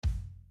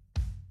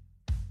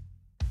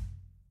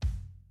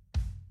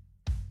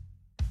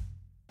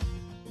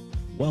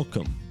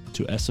Welcome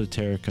to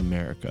Esoteric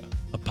America,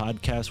 a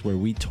podcast where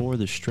we tour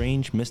the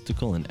strange,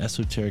 mystical, and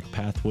esoteric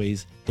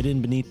pathways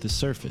hidden beneath the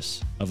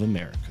surface of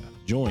America.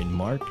 Join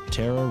Mark,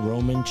 Tara,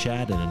 Roman,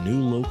 Chad, and a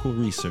new local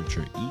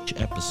researcher each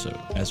episode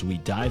as we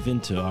dive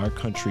into our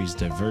country's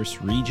diverse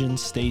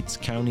regions, states,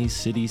 counties,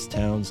 cities,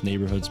 towns,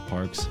 neighborhoods,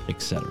 parks,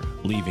 etc.,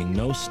 leaving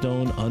no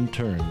stone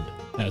unturned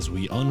as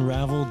we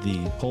unravel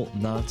the occult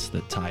knots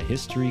that tie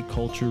history,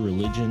 culture,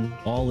 religion,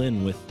 all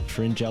in with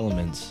fringe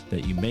elements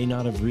that you may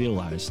not have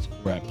realized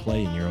were at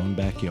play in your own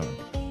backyard.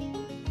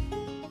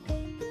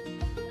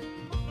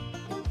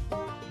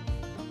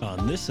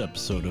 On this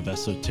episode of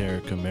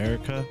Esoteric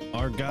America,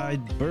 our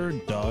guide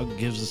Bird Dog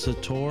gives us a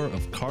tour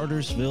of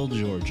Cartersville,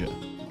 Georgia.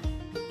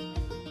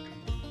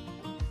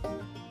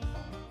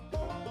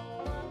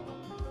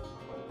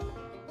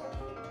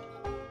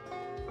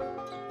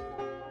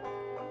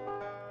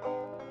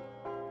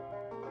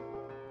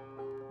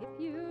 If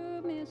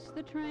you miss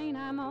the train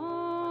I'm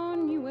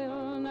on, you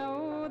will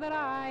know that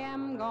I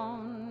am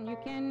gone. You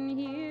can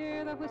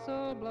hear the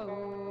whistle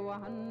blow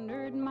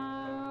 100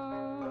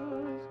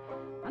 miles.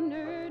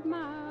 100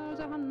 miles,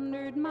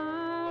 100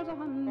 miles,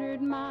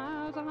 100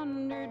 miles,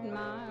 100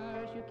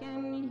 miles. You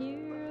can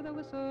hear the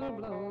whistle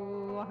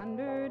blow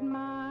 100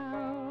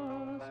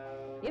 miles.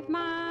 If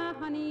my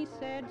honey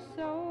said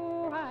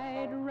so,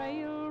 I'd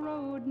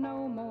railroad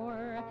no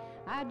more.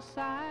 I'd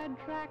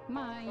sidetrack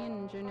my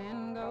engine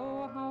and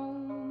go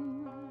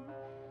home.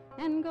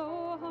 And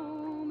go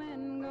home,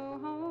 and go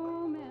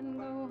home, and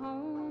go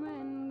home,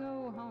 and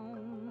go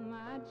home.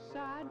 I'd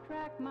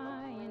sidetrack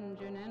my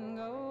engine and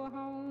go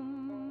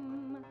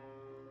home.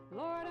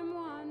 Lord, I'm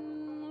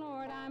one,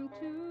 Lord, I'm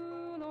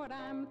two, Lord,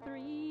 I'm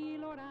three,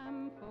 Lord,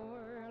 I'm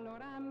four,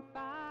 Lord, I'm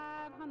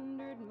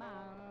 500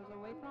 miles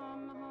away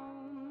from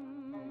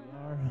home. We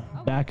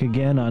are back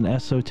again on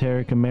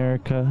Esoteric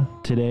America.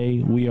 Today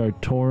we are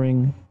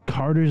touring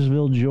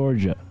Cartersville,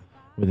 Georgia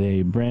with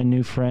a brand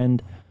new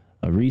friend,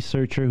 a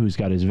researcher who's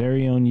got his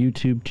very own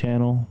YouTube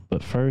channel.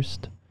 But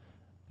first,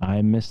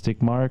 I'm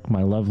Mystic Mark.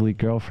 My lovely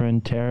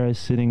girlfriend Tara is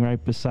sitting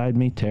right beside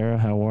me. Tara,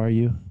 how are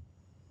you?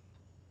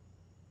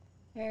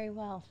 Very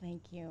well,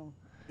 thank you.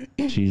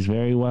 She's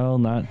very well,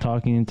 not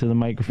talking into the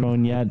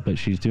microphone yet, but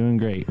she's doing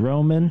great.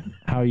 Roman,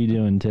 how are you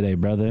doing today,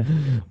 brother?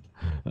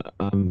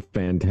 I'm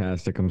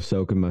fantastic. I'm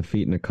soaking my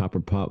feet in a copper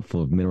pot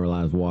full of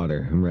mineralized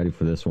water. I'm ready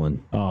for this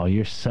one. Oh,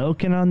 you're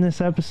soaking on this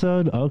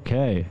episode?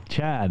 Okay.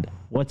 Chad,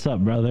 what's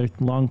up, brother?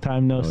 Long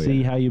time no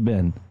see. Yeah. How you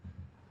been?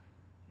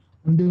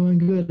 I'm doing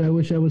good. I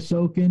wish I was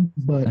soaking,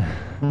 but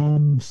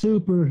I'm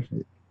super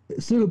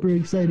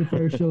excited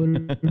for our show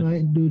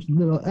tonight and do a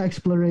little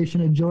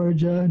exploration of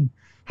Georgia and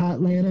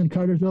Hotlanta and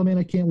Cartersville. Man,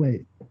 I can't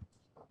wait.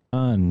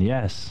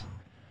 Yes.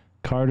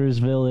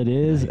 Cartersville it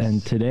is, Nice.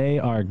 and today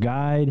our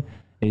guide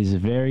is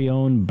very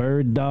own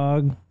Bird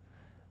Dog.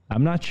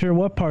 I'm not sure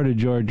what part of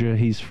Georgia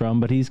he's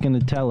from, but he's going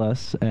to tell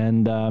us,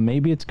 and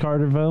maybe it's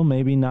Cartersville,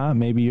 maybe not,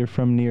 maybe you're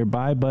from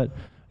nearby, but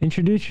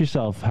introduce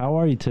yourself. How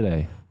are you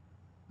today?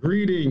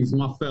 Greetings,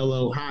 my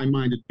fellow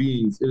high-minded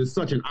beings. It is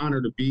such an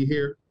honor to be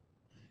here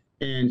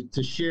and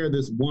to share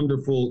this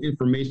wonderful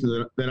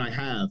information that I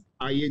have.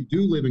 I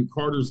do live in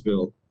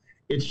Cartersville.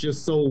 It's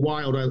just so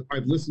wild.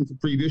 I've listened to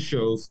previous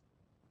shows.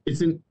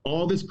 It's in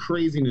all this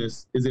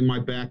craziness is in my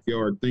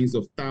backyard, things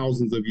of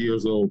thousands of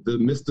years old. The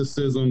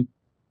mysticism,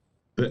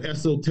 the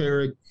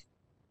esoteric,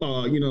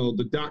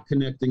 the dot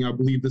connecting. I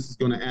believe this is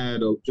going to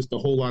add just a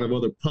whole lot of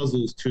other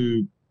puzzles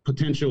to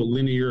potential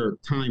linear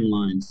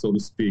timelines, so to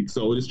speak.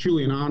 So it is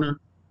truly an honor.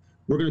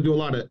 We're going to do a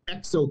lot of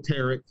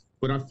exoteric,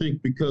 but I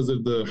think because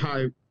of the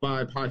high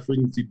vibe, high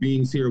frequency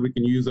beings here, we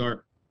can use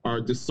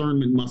our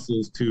discernment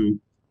muscles to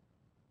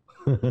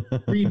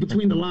read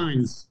between the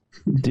lines.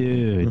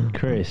 Dude,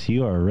 Chris,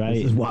 you are right.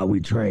 This is why we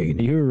train.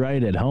 You're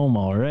right at home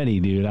already,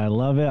 dude. I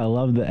love it. I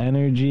love the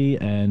energy.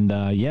 And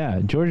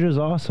yeah, Georgia's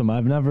awesome.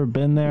 I've never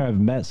been there.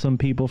 I've met some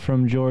people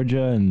from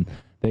Georgia, and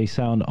they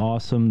sound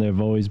awesome. They've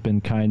always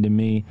been kind to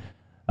me.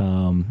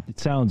 It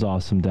sounds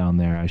awesome down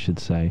there, I should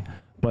say.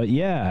 But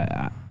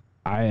yeah,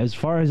 as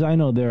far as I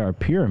know, there are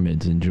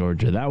pyramids in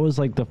Georgia. That was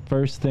like the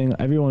first thing.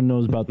 Everyone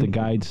knows about the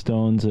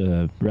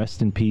Guidestones.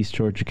 Rest in peace,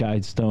 Georgia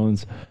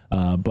Guidestones.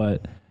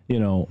 But, you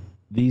know,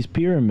 these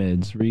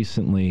pyramids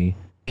recently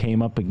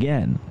came up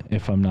again,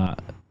 if I'm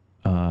not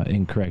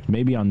incorrect.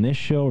 Maybe on this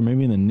show or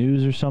maybe in the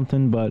news or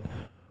something. But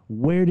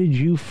where did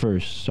you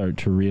first start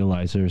to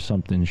realize there's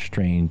something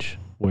strange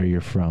where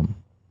you're from?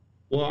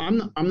 Well,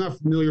 I'm not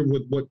familiar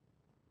with what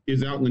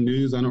is out in the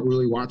news. I don't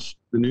really watch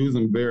the news.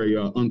 I'm very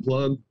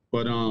unplugged.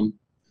 But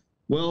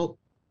well,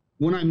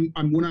 when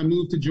I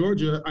moved to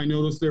Georgia, I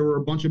noticed there were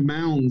a bunch of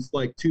mounds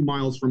like 2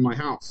 miles from my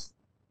house,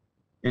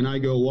 and I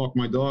go walk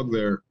my dog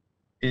there,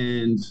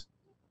 and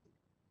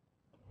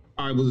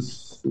I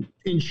was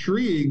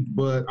intrigued,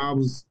 but I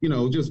was,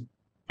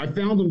 I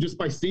found them just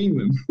by seeing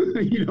them,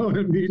 you know what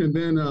I mean? And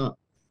then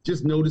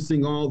just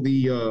noticing all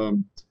the,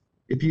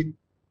 if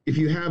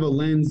you have a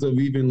lens of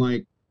even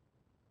like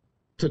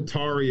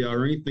Tartaria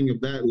or anything of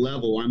that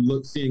level,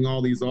 I'm seeing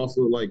all these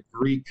also like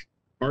Greek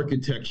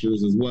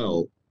architectures as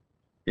well.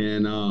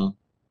 And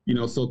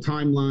So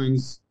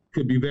timelines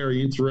could be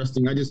very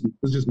interesting. I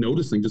was just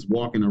noticing, just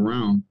walking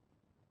around,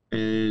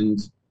 and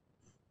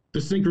the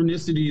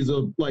synchronicities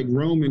of like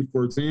Roman,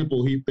 for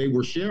example, they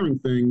were sharing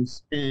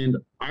things and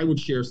I would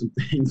share some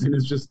things, and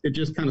it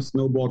just kind of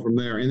snowballed from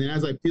there. And then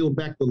as I peel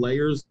back the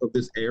layers of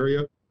this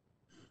area,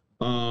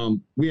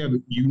 we have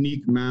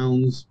unique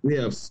mounds. We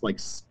have like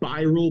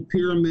spiral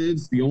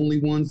pyramids, the only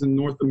ones in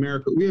North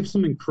America. We have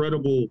some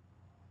incredible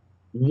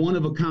one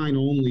of a kind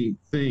only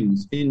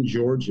things in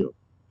Georgia.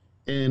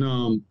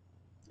 And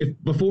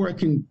before I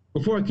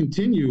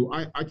continue,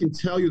 I can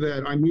tell you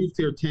that I moved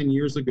here 10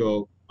 years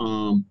ago.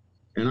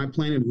 And I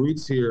planted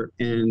roots here,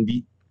 and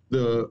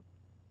the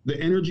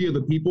energy of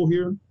the people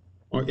here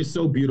is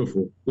so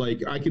beautiful.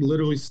 Like I could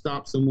literally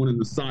stop someone in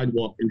the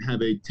sidewalk and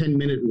have a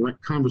 10-minute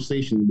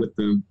conversation with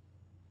them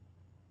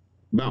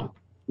about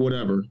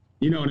whatever,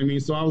 you know what I mean?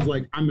 So I was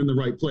like, I'm in the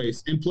right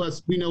place. And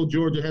plus, we know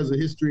Georgia has a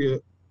history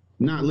of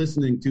not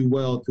listening too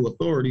well to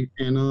authority,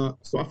 and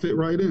so I fit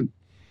right in.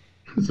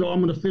 So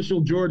I'm an official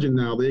Georgian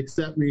now. They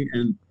accept me,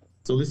 and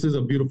so this is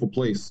a beautiful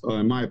place,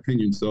 in my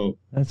opinion. So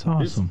that's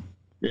awesome.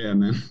 Yeah,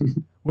 man.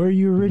 Where are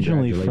you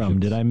originally from?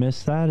 Did I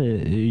miss that? Are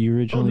you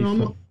originally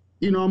from?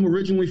 I'm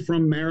originally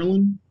from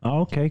Maryland.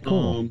 Oh, okay,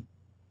 cool.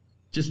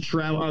 Just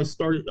travel. I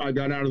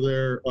got out of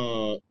there.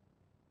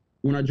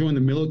 When I joined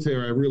the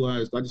military, I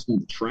realized I just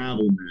want to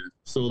travel, man.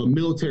 So the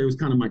military was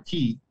kind of my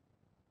key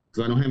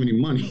because I don't have any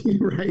money,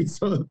 right?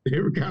 So they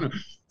were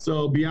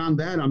so beyond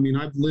that, I mean,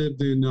 I've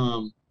lived in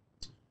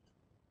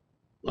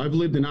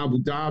Abu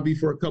Dhabi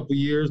for a couple of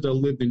years. I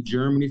lived in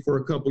Germany for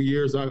a couple of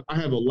years. I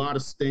have a lot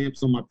of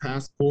stamps on my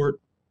passport.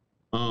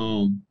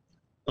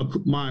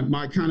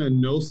 My kind of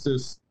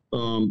gnosis,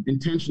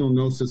 intentional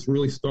gnosis,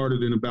 really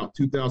started in about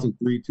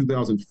 2003,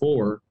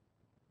 2004.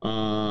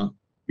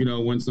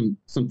 When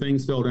some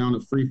things fell down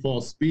at free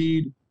fall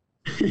speed,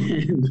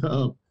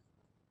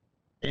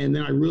 and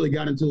then I really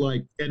got into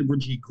like Edward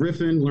G.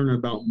 Griffin, learning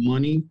about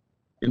money,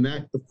 and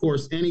that, of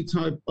course, any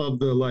type of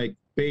the like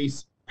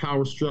base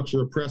power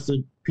structure,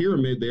 oppressive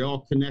pyramid, they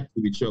all connect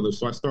with each other.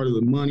 So I started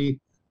with money,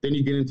 then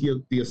you get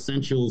into the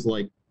essentials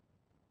like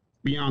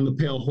Beyond the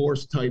Pale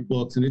Horse type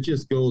books, and it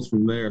just goes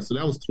from there. So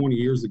that was 20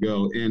 years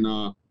ago. And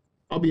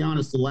I'll be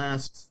honest, the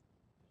last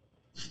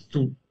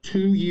 2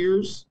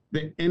 years,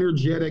 the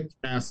energetic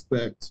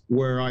aspect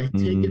where I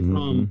take it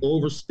from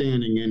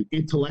overstanding and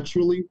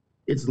intellectually,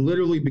 it's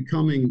literally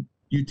becoming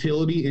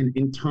utility and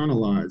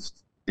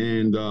internalized.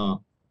 And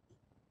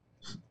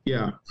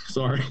yeah,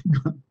 sorry.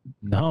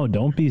 No,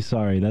 don't be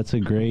sorry. That's a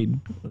great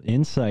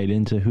insight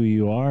into who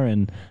you are,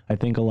 and I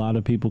think a lot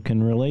of people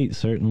can relate,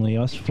 certainly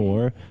us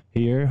four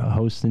here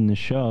hosting the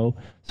show.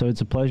 So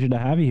it's a pleasure to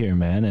have you here,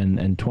 man,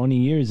 and 20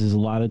 years is a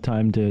lot of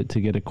time to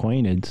get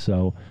acquainted,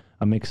 so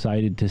I'm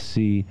excited to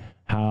see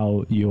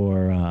how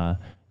your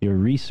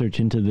research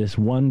into this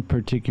one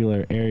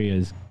particular area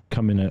is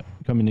coming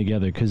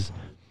together, because,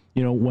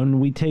 when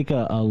we take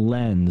a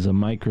lens, a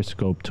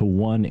microscope to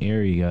one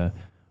area,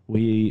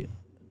 we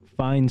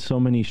find so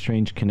many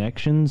strange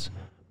connections,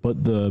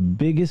 but the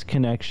biggest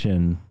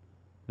connection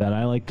that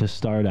I like to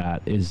start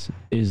at is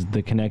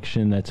the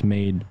connection that's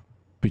made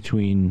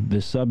between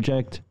the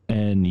subject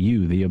and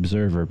you, the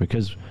observer,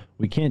 because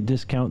we can't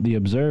discount the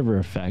observer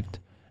effect.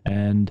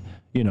 And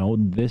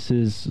this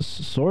is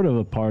sort of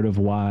a part of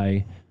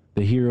why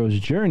the hero's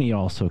journey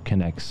also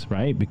connects,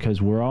 right?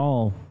 Because we're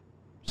all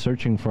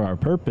searching for our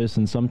purpose,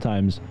 and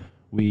sometimes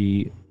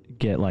we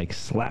get like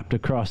slapped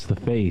across the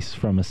face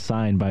from a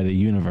sign by the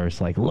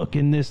universe, like look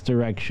in this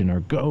direction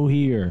or go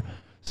here.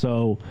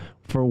 So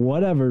for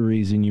whatever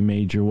reason, you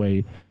made your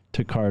way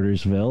to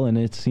Cartersville, and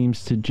it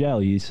seems to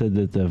gel. You said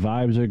that the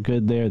vibes are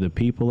good there, the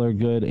people are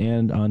good,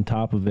 and on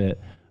top of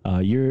it,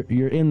 you're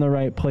in the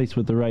right place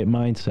with the right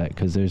mindset,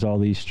 because there's all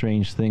these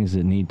strange things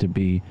that need to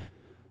be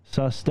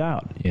sussed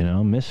out,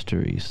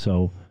 mysteries.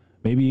 So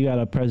maybe you got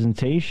a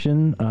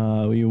presentation.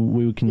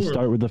 We can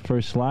start with the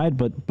first slide,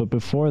 but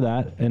before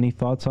that, any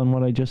thoughts on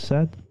what I just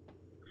said?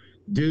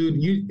 Dude,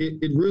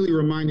 it really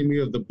reminded me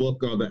of the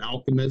book The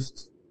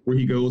Alchemist, where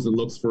he goes and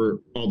looks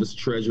for all this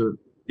treasure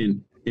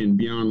in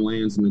beyond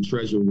lands, and the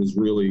treasure was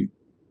really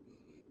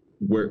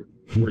where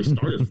he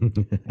started from.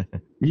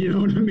 You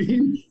know what I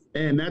mean?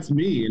 And that's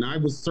me. And I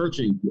was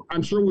searching.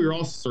 I'm sure we were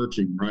all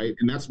searching, right?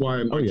 And that's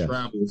why my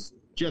travels,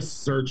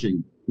 just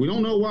searching. We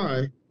don't know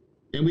why.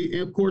 And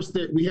of course,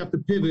 that we have to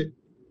pivot.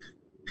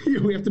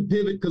 We have to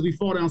pivot because we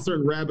fall down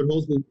certain rabbit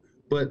holes.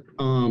 But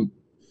I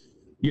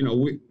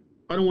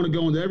don't want to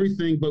go into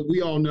everything, but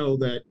we all know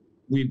that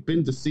we've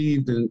been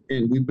deceived and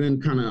we've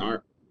been kind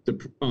of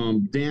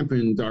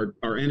dampened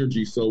our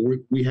energy. So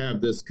we have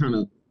this kind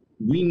of,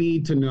 we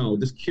need to know,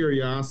 this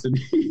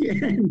curiosity.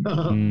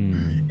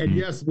 And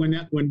yes,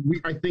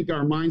 I think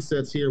our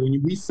mindsets here,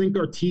 when we sink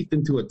our teeth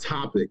into a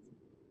topic,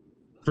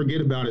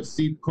 forget about it.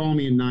 Call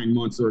me in 9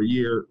 months or a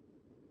year.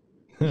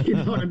 You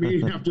know what I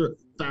mean? After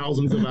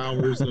thousands of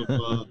hours of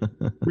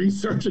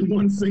researching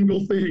one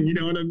single thing, you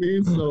know what I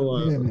mean? So,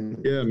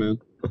 yeah, man.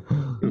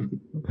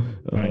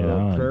 Right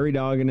on. Prairie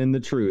dogging in the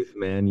truth,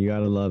 man. You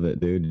gotta love it,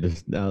 dude.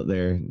 Just out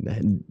there,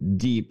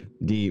 deep.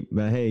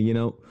 But hey,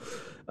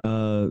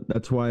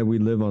 that's why we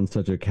live on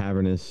such a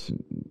cavernous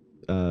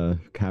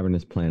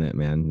planet,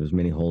 man. There's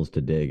many holes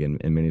to dig and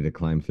many to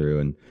climb through,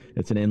 and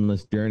it's an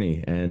endless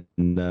journey. And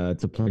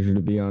it's a pleasure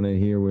to be on it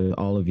here with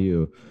all of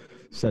you.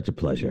 Such a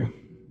pleasure.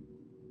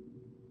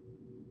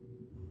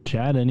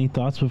 Chad, any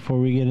thoughts before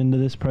we get into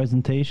this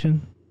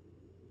presentation?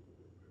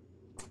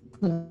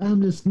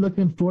 I'm just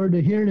looking forward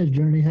to hearing his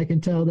journey. I can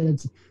tell that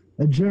it's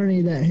a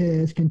journey that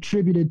has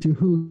contributed to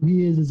who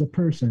he is as a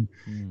person.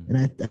 And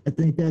I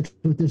think that's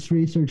what this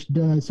research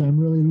does. So I'm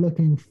really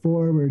looking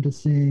forward to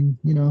seeing,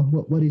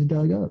 what he's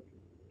dug up.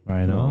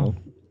 Right on.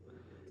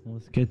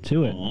 Let's get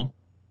to it.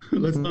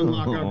 Let's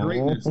unlock our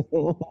greatness.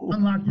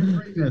 Unlock your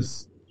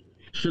greatness.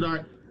 Should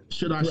I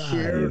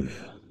share?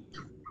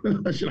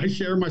 Should I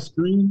share my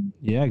screen?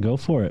 Yeah, go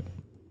for it.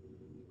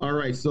 All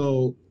right.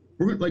 So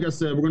like I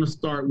said, we're going to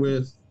start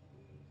with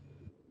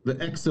the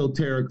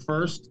exoteric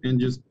first and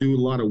just do a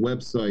lot of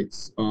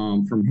websites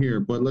from here.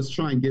 But let's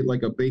try and get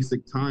like a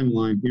basic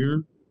timeline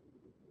here.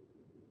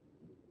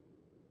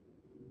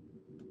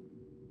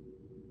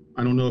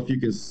 I don't know if you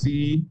can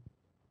see.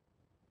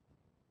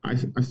 I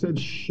said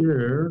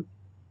share.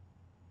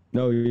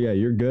 No, yeah,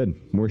 you're good.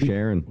 We're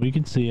sharing. We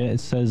can see it. It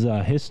says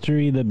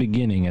history, the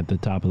beginning at the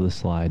top of the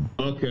slide.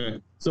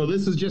 Okay. So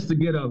this is just to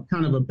get a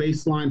kind of a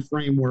baseline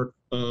framework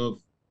of,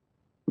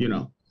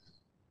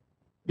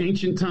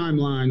 ancient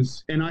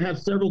timelines. And I have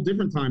several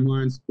different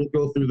timelines. We'll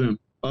go through them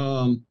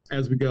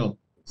as we go.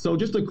 So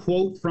just a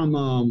quote from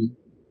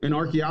an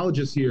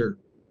archaeologist here.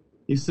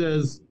 He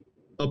says,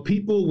 "A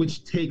people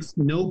which takes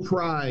no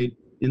pride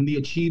in the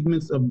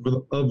achievements of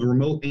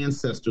remote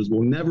ancestors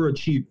will never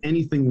achieve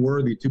anything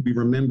worthy to be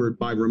remembered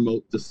by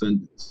remote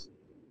descendants."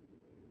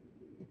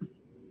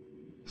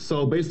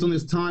 So based on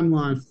this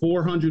timeline,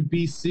 400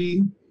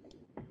 BC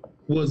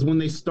was when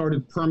they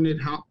started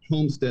permanent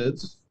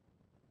homesteads.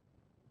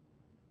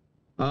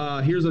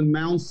 Here's a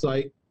mound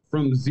site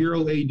from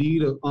 0 AD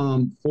to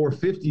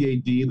 450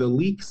 AD, the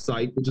Leak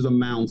site, which is a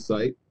mound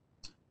site.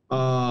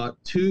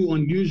 2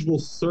 unusual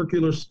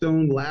circular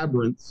stone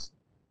labyrinths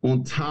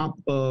on top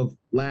of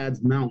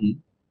Ladd's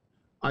Mountain.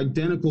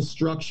 Identical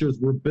structures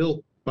were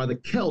built by the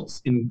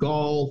Celts in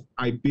Gaul,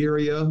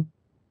 Iberia,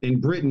 and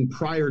Britain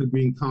prior to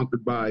being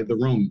conquered by the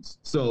Romans.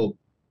 So,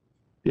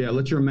 yeah,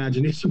 let your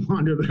imagination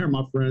wander there,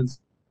 my friends.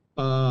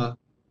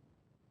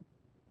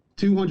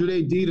 200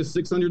 AD to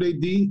 600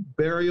 AD,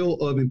 burial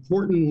of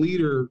important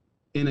leader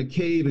in a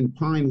cave in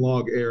Pine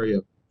Log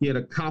area. He had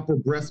a copper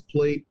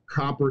breastplate,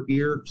 copper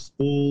ear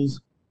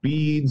spools,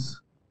 beads,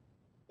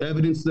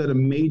 evidence that a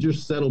major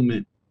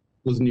settlement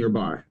was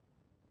nearby.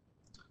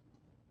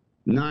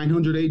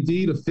 900 AD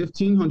to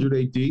 1500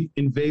 AD,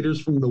 invaders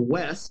from the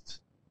west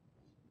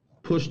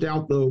pushed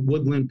out the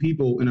woodland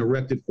people and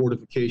erected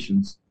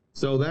fortifications.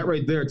 So that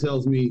right there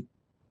tells me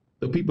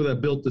the people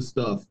that built this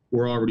stuff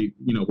were already,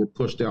 were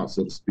pushed out,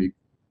 so to speak.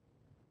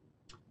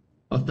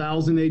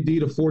 1000 AD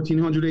to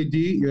 1400 AD,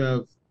 you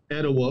have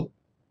Etowah,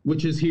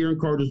 which is here in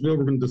Cartersville.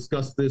 We're going to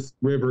discuss this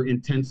river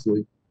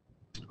intensely.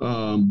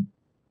 Becomes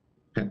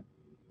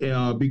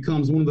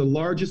one of the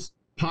largest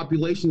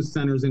population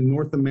centers in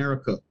North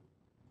America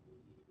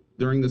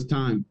during this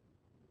time.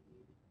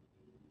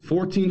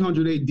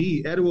 1400 AD,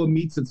 Etowah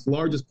meets its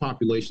largest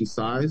population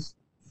size.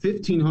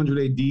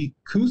 1500 AD,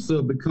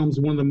 Coosa becomes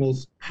one of the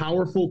most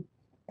powerful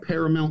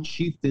paramount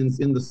chieftains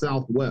in the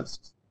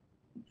Southwest.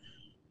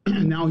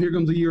 Now here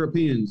comes the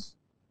Europeans.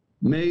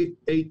 May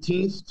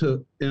 18th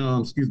to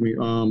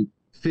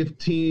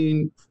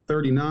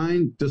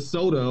 1539,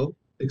 DeSoto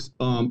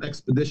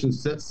expedition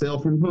set sail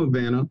from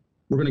Havana.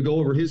 We're going to go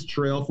over his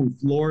trail from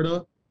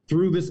Florida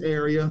through this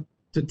area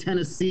to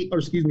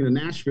to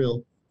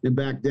Nashville and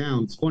back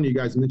down. It's funny you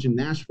guys mentioned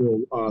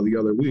Nashville the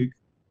other week.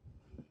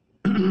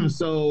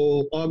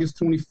 So August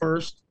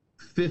 21st,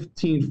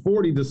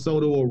 1540,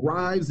 DeSoto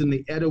arrives in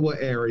the Etowah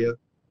area,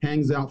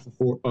 hangs out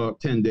for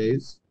 10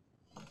 days.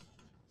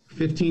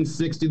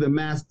 1560, the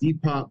mass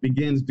depop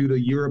begins due to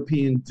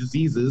European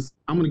diseases.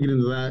 I'm going to get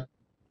into that.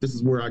 This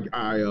is where I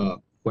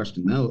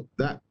question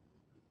that.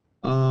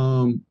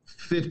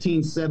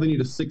 1570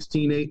 to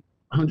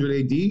 1600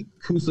 AD,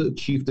 Coosa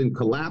chieftain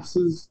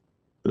collapses.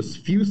 The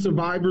few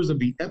survivors of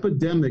the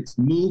epidemics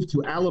moved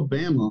to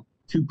Alabama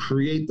to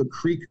create the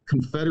Creek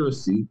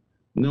Confederacy,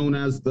 known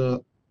as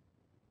the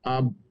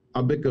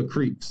Abica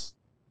Creeks.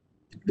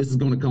 This is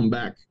going to come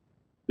back,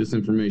 this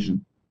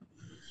information.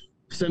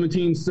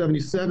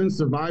 1777,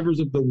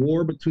 survivors of the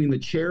war between the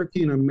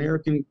Cherokee and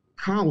American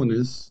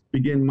colonists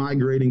begin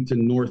migrating to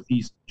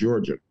northeast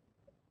Georgia.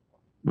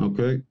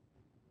 Okay.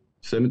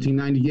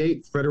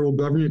 1798, federal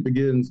government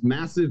begins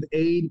massive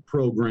aid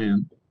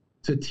program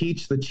to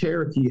teach the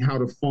Cherokee how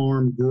to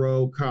farm,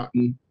 grow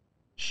cotton,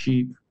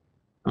 sheep.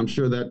 I'm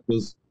sure that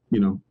was,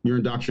 your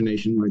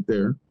indoctrination right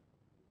there.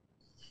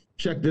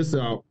 Check this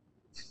out.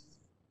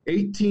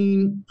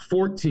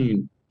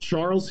 1814,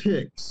 Charles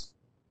Hicks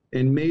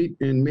and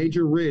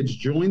Major Ridge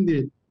joined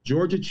the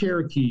Georgia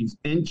Cherokees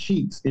and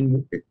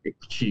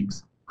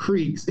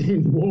Creeks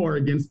in war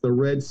against the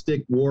Red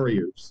Stick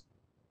Warriors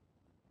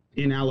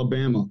in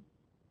Alabama.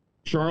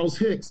 Charles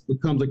Hicks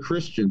becomes a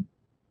Christian.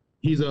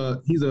 He's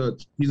a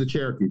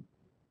Cherokee.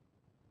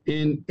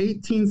 In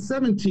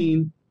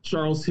 1817,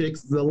 Charles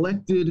Hicks is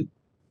elected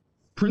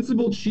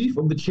principal chief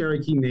of the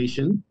Cherokee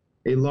Nation.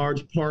 A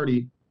large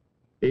party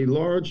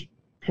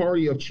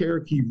of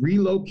Cherokee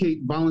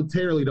relocate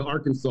voluntarily to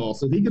Arkansas.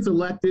 So he gets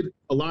elected.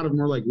 A lot of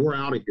them are like, we're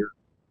out of here.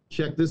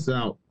 Check this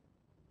out.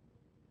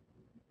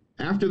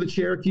 After the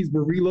Cherokees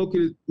were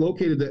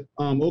located at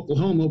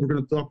Oklahoma, we're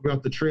going to talk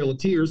about the Trail of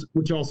Tears,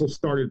 which also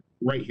started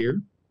right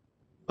here.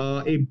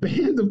 A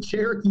band of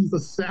Cherokees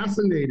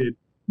assassinated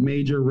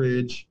Major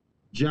Ridge,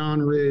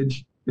 John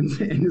Ridge, and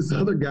this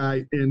other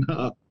guy in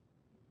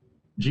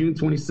June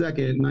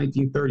 22nd,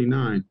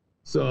 1939.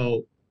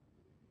 So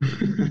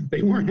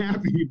they weren't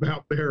happy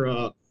about their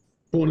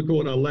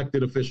quote-unquote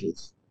elected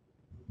officials.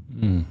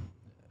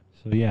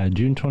 So, yeah,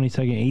 June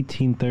 22nd,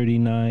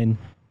 1839,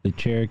 the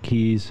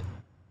Cherokees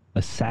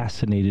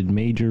assassinated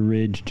Major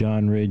Ridge,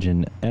 John Ridge,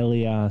 and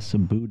Elias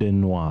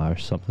Boudinois or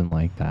something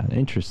like that.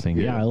 Interesting.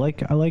 Yeah, I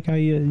like how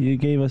you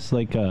gave us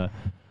like a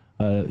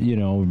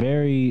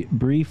very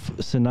brief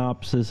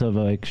synopsis of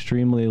an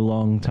extremely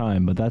long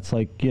time, but that's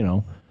like,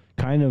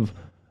 kind of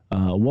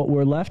what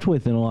we're left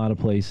with in a lot of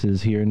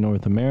places here in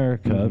North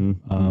America,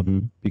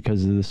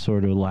 because of this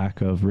sort of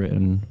lack of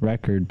written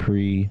record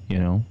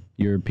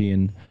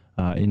European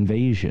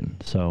invasion.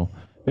 So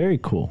very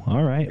cool.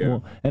 All right. Yeah.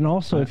 Well, and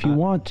also if you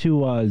want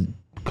to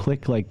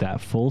click like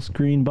that full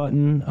screen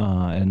button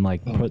and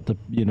like put the,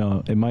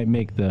 it might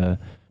make the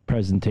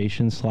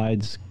presentation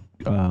slides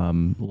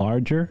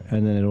larger,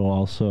 and then it'll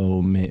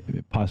also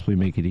possibly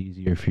make it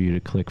easier for you to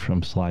click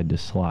from slide to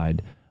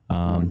slide.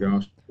 Oh my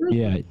gosh.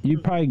 Yeah, you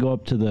probably go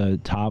up to the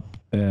top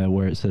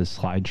where it says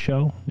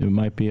slideshow. You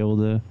might be able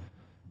to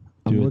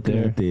do it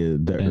there. At the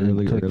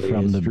early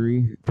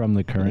history from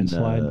the current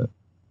slide,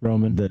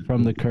 Roman.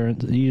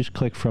 You just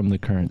click from the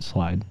current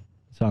slide.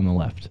 It's on the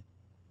left.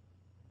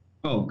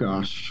 Oh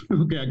gosh.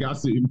 Okay, I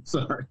got you.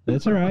 Sorry.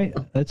 That's all right.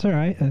 That's all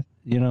right.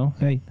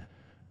 Hey.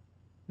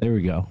 There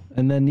we go.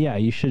 And then,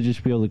 you should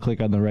just be able to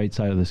click on the right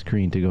side of the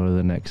screen to go to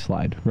the next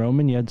slide.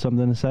 Roman, you had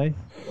something to say?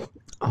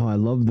 Oh, I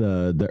love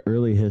the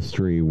early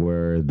history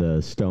where the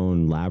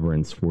stone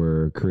labyrinths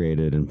were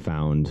created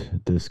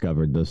and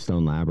discovered. Those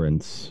stone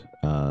labyrinths,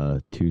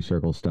 2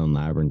 circle stone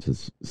labyrinths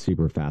is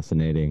super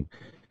fascinating.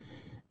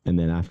 And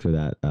then after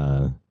that,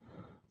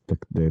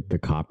 the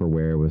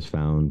copperware was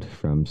found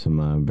from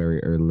some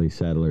very early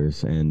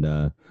settlers.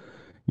 And,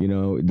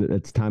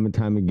 it's time and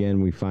time again,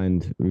 we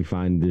find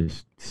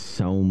there's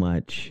so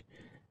much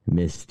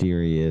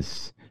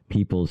mysterious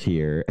peoples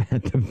here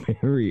at the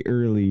very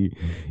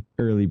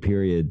early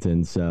periods,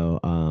 and so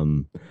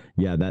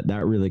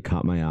that really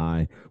caught my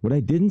eye. What I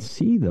didn't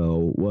see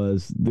though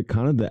was the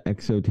kind of the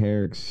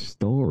exoteric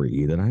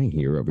story that I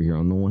hear over here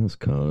on the West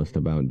Coast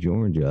about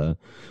Georgia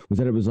was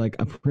that it was like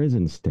a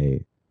prison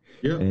state.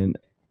 Yeah, and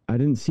I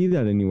didn't see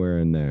that anywhere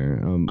in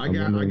there. I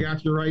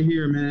got you right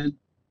here, man.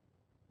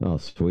 Oh,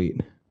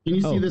 sweet. Can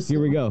you see this?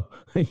 Here we go.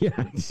 Yeah,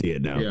 I see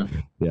it now.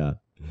 Yeah.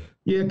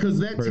 Yeah, because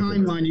that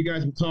timeline you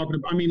guys were talking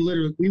about, I mean,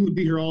 literally, we would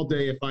be here all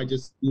day if I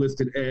just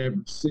listed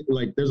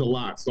there's a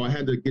lot. So I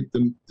had to get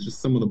them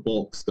just some of the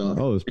bulk stuff.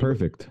 Oh, it's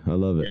perfect. I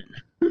love it.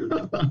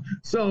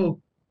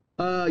 So,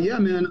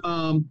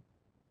 man,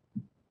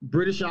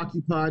 British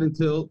occupied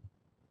until,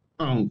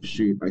 oh,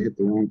 shoot, I hit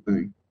the wrong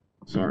thing.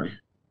 Sorry.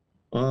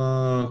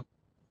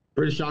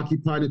 British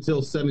occupied until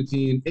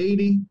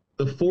 1780,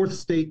 the 4th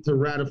state to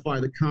ratify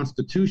the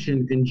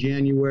Constitution in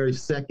January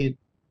 2nd,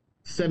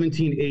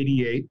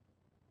 1788.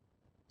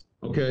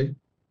 Okay,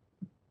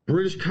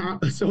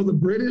 so the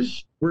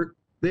British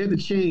they had to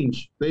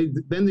change. They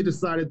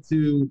decided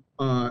to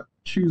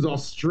choose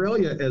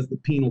Australia as the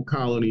penal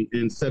colony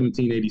in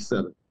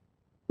 1787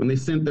 when they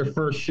sent their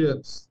first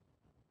ships,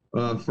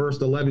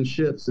 first 11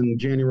 ships in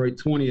January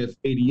 20th,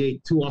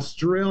 88 to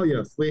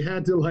Australia. So they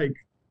had to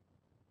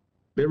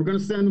they were going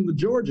to send them to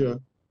Georgia.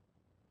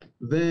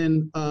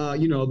 Then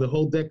the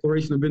whole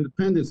Declaration of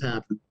Independence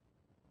happened.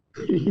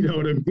 You know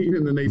what I mean?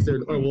 And then they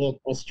said, oh well,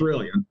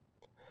 Australia.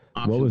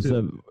 What was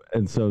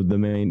so the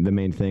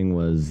main thing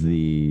was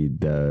the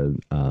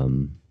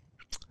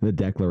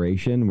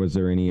Declaration. Was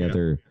there any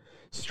other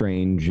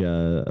strange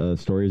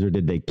stories, or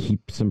did they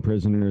keep some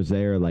prisoners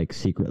there like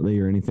secretly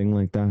or anything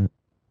like that?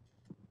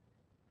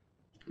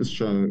 Let's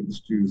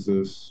use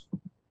this.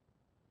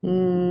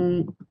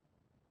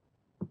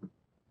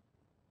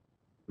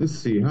 Let's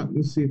see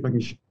if I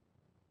can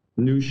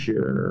news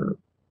share.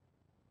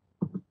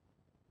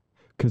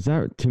 Because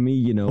that, to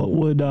me, what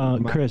would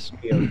Chris?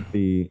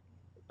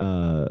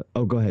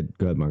 Go ahead,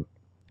 Mark.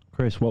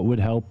 Chris, what would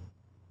help?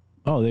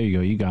 Oh, there you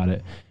go. You got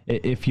it.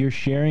 If you're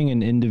sharing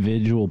an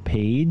individual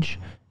page,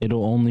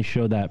 it'll only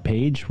show that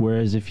page.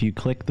 Whereas if you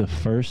click the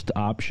first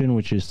option,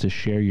 which is to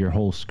share your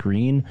whole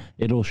screen,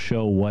 it'll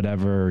show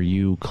whatever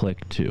you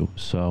click to.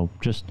 So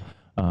just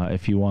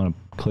if you want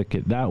to click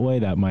it that way,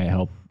 that might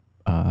help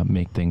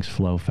make things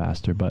flow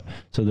faster. But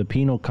so the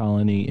penal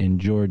colony in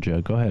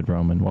Georgia. Go ahead,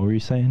 Roman. What were you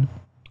saying?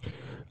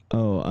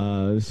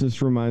 This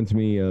just reminds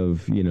me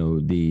of,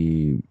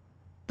 the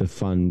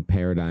fun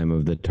paradigm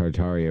of the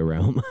Tartaria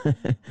realm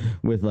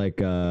with like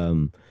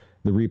the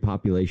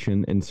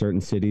repopulation in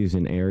certain cities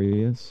and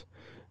areas,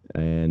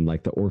 and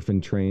like the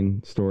orphan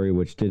train story,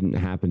 which didn't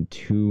happen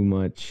too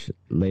much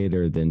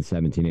later than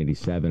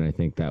 1787. I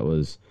think that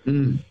was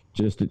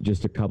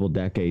just a couple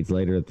decades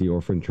later that the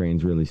orphan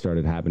trains really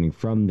started happening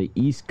from the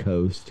East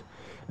Coast.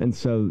 And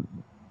so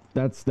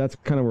that's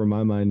kind of where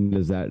my mind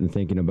is at, and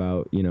thinking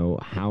about,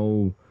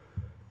 how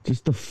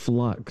just the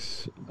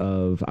flux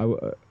of,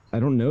 I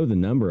don't know the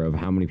number of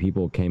how many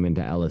people came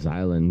into Ellis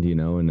Island,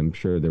 and I'm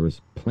sure there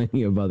was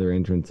plenty of other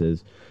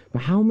entrances,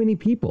 but how many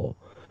people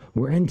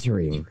were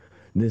entering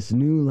this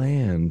new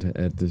land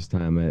at this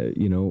time,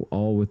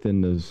 all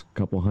within those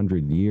couple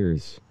hundred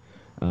years,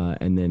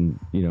 and then,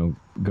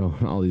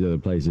 going all these other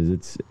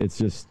places. It's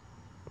just,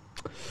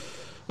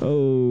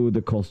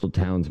 the coastal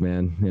towns,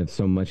 man. They have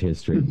so much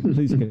history.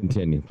 Please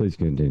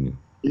continue.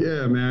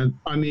 Yeah, man.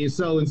 I mean,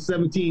 so in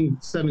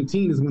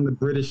 1717 is when the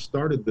British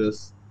started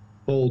this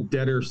whole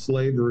debtor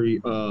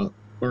slavery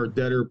or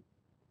debtor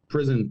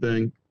prison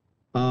thing.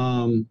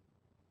 The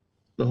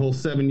whole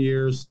 7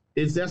 years.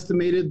 It's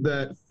estimated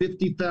that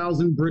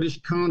 50,000 British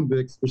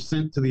convicts were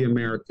sent to the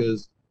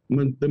Americas.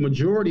 The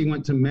majority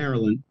went to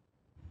Maryland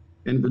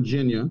and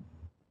Virginia.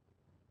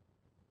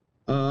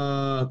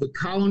 The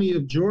colony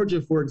of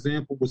Georgia, for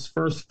example, was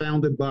first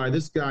founded by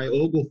this guy,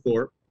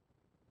 Oglethorpe.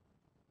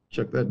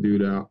 Check that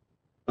dude out.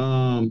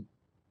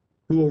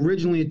 Who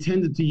originally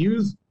intended to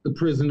use the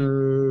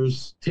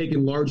prisoners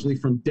taken largely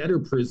from debtor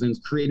prisons,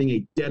 creating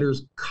a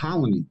debtors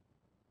colony.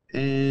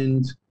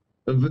 And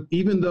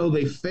even though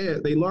they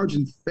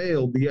largely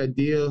failed, the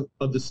idea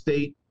of the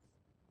state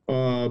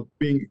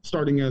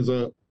starting as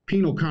a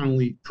penal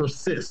colony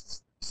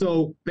persists.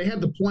 So they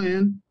had the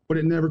plan, but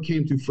it never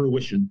came to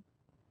fruition.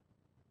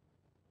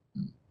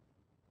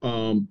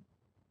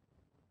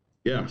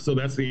 So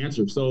that's the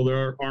answer. So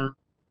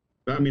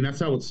that's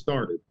how it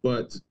started,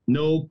 but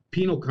no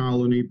penal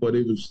colony, but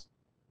it was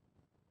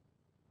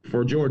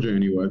for Georgia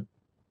anyway,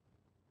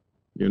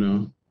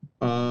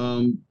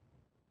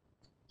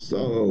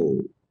 so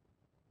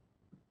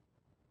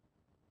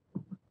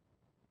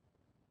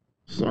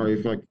sorry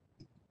if I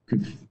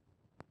could,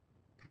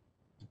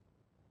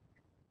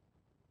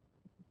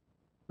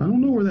 I don't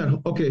know where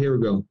okay, here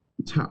we go.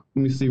 Let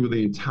me see where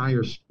the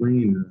entire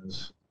screen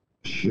is.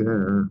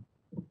 Share,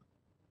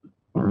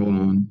 or hold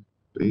on,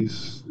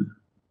 base.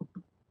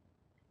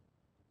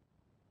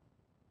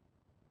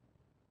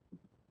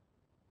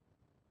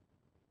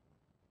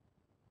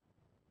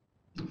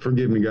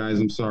 Forgive me, guys.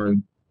 I'm sorry.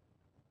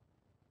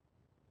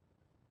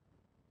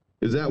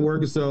 Is that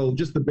working? So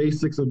just the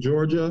basics of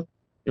Georgia.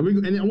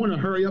 And I want to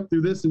hurry up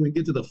through this and we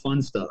get to the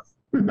fun stuff.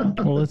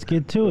 Well, let's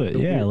get to it.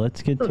 Yeah,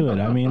 let's get to it.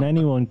 I mean,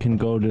 anyone can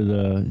go to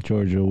the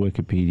Georgia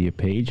Wikipedia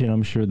page, and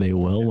I'm sure they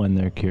will when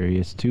they're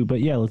curious too.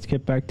 But yeah, let's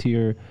get back to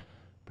your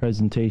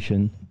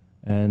presentation.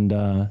 And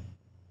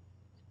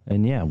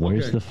yeah,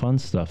 where's the fun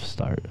stuff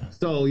start?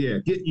 So yeah,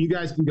 you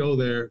guys can go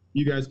there.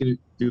 You guys can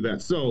do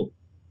that. So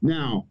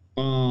now,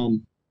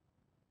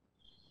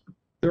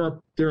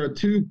 there are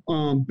two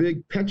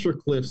big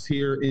petroglyphs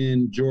here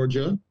in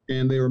Georgia,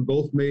 and they were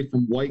both made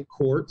from white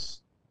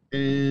quartz.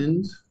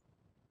 And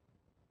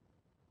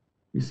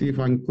let me see if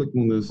I can click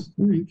on this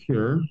link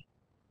here.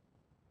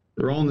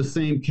 They're all in the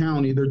same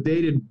county. They're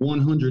dated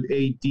 100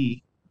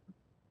 AD.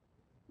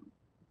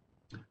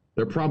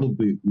 They're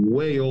probably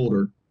way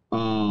older.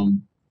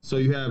 So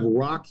you have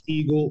rock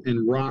eagle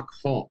and rock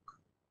hawk.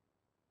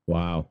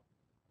 Wow.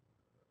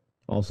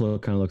 Also,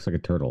 it kind of looks like a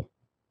turtle.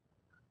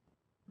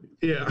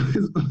 Yeah,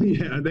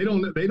 yeah. They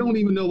don't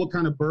even know what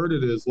kind of bird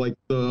it is. Like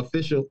the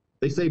official,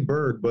 they say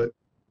bird, but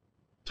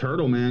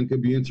turtle, man,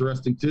 could be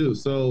interesting too.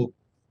 So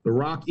the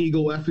rock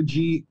eagle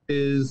effigy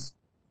is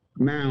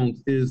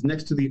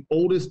next to the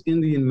oldest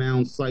Indian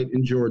mound site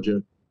in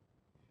Georgia.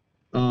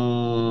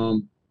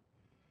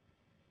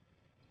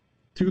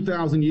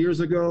 2,000 years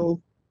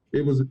ago,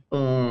 it was,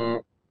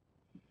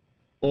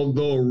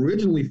 although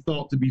originally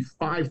thought to be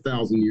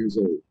 5,000 years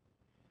old.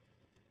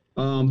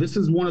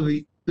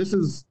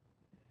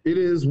 It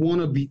is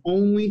one of the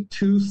only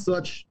two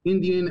such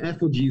Indian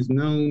effigies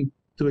known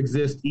to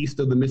exist east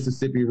of the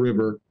Mississippi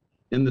River.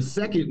 And the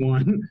second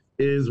one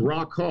is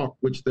Rock Hawk,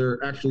 which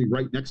they're actually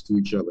right next to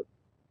each other.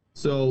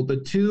 So the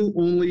two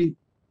only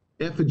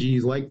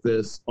effigies like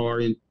this are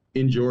in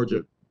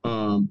Georgia,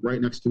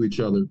 right next to each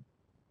other.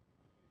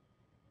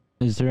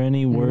 Is there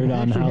any word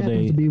on how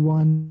they... To be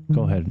one.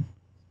 Go ahead.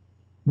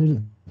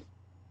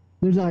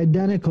 There's an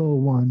identical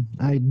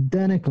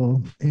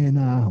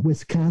in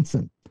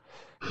Wisconsin.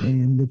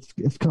 And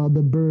it's called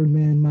the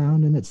Birdman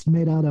Mound, and it's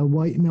made out of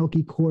white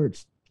milky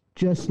quartz,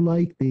 just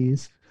like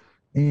these.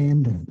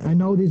 And I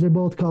know these are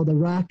both called the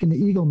Rock and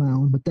the Eagle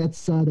Mound, but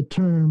that's the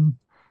term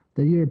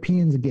the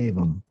Europeans gave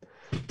them.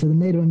 To the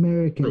Native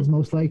Americans,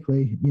 most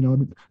likely,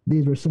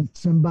 these were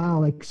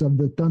symbolics of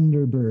the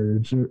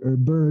Thunderbirds or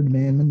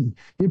Birdman. And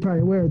you're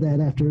probably aware of that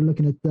after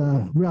looking at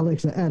the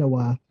relics of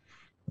Etowah.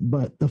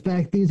 But the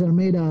fact these are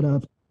made out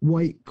of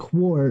white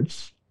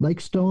quartz, like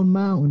Stone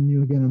Mountain you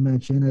were going to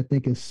mention, I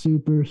think is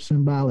super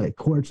symbolic.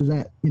 Quartz is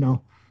that,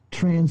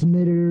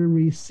 transmitter,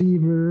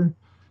 receiver,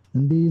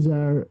 and these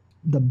are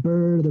the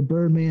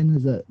Birdman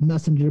is a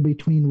messenger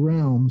between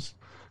realms.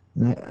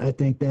 And I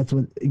think that's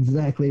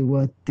exactly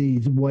what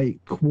these white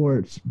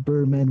quartz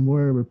Birdmen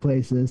were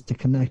places to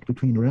connect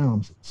between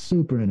realms.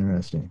 Super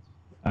interesting.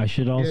 I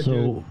should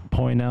also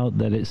point out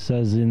that it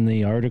says in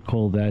the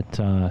article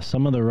that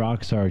some of the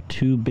rocks are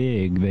too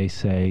big, they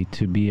say,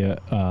 to be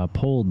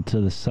pulled to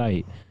the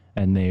site,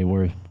 and they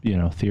were,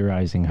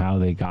 theorizing how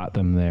they got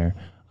them there.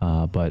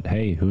 But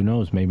hey, who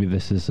knows? Maybe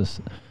this is a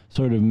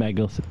sort of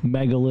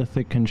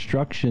megalithic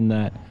construction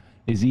that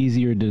is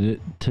easier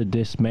to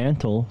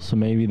dismantle. So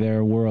maybe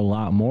there were a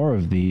lot more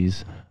of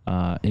these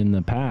in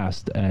the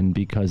past, and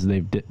because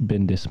they've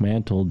been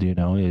dismantled,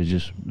 it's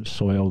just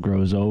soil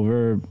grows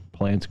over,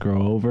 plants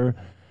grow over.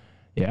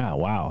 Yeah,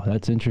 wow,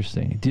 that's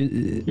interesting.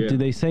 Do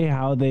they say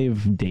how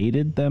they've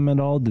dated them at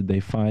all? Did they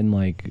find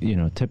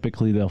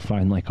typically they'll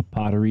find like a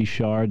pottery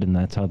shard, and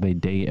that's how they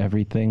date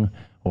everything,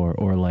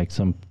 or like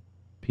some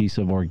piece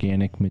of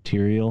organic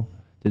material?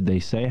 Did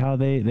they say how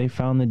they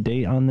found the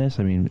date on this?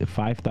 I mean,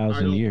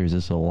 5,000 years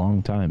is a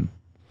long time.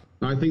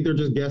 I think they're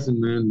just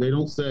guessing, man. They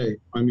don't say.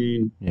 I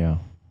mean... Yeah.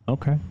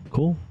 Okay,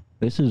 cool.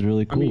 This is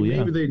really cool,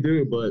 maybe they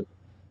do, but...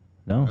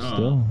 No,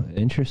 still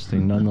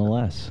interesting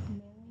nonetheless.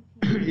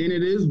 And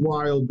it is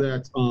wild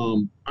that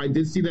I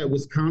did see that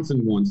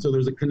Wisconsin one. So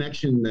there's a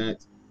connection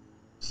that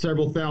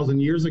several thousand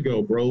years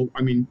ago, bro.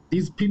 I mean,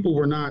 these people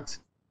were not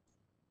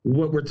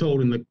what we're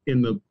told in the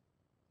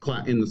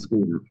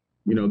schoolroom.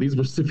 These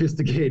were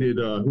sophisticated.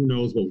 Who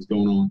knows what was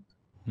going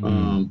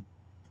on?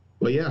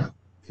 But yeah.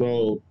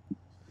 So,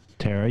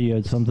 Tara, you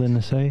had something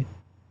to say?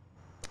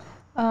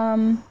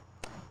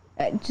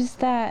 Just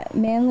that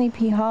Manly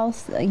P. Hall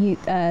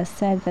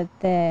said that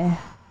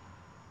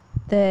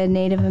the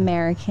Native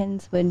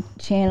Americans would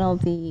channel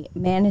the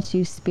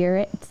Manitou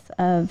spirits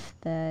of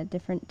the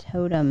different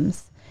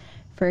totems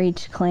for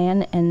each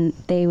clan, and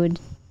they would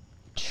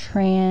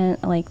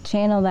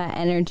channel that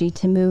energy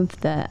to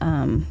move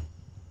the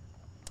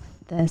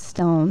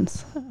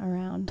stones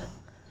around.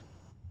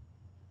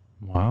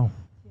 Wow.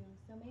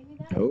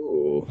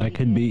 Oh, That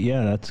could be,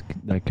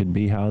 that could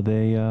be how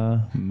they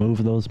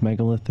move those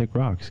megalithic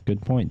rocks.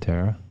 Good point,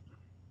 Tara.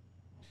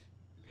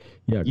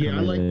 Yeah,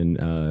 come in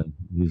and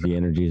use the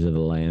energies of the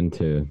land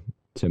to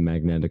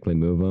magnetically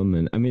move them.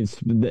 And I mean, it's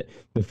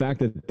the fact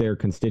that their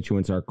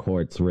constituents are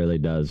quartz really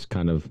does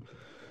kind of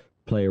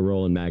play a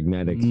role in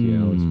magnetics,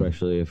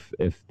 especially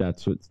if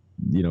that's what's,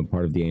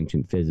 part of the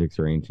ancient physics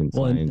or ancient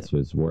science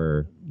was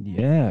where.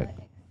 Yeah.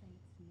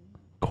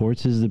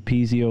 Quartz is the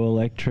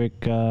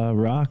piezoelectric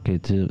rock.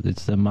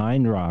 It's the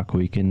mind rock.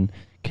 We can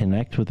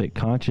connect with it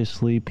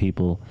consciously.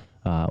 People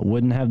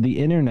wouldn't have the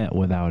internet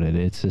without it.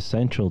 It's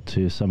essential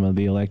to some of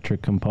the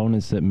electric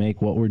components that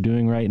make what we're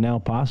doing right now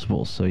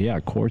possible. So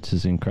yeah, quartz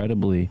is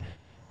incredibly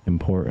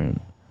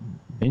important.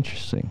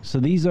 Interesting.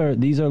 So these are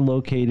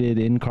located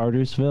in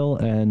Cartersville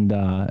and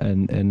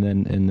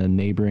then in the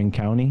neighboring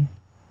county.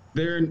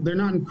 They're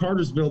not in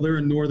Cartersville. They're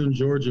in northern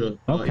Georgia,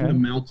 in the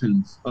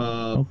mountains.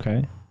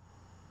 Okay.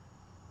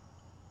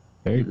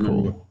 Very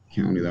cool. What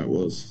county that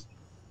was?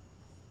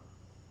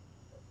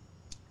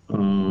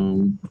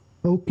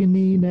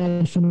 Oconee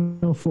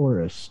National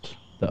Forest.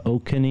 The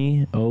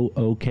Oconee,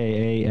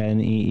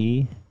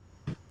 Okanee.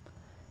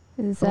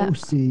 Is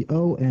that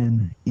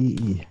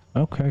Oconee.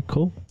 Okay,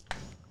 cool.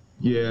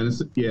 Yeah, Is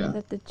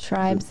that the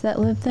tribes that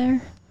live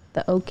there?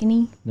 The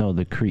Oconee? No,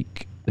 the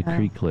Creek. The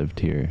Creek lived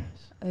here.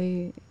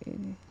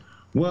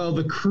 Well,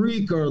 the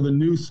Creek are the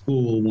new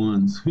school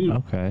ones.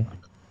 Okay.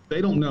 They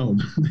don't know.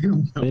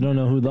 They don't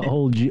know who the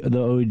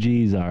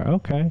OGs are.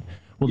 Okay.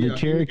 Well, the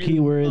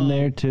Cherokee were in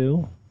there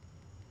too.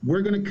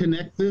 We're going to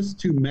connect this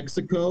to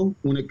Mexico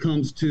when it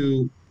comes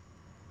to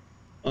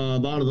a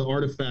lot of the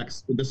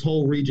artifacts. This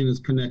whole region is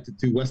connected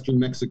to Western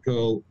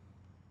Mexico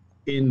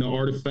in the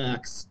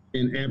artifacts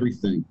and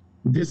everything.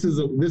 This is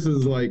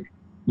like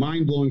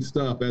mind-blowing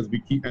stuff as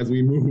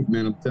we move,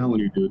 man. I'm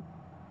telling you, dude.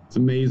 It's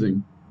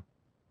amazing.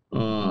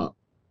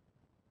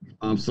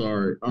 I'm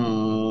sorry.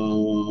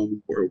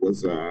 Where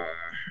was I?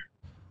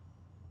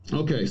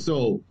 Okay,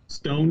 so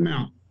Stone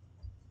Mountain.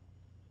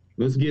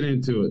 Let's get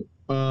into it.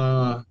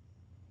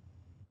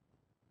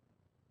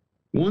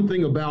 One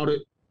thing about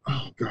it,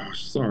 oh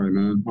gosh, sorry,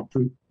 man.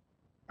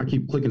 I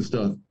keep clicking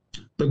stuff.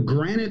 The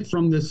granite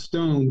from this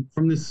stone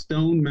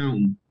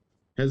mountain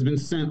has been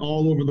sent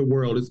all over the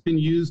world. It's been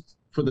used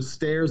for the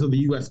stairs of the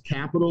U.S.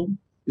 Capitol.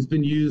 It's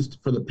been used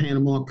for the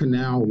Panama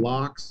Canal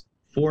locks,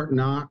 Fort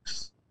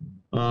Knox.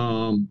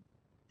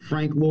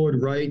 Frank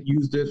Lloyd Wright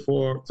used it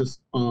for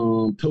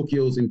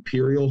Tokyo's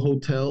Imperial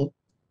Hotel,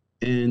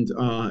 and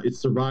it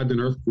survived an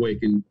earthquake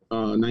in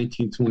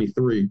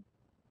 1923.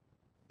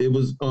 It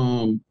was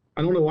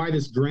I don't know why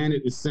this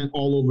granite is sent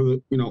all over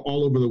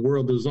the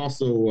world. There's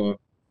also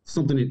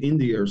something in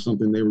India or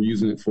something they were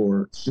using it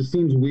for. It just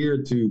seems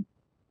weird it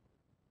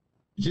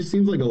just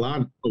seems like a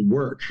lot of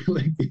work,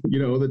 like,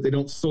 that they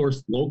don't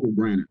source local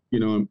granite,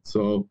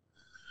 so,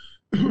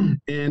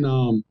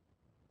 and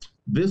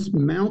This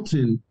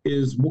mountain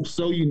is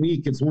so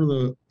unique. It's one of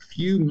the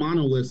few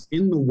monoliths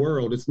in the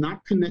world. It's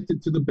not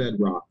connected to the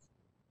bedrock.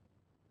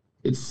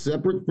 It's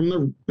separate from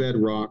the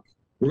bedrock.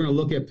 We're going to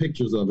look at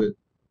pictures of it.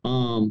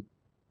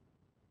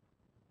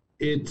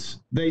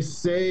 They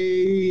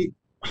say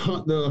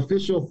the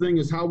official thing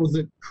is how was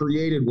it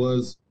created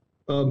was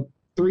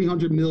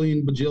 300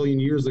 million bajillion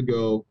years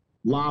ago,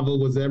 lava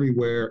was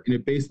everywhere, and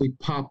it basically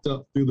popped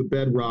up through the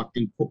bedrock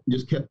and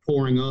just kept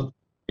pouring up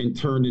and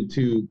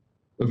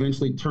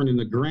eventually turned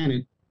into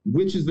granite,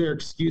 which is their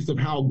excuse of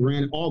how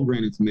all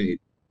granite's made,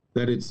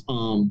 that it's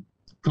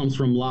comes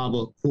from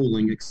lava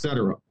cooling,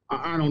 etc.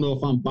 I don't know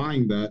if I'm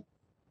buying that.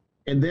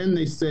 And then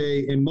they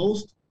say, and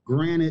most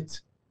granite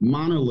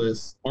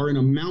monoliths are in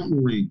a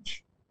mountain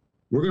range.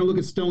 We're going to look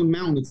at Stone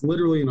Mountain. It's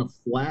literally in a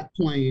flat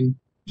plain,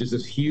 just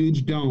this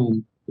huge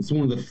dome. It's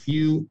one of the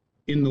few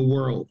in the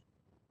world.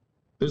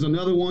 There's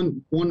another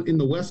one in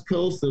the West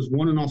Coast. There's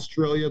one in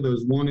Australia.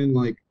 There's one in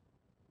like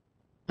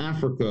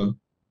Africa.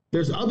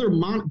 There's other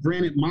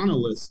granite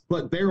monoliths,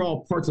 but they're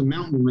all parts of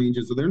mountain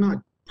ranges, so they're not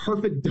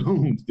perfect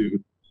domes,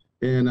 dude.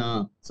 And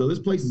so this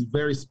place is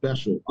very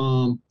special.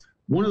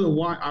 One of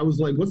I was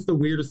like, what's the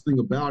weirdest thing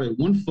about it?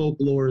 One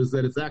folklore is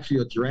that it's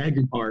actually a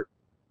dragon heart,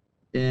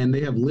 and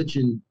they have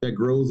lichen that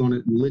grows on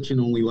it, and lichen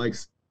only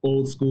likes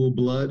old school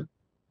blood.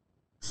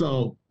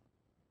 So,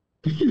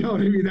 you know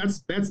what I mean?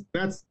 That's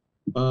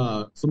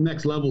some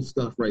next level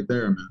stuff right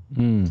there,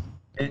 man.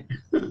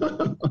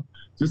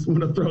 Just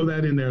want to throw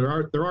that in there.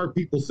 There are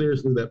people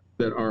seriously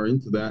that are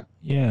into that.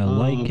 Yeah,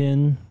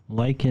 lichen.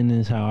 Lichen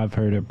is how I've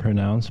heard it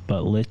pronounced,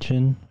 but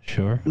lichen,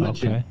 sure.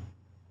 Lichen. Okay.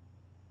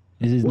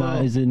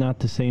 Is it not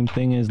the same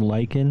thing as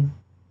lichen?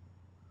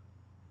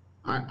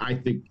 I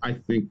think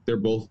they're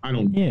both. I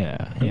don't. Yeah,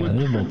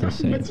 they're both the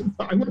same.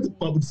 I went to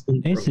public school.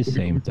 It's the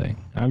same thing.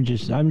 I'm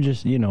just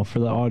for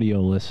the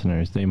audio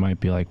listeners, they might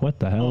be like, "What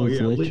the hell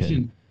is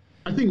lichen?"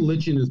 I think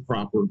lichen is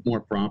more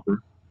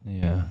proper.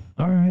 Yeah.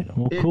 All right.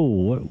 Well,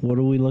 cool. What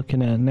are we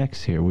looking at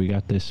next here? We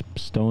got this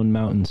Stone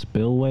Mountain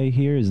spillway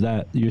here. Is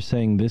that you're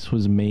saying this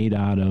was made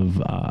out of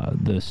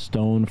the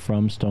stone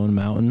from Stone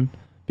Mountain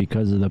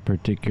because of the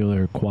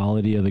particular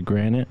quality of the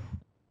granite?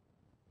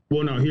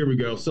 Well, no. Here we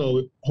go.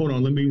 So hold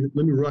on. Let me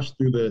rush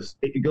through this.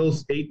 It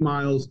goes 8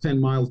 miles,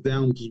 10 miles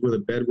down, which is where the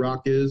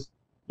bedrock is.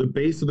 The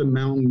base of the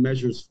mountain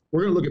measures.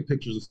 We're gonna look at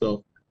pictures and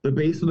stuff. The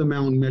base of the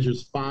mountain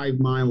measures 5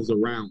 miles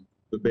around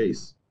the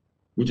base,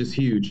 which is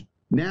huge.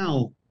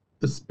 Now,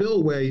 the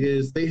spillway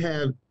is they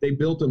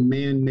built a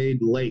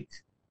man-made lake.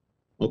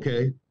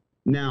 Okay.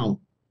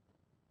 Now,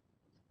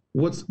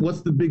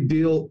 what's the big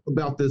deal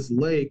about this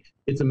lake?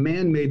 It's a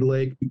man-made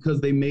lake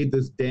because they made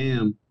this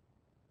dam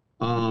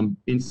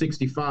in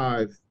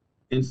 '65,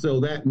 and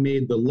so that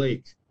made the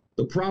lake.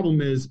 The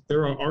problem is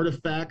there are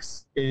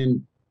artifacts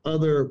and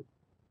other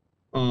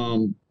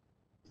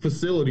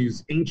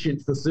facilities,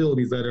 ancient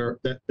facilities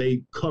that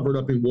they covered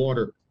up in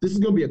water. This is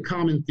going to be a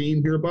common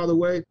theme here, by the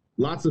way.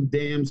 Lots of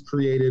dams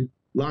created,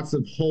 lots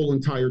of whole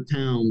entire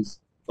towns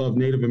of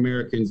Native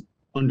Americans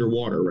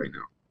underwater right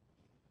now.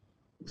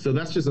 So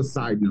that's just a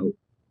side note.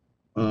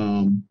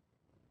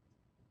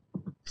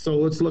 So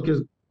let's look at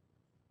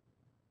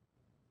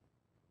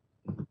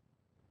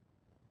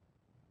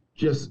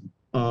just,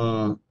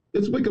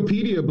 it's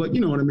Wikipedia, but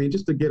you know what I mean,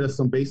 just to get us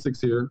some basics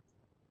here.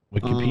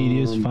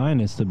 Wikipedia is fine.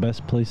 It's the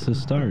best place to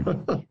start.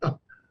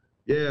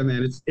 Yeah,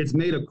 man. It's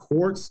made of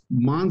quartz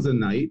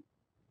monzonite.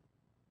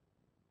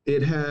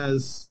 It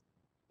has,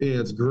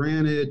 it's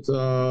granite.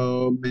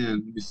 Man,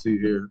 let me see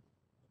here.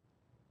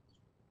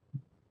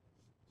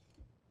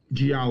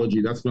 Geology.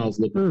 That's what I was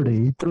looking for.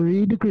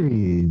 33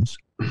 degrees.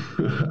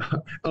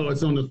 Oh,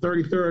 it's on the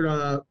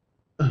 33rd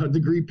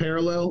degree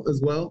parallel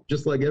as well,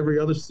 just like every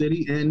other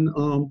city in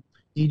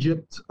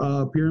Egypt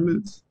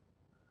pyramids.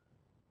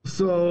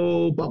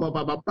 So,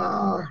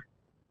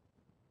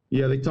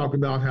 yeah, they talk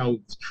about how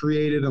it's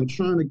created. I'm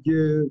trying to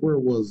get, where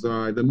was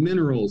I? The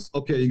minerals.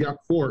 Okay, you got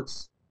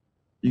quartz.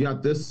 You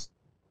got this.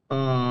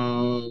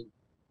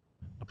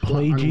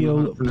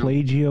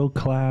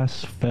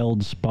 Plagioclase,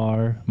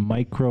 feldspar,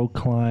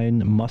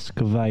 microcline,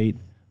 muscovite,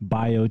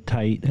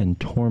 biotite, and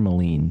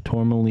tourmaline.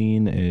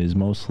 Tourmaline is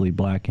mostly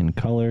black in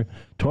color.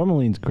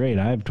 Tourmaline's great.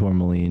 I have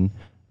tourmaline.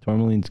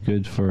 Tourmaline's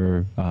good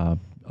for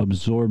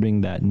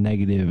absorbing that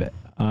negative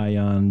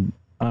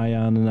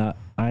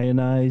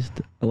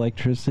ionized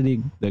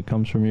electricity that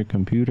comes from your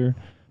computer,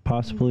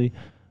 possibly.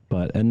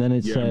 And then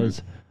it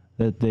says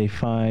that they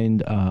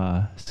find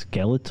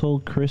skeletal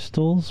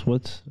crystals.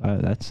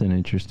 That's an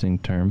interesting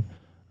term.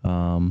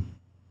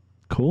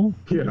 Cool.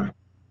 Yeah.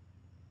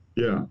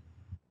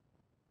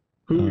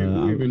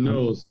 Who even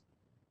knows?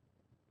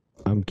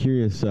 I'm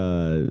curious.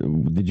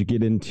 Did you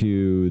get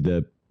into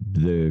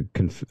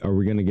are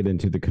we going to get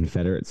into the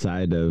Confederate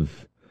side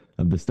of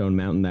the Stone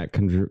Mountain, that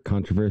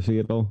controversy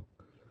at all?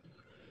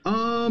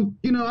 I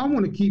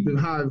want to keep it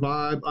high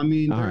vibe. I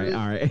mean, all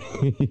right.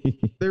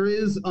 There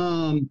is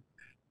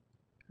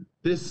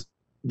this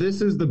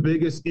is the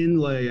biggest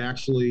inlay.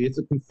 Actually, it's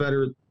a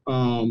Confederate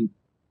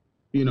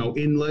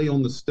inlay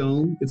on the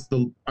stone. It's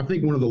I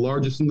think one of the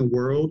largest in the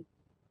world.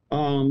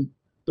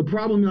 The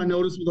problem I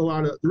noticed with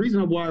the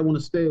reason why I want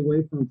to stay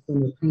away from some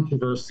of the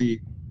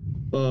controversy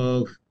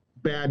of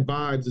bad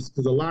vibes is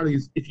because a lot of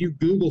these, if you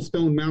Google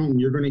Stone Mountain,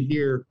 you're going to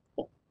hear,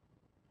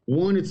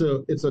 one, it's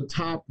a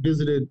top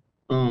visited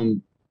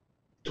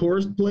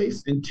tourist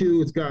place, and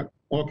two, it's got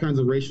all kinds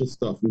of racial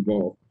stuff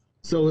involved.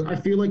 So I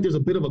feel like there's a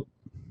bit of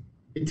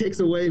it takes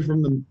away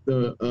from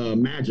the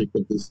magic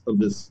of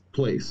this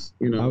place,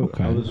 you know.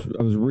 I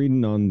was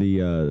reading on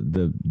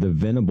the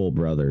Venable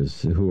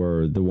brothers, who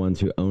are the ones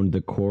who owned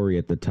the quarry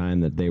at the time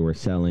that they were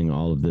selling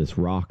all of this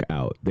rock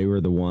out. They were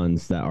the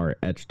ones that are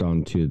etched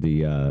onto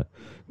the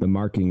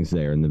markings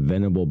there, and the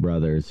Venable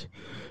brothers.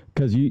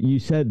 Because you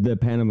said the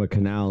Panama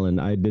Canal,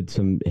 and I did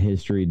some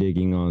history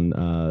digging on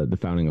the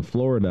founding of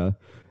Florida.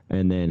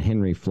 And then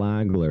Henry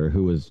Flagler,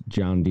 who was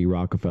John D.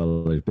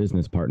 Rockefeller's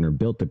business partner,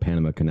 built the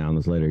Panama Canal in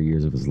his later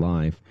years of his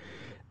life.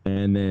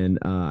 And then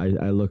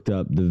I looked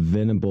up the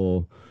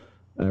Venable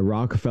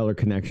Rockefeller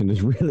connection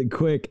just really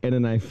quick. And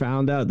then I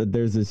found out that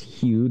there's this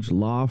huge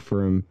law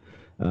firm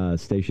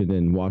stationed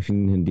in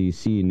Washington,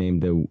 D.C.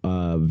 named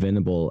the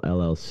Venable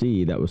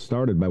LLC that was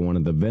started by one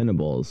of the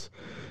Venables.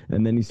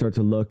 And then you start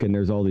to look, and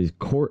there's all these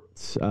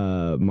courts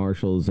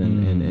marshals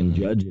and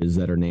judges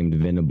that are named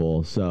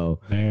Venable. So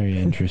very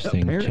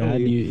interesting.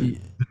 Chad,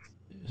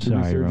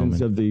 sorry,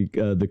 Roman. Of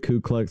the Ku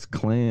Klux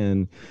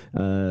Klan,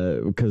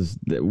 because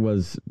it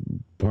was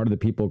part of the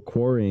people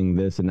quarrying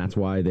this, and that's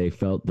why they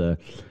felt the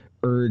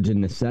urge and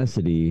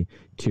necessity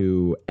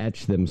to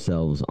etch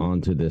themselves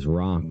onto this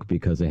rock,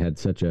 because they had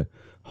such a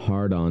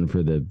hard-on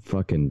for the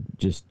fucking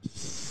just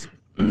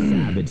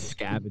savage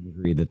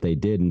scavenger that they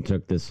did, and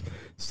took this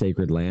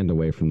sacred land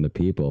away from the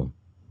people.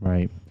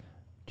 Right.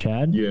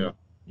 Chad? Yeah.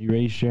 You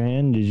raised your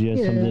hand. Did you have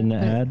something to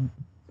add?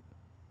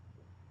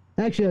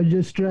 Actually, I was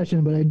just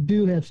stretching, but I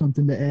do have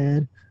something to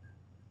add.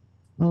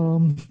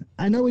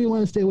 I know we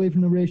want to stay away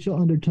from the racial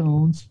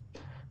undertones,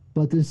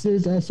 but this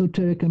is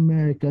esoteric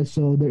America,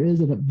 so there is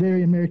a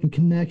very American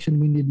connection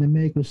we need to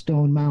make with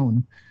Stone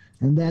Mountain,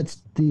 and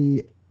that's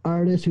the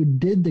artist who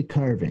did the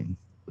carving.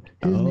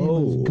 His name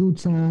was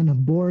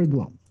Gutzon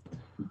Borglum.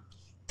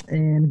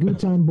 And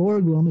Gutzon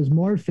Borglum is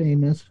more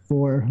famous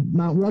for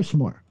Mount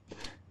Rushmore.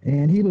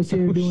 And he was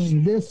here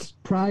doing this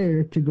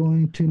prior to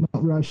going to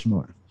Mount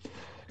Rushmore.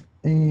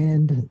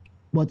 And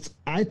what's,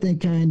 I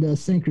think, kind of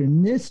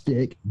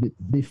synchronistic,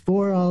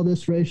 before all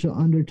this racial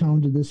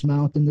undertones of this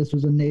mountain, this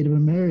was a Native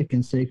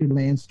American sacred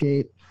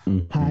landscape,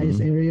 highest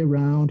area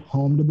around,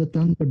 home to the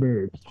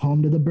Thunderbird,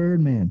 home to the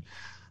Birdman.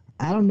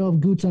 I don't know if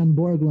Gutzon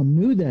Borglum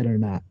knew that or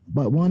not,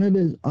 but one of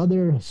his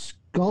other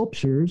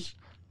sculptures,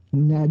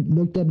 when I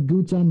looked up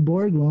Gutzon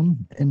Borglum,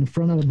 in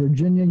front of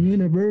Virginia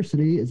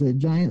University is a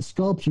giant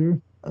sculpture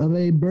of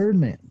a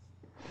Birdman.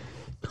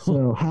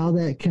 So how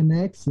that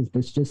connects, if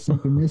it's just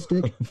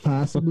synchronistic,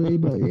 possibly,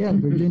 but yeah,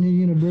 Virginia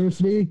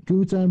University,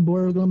 Gutzon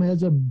Borglum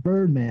has a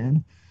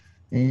Birdman,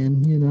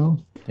 and you know.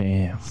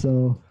 Damn.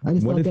 So I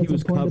just what thought if he that's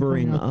was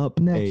covering up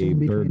a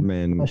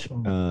Birdman?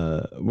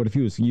 What if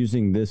he was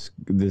using this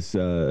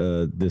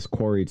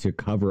quarry to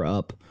cover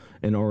up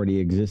an already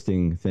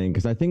existing thing?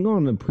 Because I think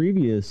on the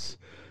previous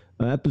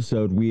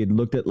episode we had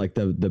looked at like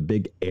the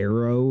big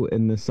arrow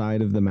in the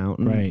side of the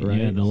mountain. Right.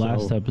 Yeah. The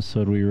last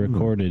episode we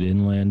recorded,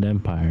 Inland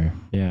Empire.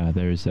 Yeah.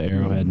 There's the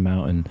Arrowhead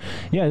Mountain.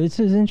 Yeah. This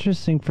is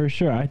interesting for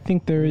sure. I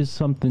think there is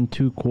something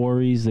to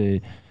quarries.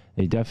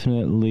 They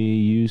definitely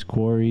use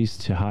quarries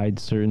to hide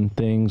certain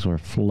things or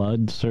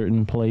flood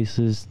certain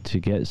places to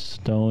get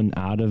stone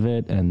out of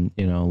it and,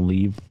 you know,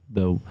 leave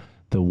the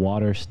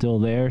water still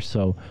there.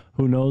 So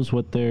who knows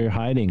what they're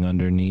hiding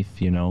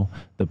underneath, you know,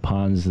 the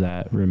ponds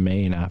that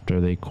remain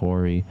after they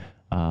quarry.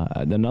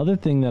 Another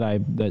thing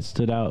that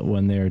stood out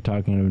when they were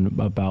talking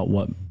about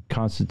what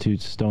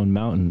constitutes Stone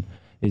Mountain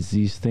is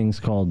these things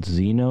called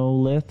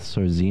xenoliths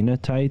or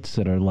xenotites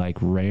that are like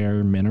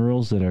rare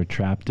minerals that are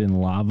trapped in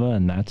lava,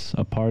 and that's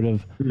a part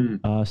of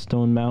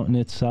Stone Mountain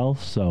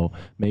itself. So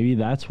maybe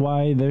that's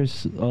why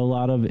there's a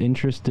lot of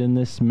interest in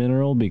this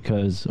mineral,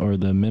 or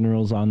the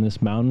minerals on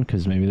this mountain,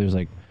 because maybe there's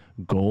like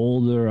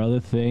gold or other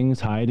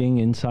things hiding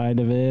inside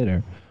of it,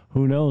 or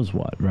who knows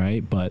what,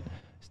 right? But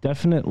it's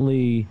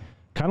definitely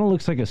kind of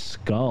looks like a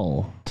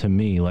skull to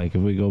me. Like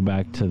if we go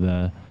back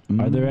to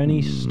are there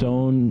any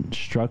stone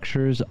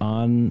structures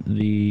on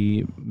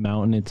the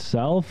mountain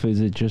itself?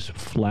 Is it just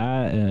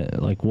flat?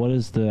 Like, what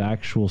is the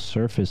actual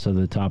surface of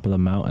the top of the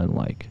mountain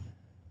like?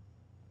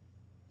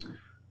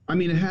 I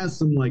mean, it has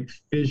some like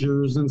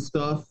fissures and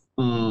stuff.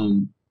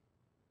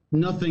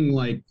 Nothing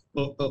like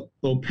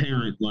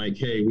apparent, like,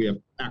 hey, we have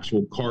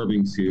actual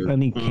carvings here.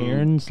 Any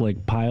cairns,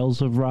 like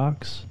piles of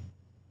rocks?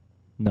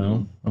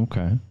 No?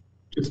 Okay.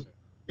 Just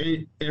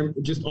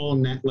all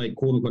like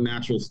quote unquote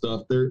natural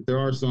stuff. There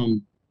are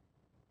some.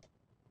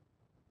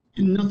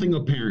 Nothing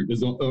apparent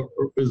is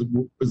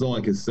all I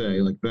can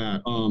say like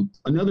that.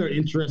 Another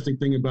interesting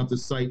thing about the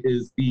site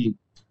is the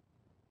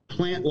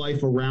plant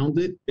life around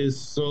it is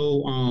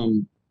so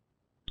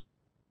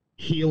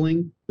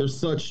healing. There's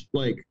such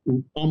like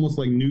almost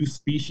like new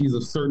species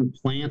of certain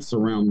plants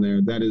around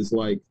there that is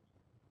like,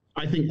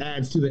 I think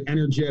adds to the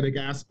energetic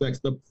aspects.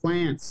 The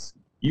plants,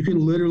 you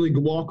can literally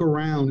walk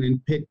around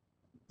and pick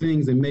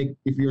things and make,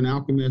 if you're an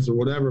alchemist or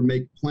whatever,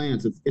 make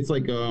plants. It's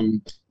like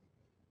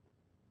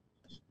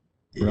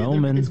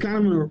Roman. It's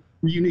kind of a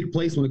unique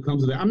place when it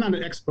comes to that. I'm not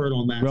an expert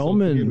on that.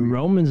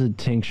 Roman's a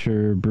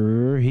tincture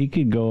brewer. He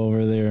could go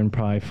over there and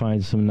probably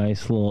find some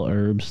nice little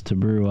herbs to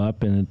brew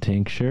up in a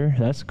tincture.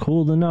 That's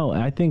cool to know.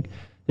 I think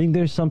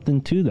there's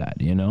something to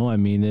that, you know. I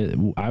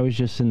mean, I was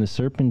just in the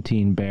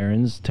Serpentine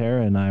Barrens.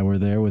 Tara and I were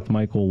there with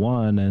Michael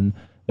Wan, and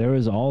there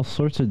was all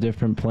sorts of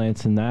different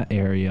plants in that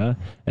area.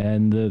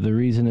 And the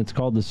reason it's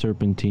called the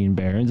Serpentine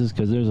Barrens is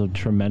because there's a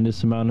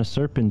tremendous amount of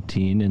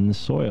serpentine in the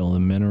soil. The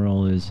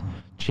mineral is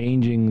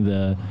changing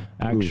the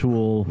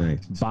actual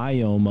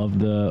biome of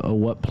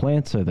what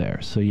plants are there.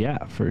 So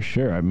yeah, for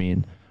sure. I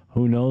mean,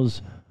 who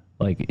knows?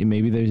 Like,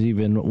 maybe there's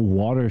even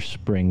water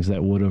springs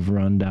that would have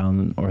run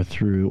down or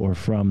through or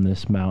from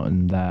this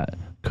mountain that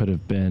could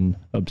have been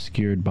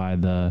obscured by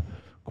the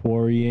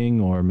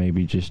quarrying or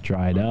maybe just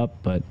dried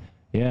up. But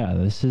yeah,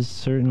 this is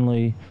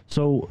certainly...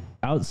 So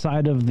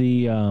outside of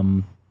the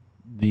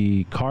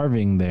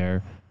carving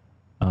there,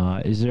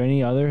 is there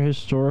any other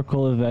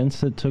historical events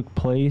that took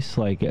place,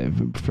 like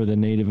for the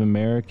Native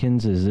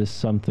Americans? Is this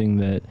something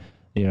that,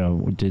 you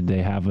know, did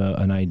they have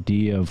an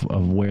idea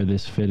of where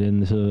this fit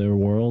into their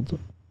world?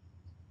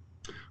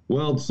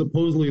 Well,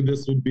 supposedly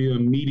this would be a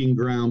meeting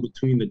ground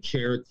between the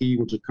Cherokee,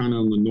 which are kind of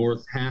on the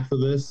north half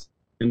of this,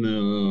 and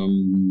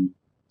the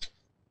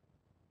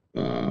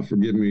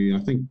forgive me, I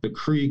think the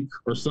Creek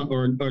or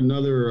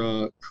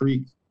another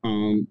Creek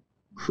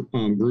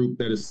group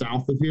that is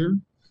south of here.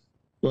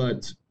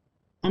 But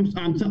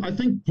I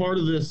think part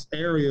of this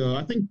area,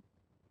 I think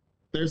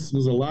this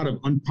was a lot of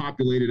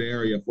unpopulated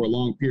area for a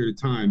long period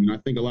of time, and I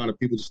think a lot of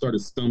people just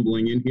started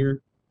stumbling in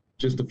here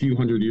just a few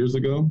hundred years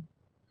ago.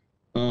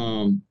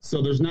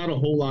 So there's not a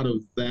whole lot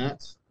of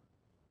that.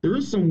 There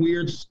is some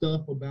weird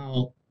stuff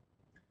about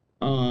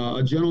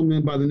a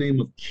gentleman by the name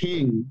of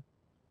King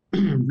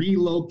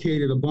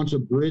relocated a bunch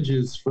of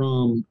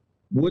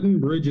wooden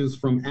bridges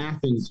from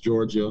Athens,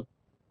 Georgia.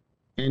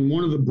 And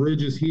one of the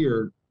bridges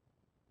here,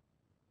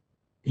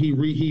 he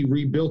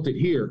rebuilt it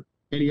here.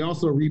 And he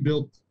also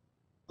rebuilt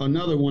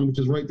another one, which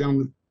is right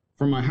down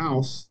from my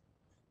house.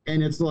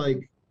 And it's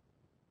like,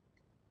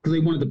 because they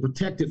wanted to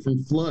protect it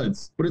from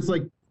floods. But it's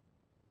like,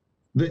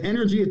 the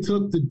energy it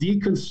took to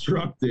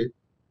deconstruct it,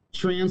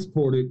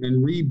 transport it,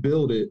 and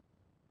rebuild it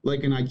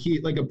like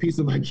a piece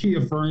of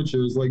IKEA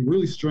furniture is like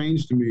really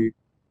strange to me.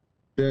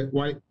 That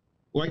why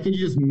can't you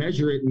just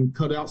measure it and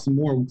cut out some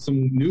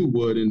new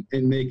wood and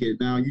make it?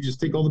 Now you just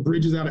take all the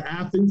bridges out of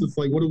Athens. It's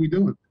like, what are we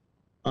doing?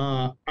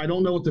 I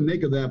don't know what to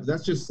make of that, but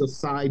that's just a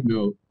side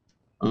note.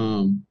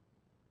 You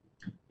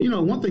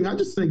know, one thing I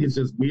just think is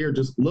just weird.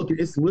 Just look,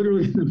 it's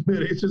literally in the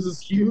middle. It's just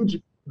this huge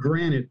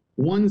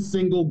one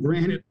single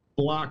granite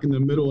block in the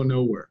middle of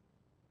nowhere.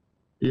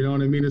 You know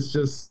what I mean? It's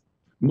just,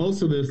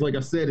 most of this, like I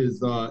said,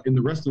 is in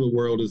the rest of the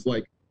world is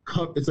like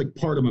it's like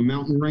part of a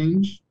mountain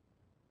range.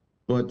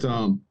 But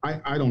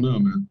I don't know,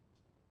 man.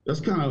 That's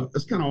kind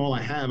of all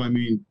I have. I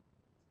mean,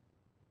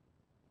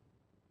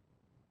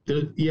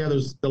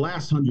 there's the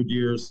last 100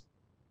 years,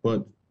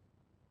 but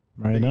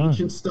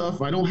ancient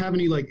stuff, I don't have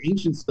any like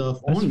ancient stuff.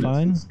 That's on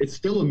fine. It's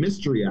still a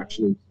mystery,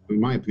 actually, in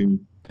my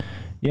opinion.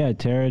 Yeah,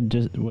 Tara,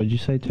 what'd you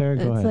say, Tara?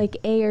 Go ahead. It's like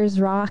Ayers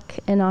Rock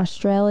in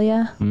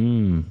Australia.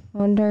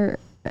 Wonder,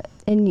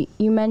 and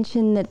you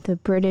mentioned that the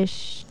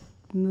British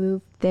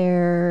moved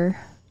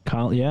there.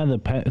 Yeah,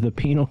 the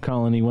penal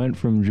colony went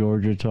from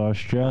Georgia to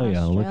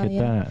Australia. Look at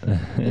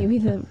that. Maybe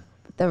the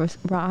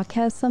rock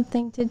has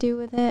something to do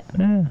with it.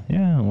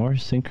 Yeah, or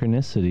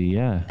synchronicity,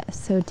 yeah.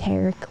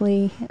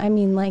 Esoterically. I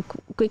mean, like,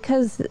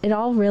 because it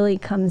all really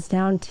comes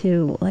down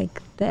to,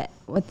 like,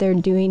 what they're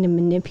doing to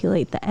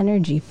manipulate the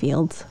energy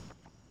fields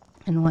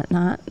and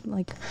whatnot.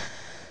 Like,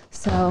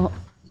 so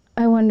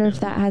I wonder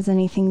if that has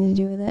anything to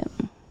do with it.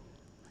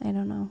 I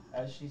don't know.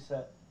 As she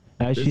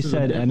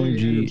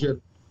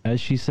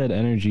said,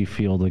 energy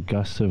field, a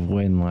gust of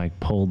wind like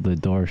pulled the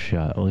door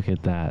shut. Look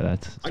at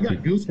that. I got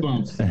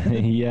goosebumps.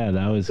 Yeah,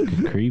 that was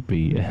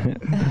creepy.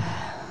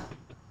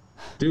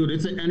 Dude,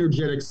 it's an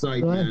energetic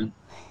site, man.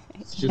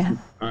 It's just,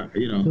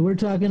 you know. So we're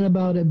talking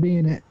about it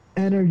being an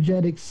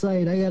energetic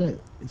site. I got a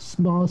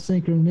small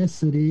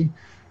synchronicity.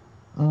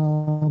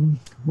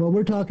 Well,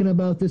 we're talking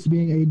about this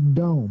being a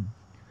dome.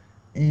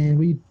 And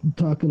we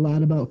talk a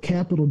lot about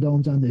Capitol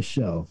domes on this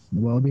show.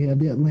 Well, we have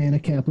the Atlanta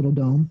Capitol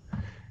Dome.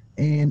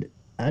 And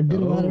I did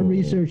a lot of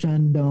research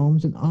on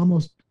domes, and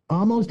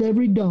almost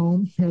every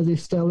dome has a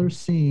stellar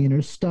scene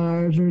or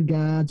stars or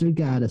gods or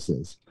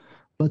goddesses.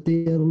 But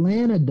the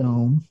Atlanta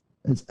Dome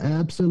is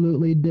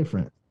absolutely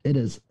different. It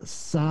is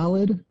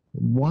solid,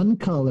 one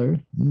color,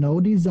 no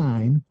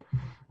design,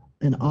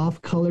 and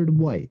off-colored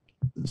white.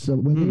 So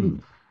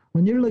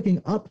when you're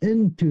looking up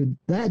into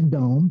that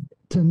dome,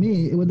 to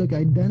me, it would look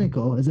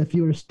identical as if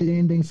you were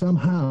standing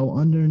somehow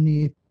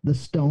underneath the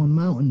Stone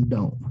Mountain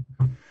Dome.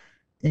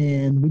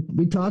 And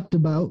we talked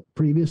about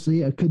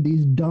previously, could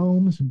these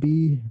domes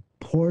be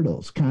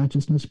portals,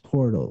 consciousness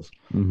portals.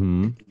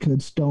 Mm-hmm.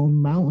 Could Stone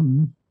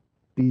Mountain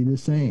be the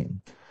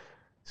same?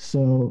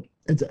 So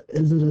is it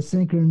a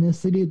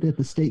synchronicity that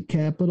the state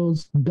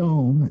capitol's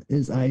dome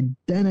is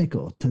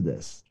identical to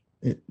this?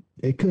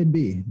 It could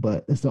be,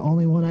 but it's the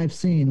only one I've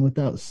seen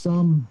without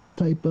some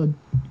type of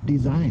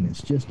design.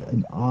 It's just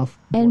an off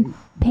And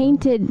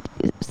painted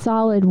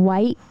solid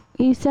white,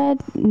 you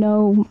said?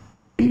 No,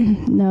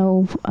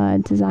 no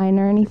design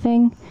or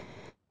anything?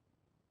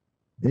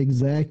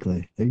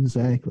 Exactly.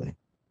 It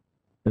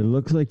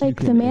looks like you Like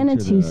can the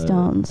Manitou enter the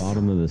stones.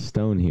 bottom of the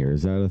stone here.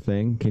 Is that a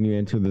thing? Can you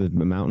enter the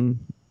mountain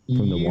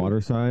from the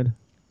water side?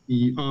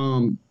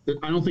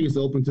 I don't think it's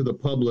open to the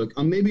public.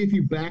 Maybe if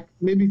you back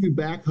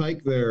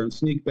hike there and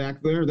sneak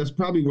back there, that's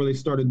probably where they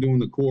started doing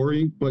the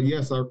quarry. But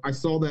yes, I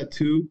saw that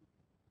too.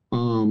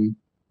 I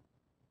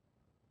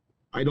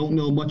don't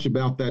know much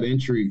about that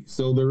entry,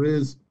 so there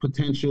is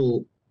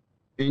potential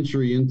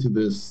entry into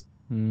this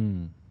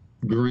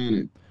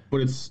granite,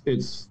 but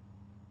it's.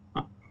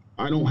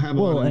 I don't have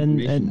a lot of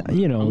information. And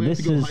you know,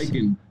 this is.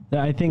 Hiking.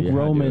 I think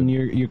Roman,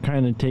 you're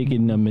kind of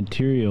taking a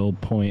material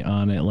point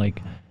on it,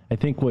 like. I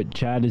think what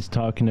Chad is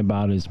talking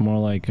about is more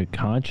like a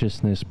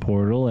consciousness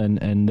portal,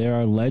 and there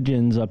are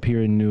legends up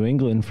here in New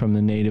England from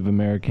the Native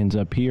Americans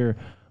up here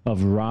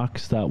of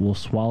rocks that will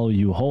swallow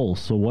you whole.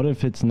 So what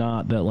if it's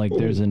not that, like,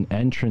 there's an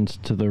entrance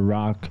to the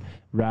rock,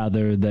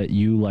 rather that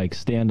you, like,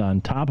 stand on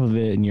top of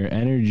it and your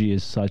energy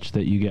is such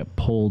that you get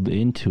pulled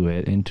into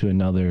it, into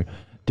another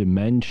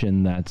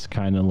dimension that's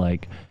kind of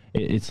like...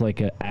 It's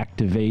like an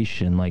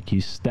activation, like you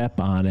step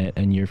on it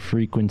and your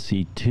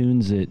frequency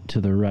tunes it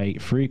to the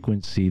right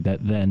frequency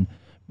that then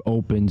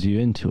opens you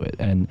into it.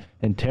 And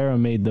Tara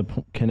made the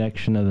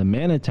connection of the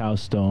Manitou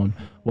stone.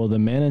 Well, the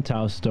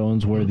Manitou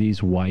stones were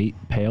these white,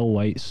 pale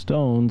white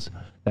stones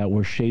that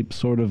were shaped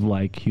sort of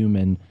like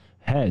human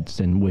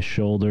heads and with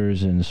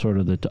shoulders and sort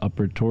of the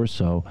upper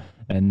torso.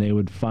 And they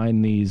would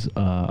find these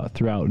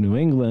throughout New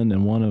England.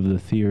 And one of the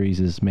theories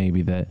is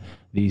maybe that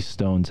these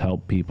stones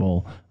help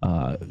people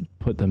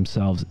put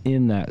themselves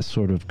in that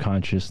sort of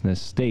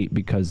consciousness state,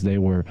 because they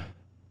were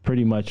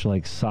pretty much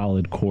like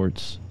solid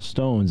quartz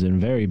stones and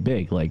very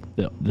big, like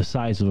the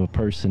size of a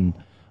person.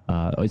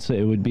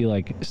 It would be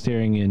like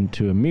staring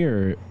into a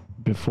mirror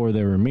before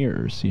there were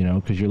mirrors, you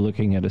know, because you're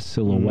looking at a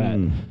silhouette.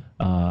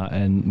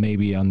 And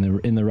maybe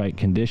in the right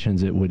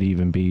conditions, it would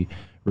even be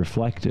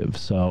reflective.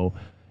 So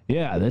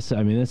yeah, that's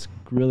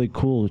really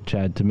cool,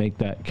 Chad, to make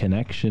that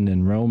connection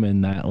in Roman,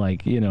 that,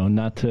 like, you know,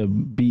 not to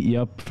beat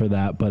you up for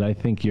that, but I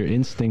think your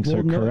instincts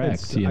are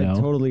correct, you know?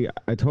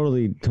 I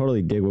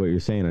totally dig what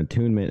you're saying.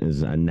 Attunement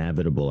is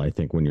inevitable, I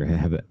think, when you're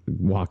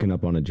walking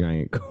up on a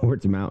giant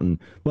quartz mountain.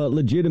 But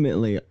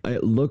legitimately,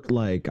 it looked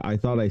like, I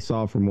thought I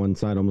saw from one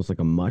side almost like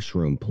a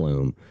mushroom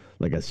plume,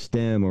 like a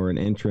stem or an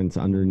entrance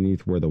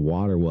underneath where the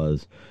water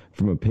was,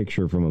 from a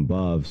picture from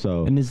above.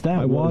 So, and is that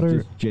I water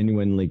was just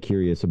genuinely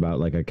curious about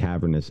like a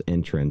cavernous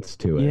entrance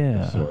to it.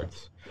 Yeah. Of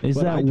sorts. Is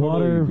But that I totally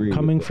water agree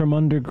coming with it. from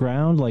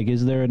underground? Like,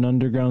 is there an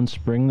underground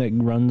spring that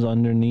runs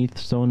underneath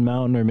Stone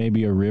Mountain, or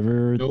maybe a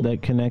river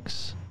that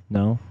connects?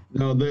 No?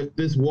 No,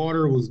 this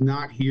water was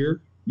not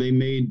here. They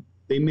made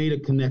a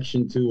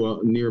connection to a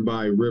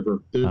nearby river.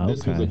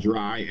 This was a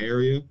dry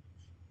area,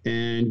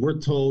 and we're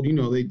told, you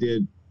know, they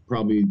did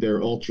probably their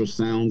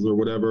ultrasounds or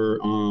whatever.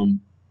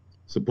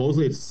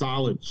 Supposedly it's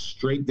solid,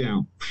 straight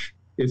down.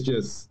 It's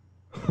just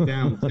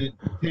down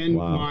 10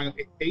 miles,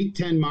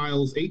 10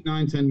 miles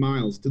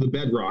to the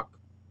bedrock,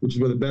 which is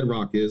where the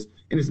bedrock is,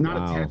 and it's not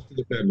attached to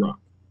the bedrock.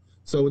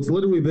 So it's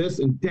literally this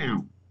and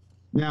down.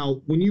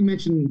 Now, when you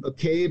mention a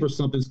cave or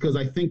something, it's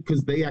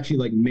because they actually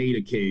like made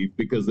a cave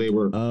because they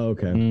were. Oh,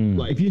 okay.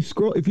 Like,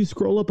 If you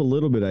scroll up a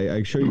little bit,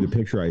 I show you the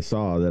picture I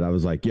saw that I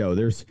was like, yo,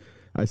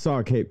 I saw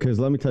a cave. Because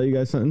let me tell you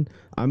guys something.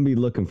 I'm be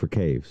looking for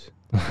caves.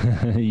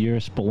 You're a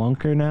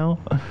spelunker now?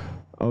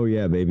 Oh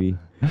yeah, baby.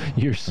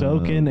 You're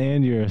soaking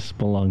and you're a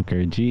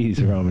spelunker.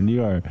 Jeez, Roman,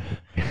 you are.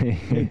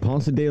 Hey,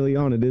 Ponce de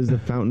Leon, it is the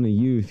fountain of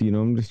youth. You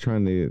know, I'm just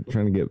trying to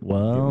get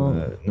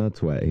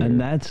nuts wet here. And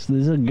this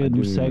is a good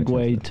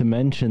segue to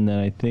mention that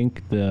I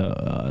think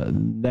the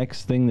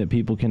next thing that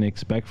people can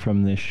expect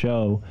from this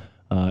show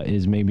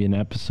is maybe an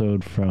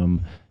episode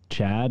from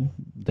Chad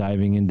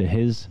diving into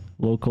his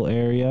local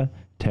area,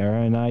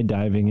 Tara and I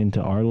diving into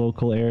our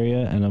local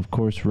area, and of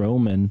course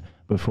Roman,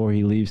 before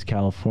he leaves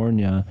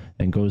California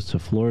and goes to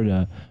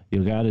Florida,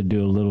 you got to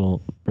do a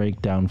little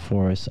breakdown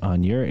for us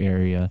on your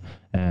area.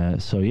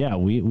 So yeah,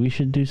 we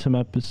should do some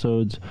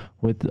episodes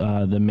with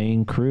the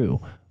main crew.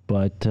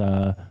 But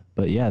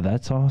yeah,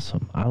 that's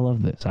awesome. I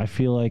love this. I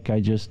feel like I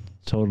just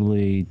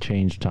totally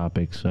changed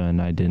topics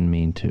and I didn't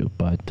mean to,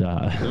 but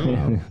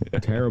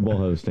terrible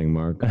hosting,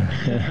 Mark.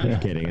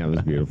 Just kidding. That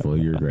was beautiful.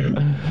 You're great.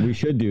 We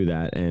should do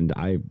that, and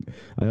I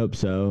hope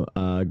so.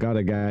 Got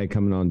a guy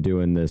coming on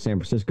doing the San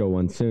Francisco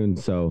one soon,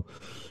 so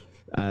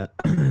I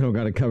don't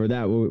got to cover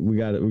that. We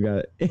got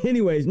it.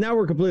 Anyways, now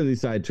we're completely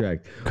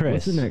sidetracked. Chris,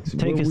 what's the next?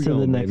 take us to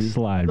the next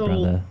slide,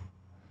 brother.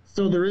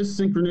 So there is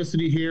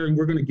synchronicity here, and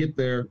we're going to get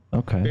there.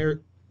 Okay.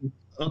 There,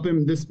 up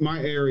in my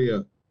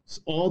area,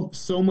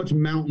 so much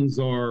mountains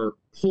are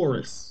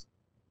porous,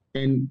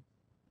 and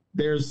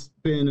there's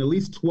been at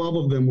least 12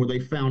 of them where they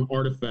found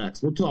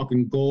artifacts. We're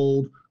talking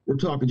gold, we're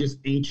talking just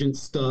ancient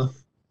stuff,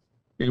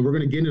 and we're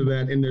going to get into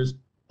that. And there's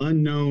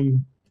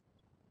unknown,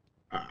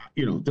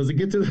 does it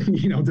get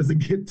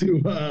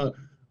to,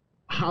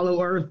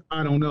 Hollow Earth?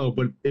 I don't know,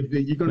 but if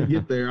you're going to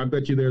get there, I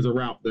bet you there's a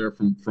route there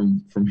from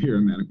here,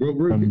 man.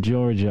 From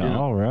Georgia, yeah.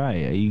 All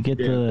right. You get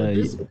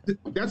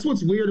that's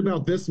what's weird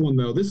about this one,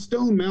 though. This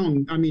Stone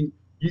Mountain, I mean,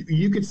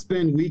 you could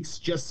spend weeks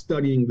just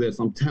studying this.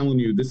 I'm telling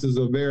you, this is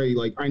a very,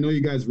 I know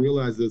you guys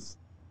realize this.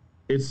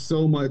 It's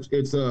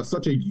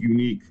such a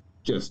unique,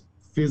 just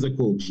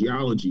physical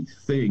geology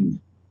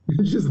thing.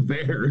 It's just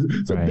there.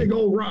 It's a big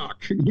old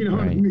rock. You know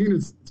what I mean?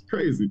 It's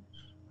crazy.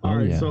 All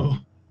right, so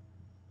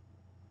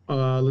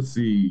let's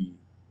see.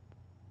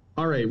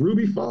 All right,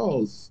 Ruby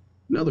Falls,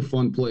 another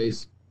fun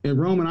place. And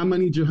Roman, I'm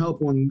gonna need your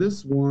help on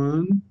this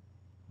one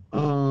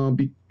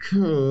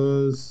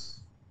because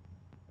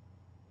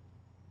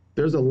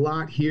there's a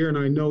lot here, and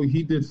I know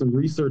he did some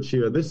research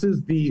here. This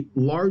is the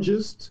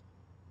largest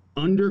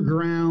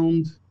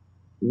underground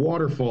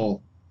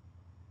waterfall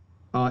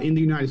in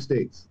the United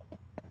States,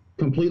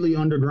 completely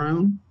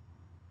underground.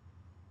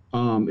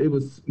 It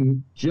was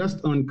just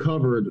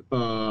uncovered,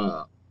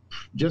 I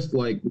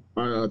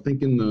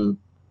think in the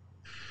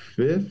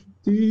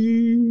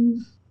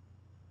 50s.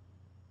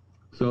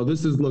 So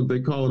this is, look, they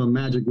call it a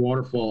magic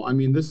waterfall. I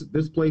mean, this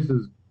place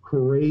is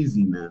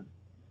crazy, man.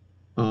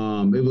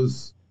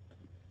 This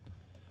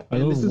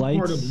is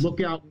part of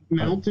Lookout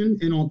Mountain,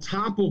 and on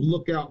top of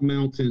Lookout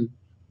Mountain,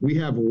 we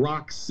have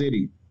Rock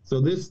City. So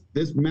this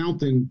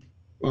mountain,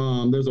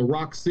 there's a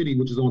Rock City,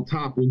 which is on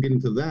top. We'll get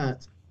into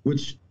that,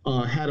 which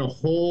had a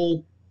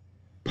whole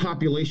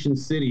population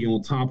city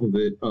on top of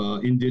it,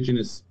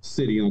 indigenous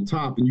city on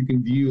top, and you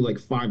can view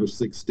 5 or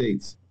 6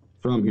 states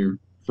from here,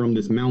 from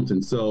this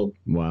mountain. So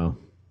wow,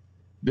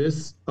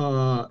 this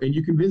and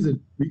you can visit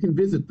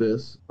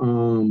this.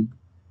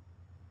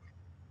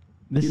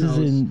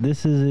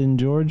 This is in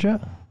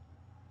Georgia?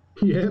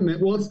 Yeah, man.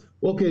 Well, it's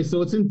okay.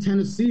 So it's in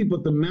Tennessee,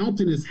 but the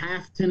mountain is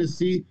half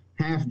Tennessee,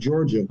 half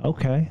Georgia.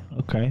 Okay.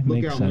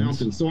 Makes sense.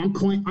 Mountain. So I'm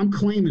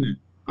claiming it.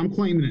 I'm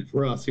claiming it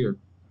for us here.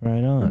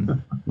 Right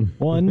on.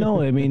 Well,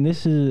 no, I mean,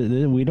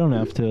 we don't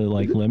have to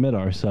limit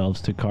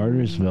ourselves to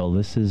Cartersville.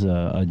 This is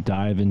a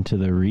dive into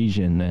the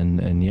region,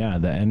 and yeah,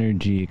 the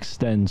energy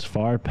extends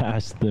far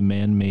past the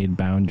man-made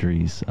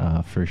boundaries,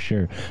 for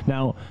sure.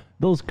 Now,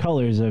 those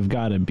colors have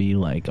got to be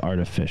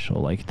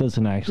artificial. It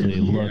doesn't actually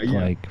look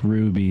like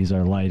rubies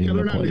are lighting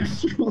the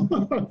place.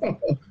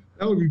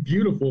 That would be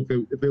beautiful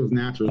if it was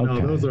natural. Okay.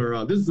 No, those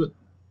are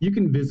you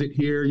can visit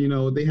here.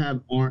 They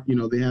have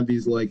they have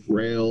these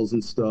rails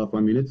and stuff. I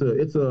mean,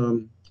 it's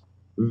a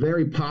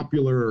very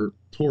popular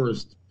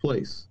tourist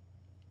place.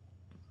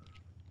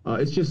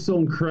 It's just so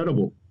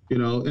incredible,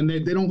 and they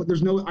don't.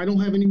 I don't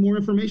have any more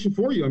information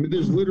for you. I mean,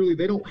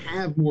 they don't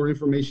have more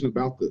information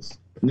about this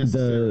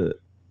necessarily.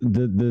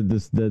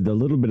 The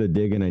little bit of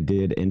digging I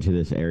did into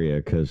this area,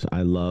 because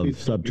I love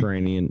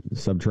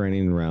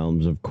subterranean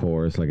realms, of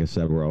course. Like I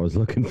said, we're always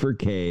looking for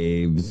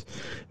caves,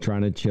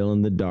 trying to chill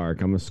in the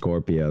dark. I'm a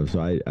Scorpio,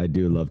 so I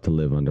do love to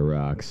live under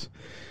rocks.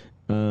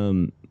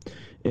 Anywho,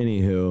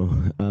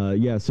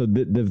 yeah, so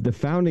the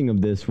founding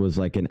of this was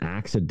an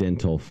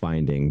accidental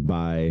finding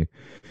by,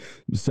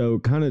 so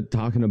kind of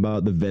talking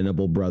about the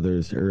Venable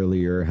brothers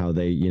earlier, how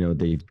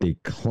they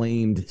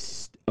claimed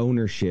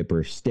ownership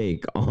or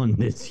stake on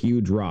this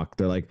huge rock.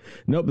 They're like,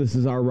 nope, this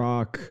is our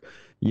rock.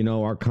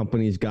 Our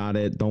company's got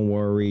it. Don't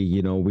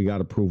worry. We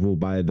got approval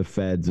by the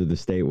feds or the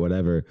state,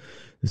 whatever.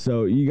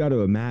 So you got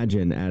to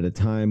imagine at a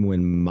time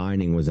when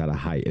mining was at a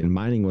height, and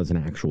mining was an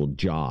actual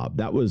job.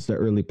 That was the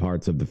early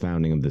parts of the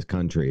founding of this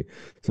country.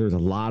 So there's a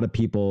lot of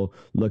people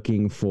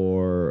looking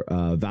for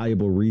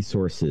valuable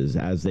resources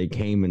as they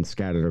came and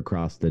scattered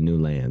across the new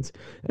lands.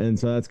 And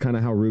so that's kind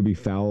of how Ruby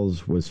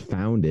Falls was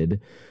founded.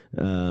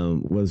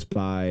 Was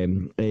by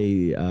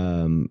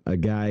a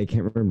guy, I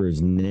can't remember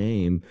his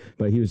name,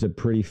 but he was a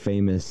pretty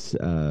famous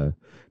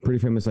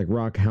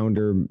rock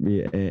hounder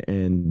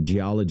and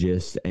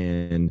geologist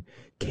and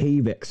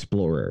cave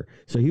explorer.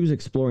 So he was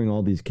exploring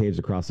all these caves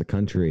across the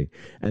country,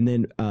 and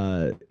then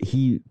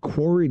he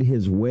quarried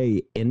his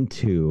way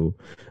into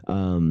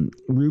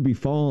Ruby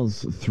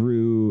Falls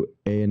through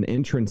an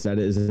entrance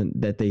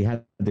that they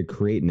had to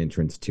create an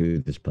entrance to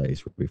this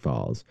place, Ruby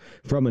Falls,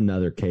 from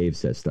another cave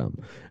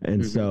system.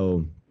 And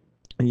so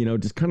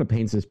just kind of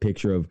paints this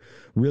picture of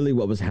really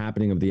what was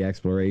happening, of the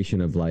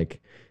exploration of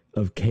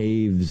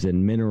caves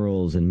and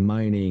minerals and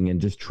mining,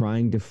 and just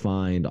trying to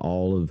find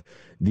all of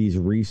these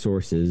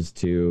resources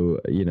to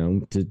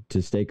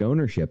stake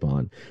ownership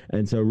on.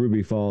 And so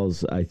Ruby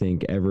Falls, I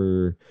think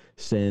ever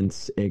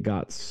since it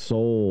got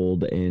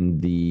sold in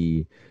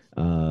the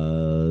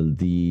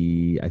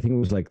I think it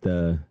was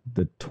the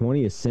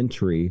 20th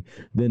century,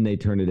 then they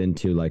turned it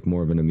into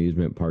more of an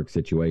amusement park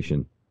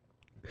situation.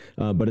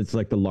 But it's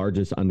the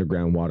largest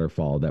underground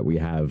waterfall that we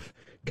have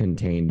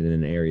contained in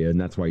an area, and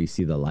that's why you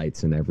see the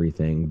lights and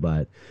everything.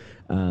 But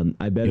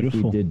I bet if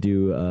we did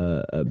do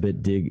a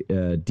bit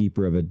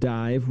deeper of a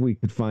dive, we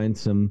could find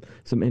some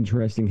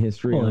interesting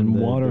history on and the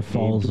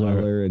waterfalls cave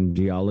dweller and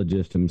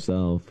geologist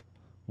himself.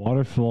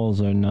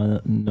 Waterfalls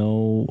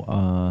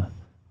are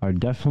are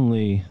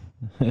definitely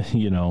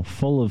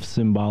full of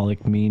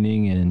symbolic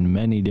meaning in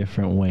many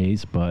different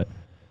ways. But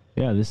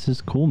yeah, this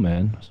is cool,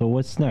 man. So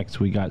what's next?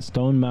 We got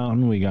Stone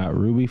Mountain, we got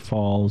Ruby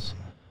Falls.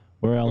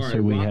 Where else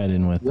are we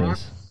heading with Rock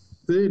this?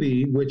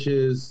 City, which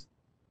is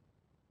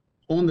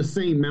on the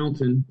same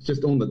mountain,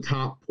 just on the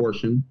top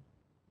portion.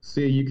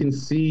 See, you can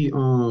see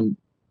 7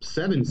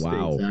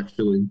 states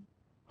actually.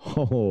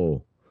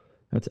 Oh,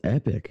 that's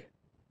epic.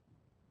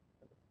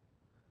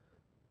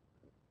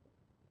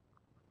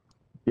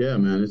 Yeah,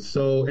 man.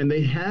 And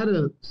they had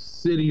a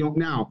city on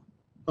now.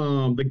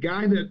 The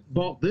guy that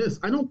bought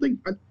this, I don't think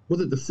was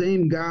it the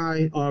same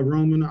guy,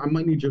 Roman. I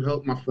might need your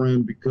help, my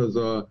friend, because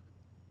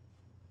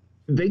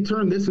they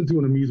turned this into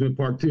an amusement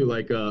park too,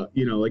 like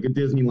like a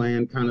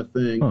Disneyland kind of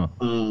thing.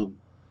 Huh.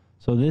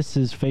 So this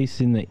is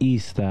facing the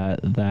east.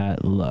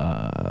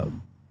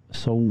 Again,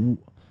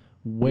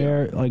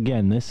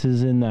 this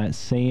is in that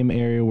same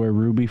area where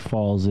Ruby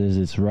Falls is.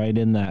 It's right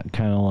in that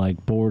kind of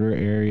like border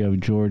area of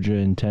Georgia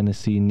and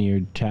Tennessee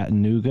near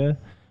Chattanooga.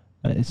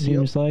 It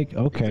seems like.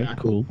 Okay,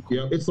 exactly. Cool.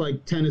 Yeah, it's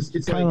like Tennessee.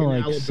 It's kind of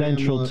like pretty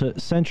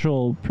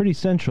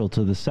central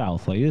to the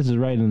south. Like this is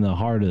right in the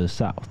heart of the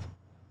South.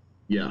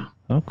 Yeah.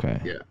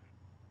 Okay. Yeah.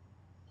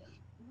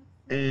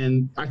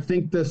 And I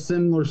think the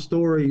similar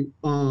story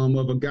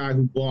of a guy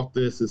who bought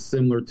this is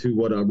similar to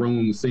what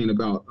Roman was saying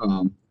about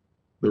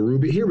the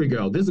Ruby. Here we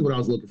go. This is what I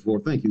was looking for.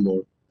 Thank you,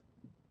 Lord.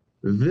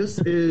 This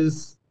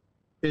is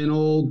an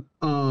old,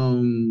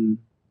 oh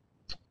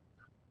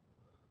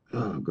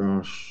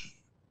gosh.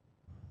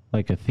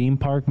 Like a theme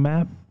park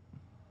map?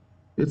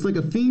 It's like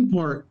a theme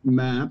park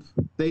map.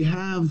 They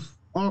have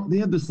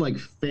this like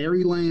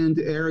fairyland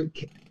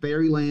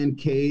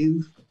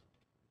cave.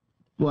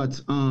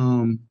 But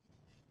I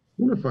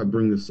wonder if I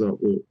bring this up,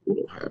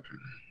 what'll happen?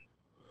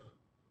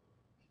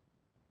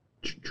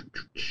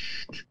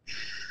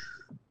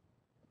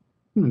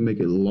 I'm gonna make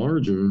it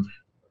larger.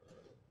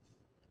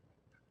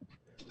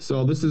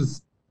 So this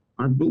is,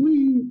 I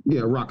believe,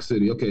 Rock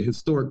City. Okay,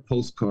 historic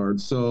postcard.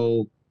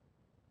 So,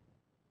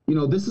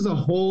 this is a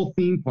whole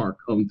theme park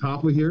on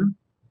top of here,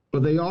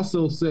 but they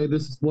also say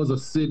this was a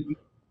city,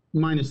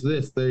 minus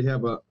this, they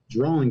have a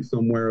drawing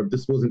somewhere of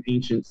this was an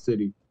ancient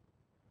city.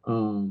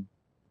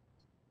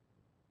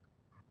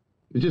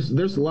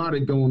 There's a lot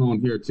of going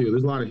on here too.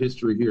 There's a lot of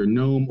history here.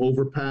 Nome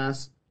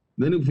Overpass.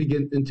 Then if we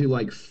get into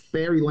like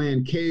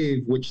Fairyland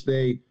Cave, which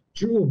they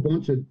drew a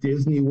bunch of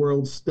Disney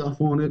World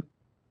stuff on it,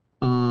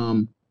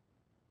 on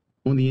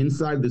the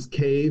inside of this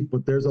cave.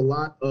 But there's a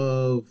lot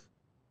of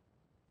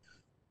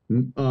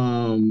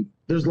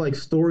there's like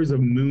stories of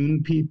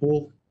moon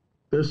people.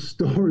 There's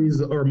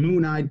stories or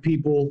moon-eyed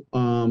people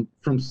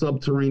from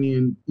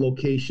subterranean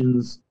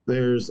locations.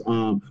 There's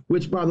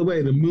which, by the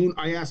way, the moon.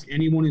 I ask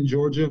anyone in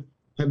Georgia,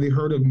 have they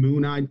heard of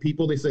moon-eyed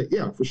people? They say,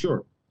 yeah, for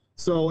sure.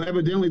 So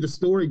evidently the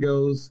story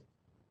goes,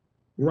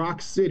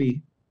 Rock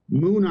City,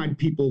 moon-eyed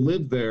people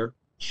lived there.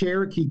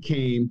 Cherokee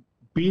came,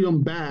 beat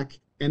them back,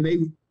 and they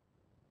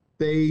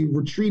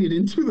retreated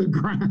into the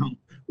ground.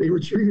 They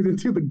retreated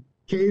into the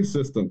cave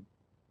system.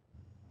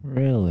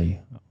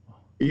 Really?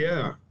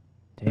 Yeah.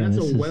 Damn,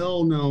 that's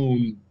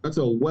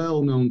a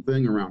well-known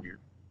thing around here.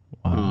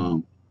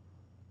 Wow.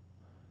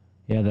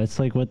 Yeah, that's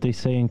like what they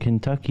say in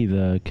Kentucky,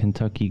 the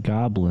Kentucky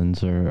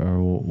goblins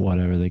or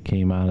whatever that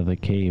came out of the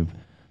cave.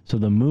 So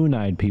the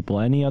moon-eyed people,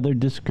 any other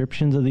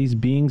descriptions of these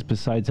beings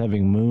besides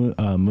having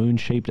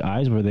moon-shaped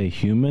eyes? Were they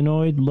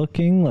humanoid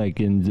looking?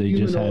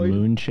 Just had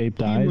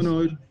moon-shaped eyes?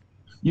 Humanoid.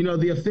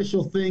 The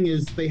official thing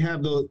is they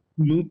have the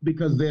moon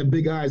because they have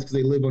big eyes because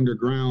they live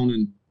underground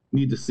and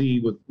need to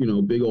see with,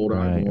 big old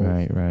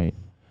eyeballs. Right.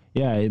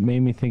 Yeah, it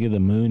made me think of the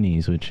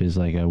Moonies, which is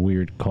like a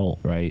weird cult,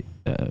 right?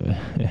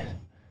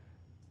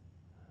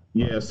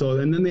 Yeah, so,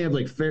 and then they have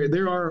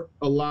there are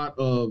a lot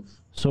of...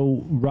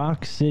 So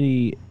Rock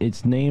City,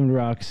 it's named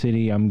Rock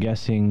City, I'm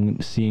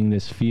guessing, seeing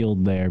this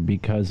field there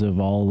because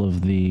of all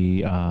of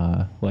the,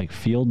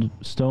 field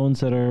stones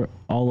that are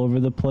all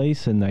over the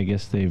place, and I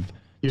guess they've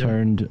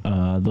turned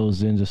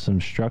those into some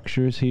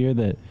structures here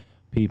that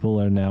people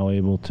are now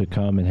able to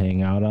come and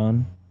hang out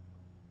on.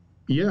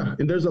 Yeah,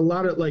 and there's a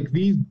lot of,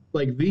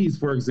 these,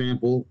 for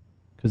example,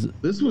 because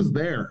this was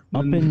there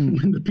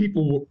when the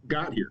people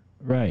got here.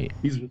 Right.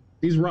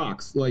 These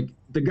rocks, like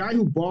the guy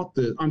who bought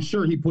I'm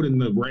sure he put in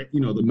the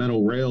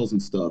metal rails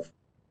and stuff.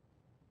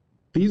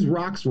 These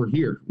rocks were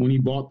here when he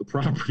bought the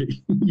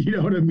property. You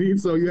know what I mean?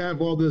 So you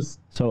have all this,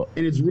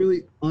 and it's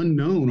really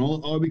unknown.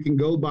 All we can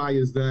go by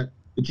is that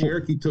the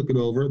Cherokee took it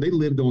over. They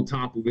lived on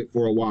top of it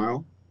for a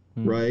while,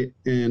 right?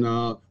 And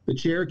the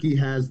Cherokee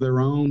has their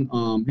own,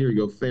 here you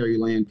go,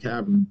 Fairyland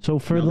Cavern. So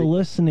for the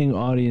listening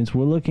audience,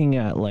 we're looking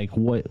at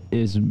what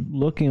is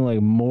looking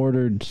like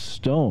mortared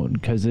stone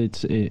because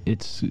it's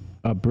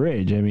a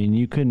bridge. I mean,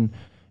 you can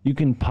you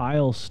can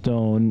pile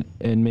stone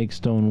and make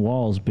stone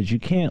walls, but you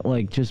can't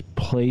like just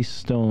place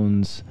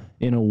stones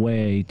in a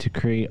way to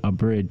create a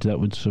bridge that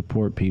would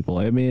support people.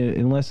 I mean,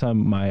 unless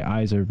my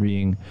eyes are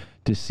being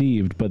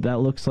deceived, but that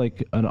looks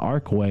like an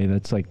archway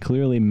that's like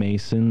clearly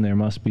mason. There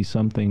must be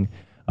something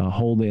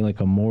holding,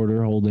 like a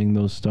mortar holding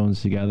those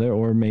stones together,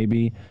 or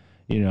maybe,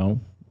 you know,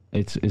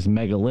 it's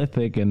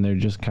megalithic and they're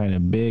just kind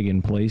of big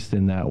and placed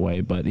in that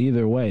way. But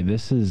either way,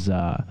 this is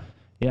out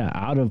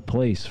of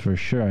place for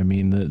sure. I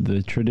mean,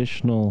 the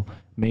traditional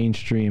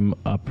mainstream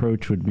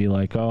approach would be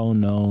like, oh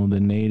no, the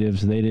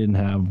natives, they didn't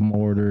have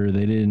mortar,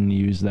 they didn't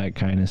use that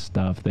kind of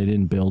stuff, they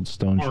didn't build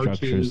stone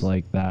structures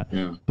like that.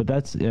 Yeah. But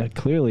that's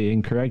clearly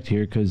incorrect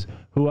here, because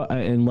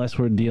unless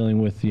we're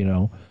dealing with, you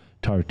know,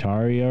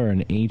 Tartaria or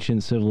an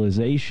ancient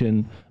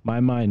civilization, my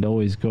mind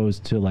always goes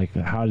to like,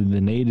 how did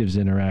the natives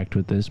interact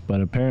with this?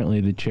 But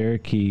apparently the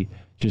Cherokee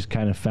just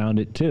kind of found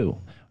it too,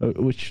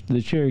 which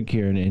the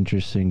Cherokee are an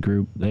interesting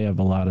group. They have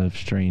a lot of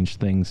strange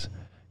things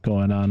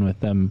going on with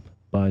them.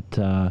 But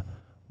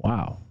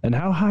wow. And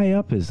how high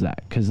up is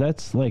that? Because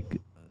that's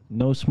like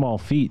no small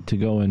feat to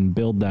go and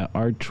build that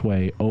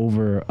archway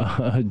over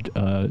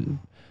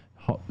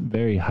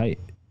very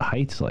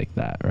heights like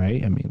that,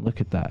 right? I mean,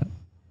 look at that.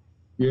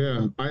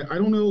 Yeah, I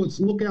don't know. It's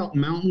Lookout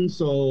Mountain,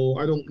 so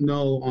I don't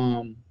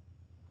know.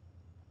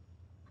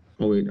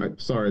 Oh wait,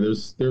 sorry.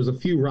 There's a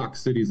few rock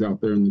cities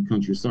out there in the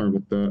country. Sorry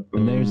about that.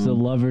 And there's the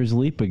Lover's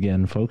Leap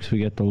again, folks. We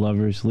get the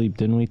Lover's Leap.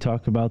 Didn't we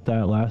talk about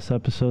that last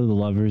episode? The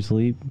Lover's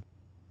Leap.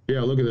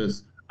 Yeah, look at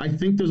this. I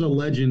think there's a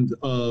legend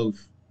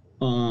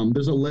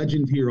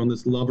here on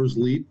this Lover's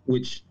Leap,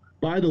 which,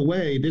 by the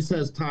way, this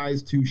has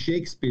ties to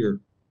Shakespeare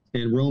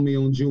and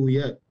Romeo and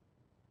Juliet.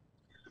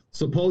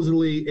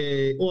 Supposedly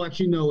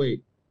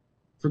wait.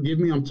 Forgive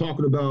me, I'm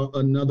talking about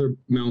another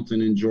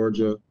mountain in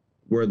Georgia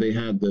where they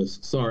had this.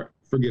 Sorry,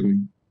 forgive me.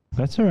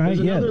 That's all right.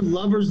 There's another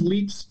Lover's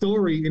Leap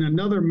story in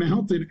another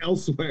mountain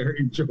elsewhere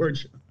in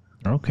Georgia.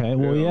 Okay,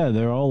 well, yeah,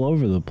 they're all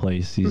over the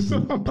place. These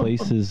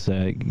places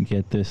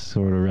get this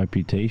sort of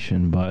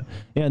reputation. But,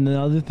 yeah, and the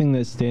other thing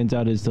that stands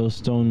out is those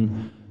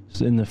stones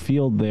in the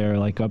field there,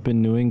 like up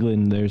in New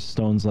England, there's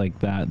stones like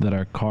that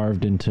are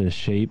carved into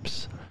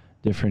shapes,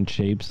 different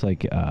shapes,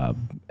 like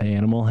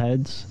animal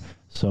heads.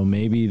 So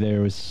maybe there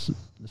was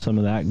some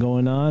of that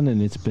going on,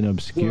 and it's been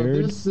obscured.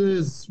 Well, this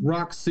is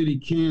Rock City,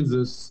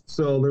 Kansas,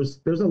 so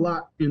there's a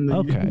lot in the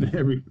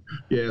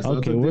So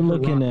okay, we're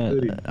looking at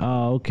city.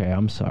 Oh, okay,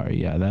 I'm sorry.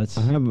 Yeah, that's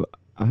I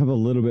have a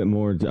little bit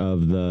more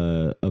of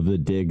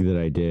the dig that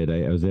I did.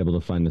 I was able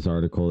to find this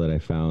article that I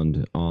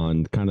found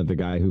on kind of the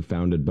guy who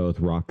founded both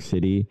Rock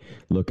City,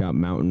 Lookout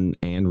Mountain,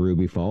 and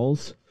Ruby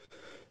Falls.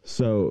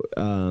 So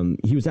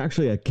he was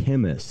actually a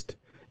chemist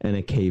and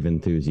a cave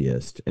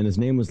enthusiast, and his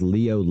name was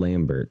Leo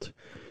Lambert,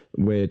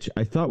 which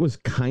I thought was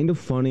kind of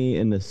funny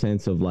in the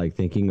sense of like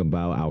thinking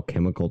about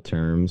alchemical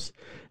terms,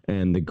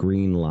 and the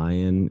green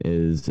lion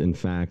is in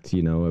fact,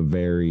 you know, a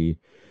very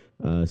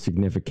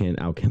significant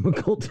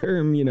alchemical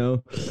term, you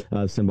know,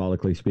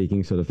 symbolically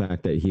speaking. So the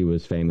fact that he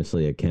was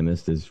famously a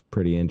chemist is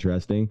pretty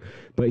interesting.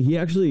 But he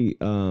actually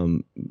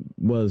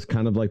was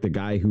kind of like the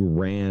guy who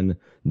ran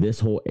this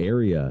whole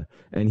area,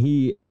 and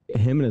him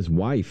and his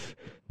wife,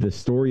 the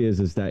story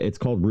is that it's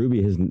called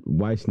Ruby. His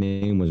wife's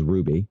name was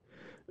Ruby.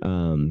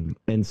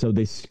 And so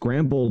they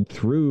scrambled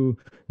through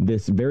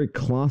this very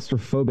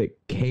claustrophobic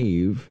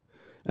cave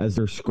as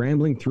they're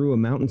scrambling through a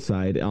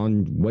mountainside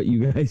on what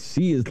you guys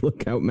see is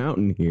Lookout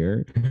Mountain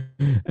here.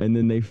 And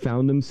then they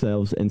found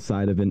themselves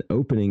inside of an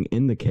opening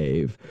in the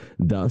cave,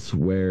 thus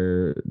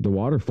where the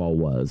waterfall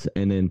was.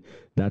 And then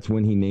that's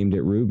when he named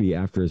it Ruby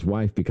after his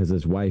wife, because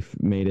his wife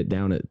made it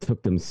down. It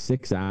took them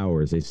 6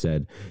 hours, they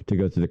said, to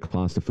go through the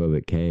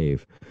claustrophobic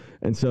cave.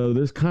 And so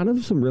there's kind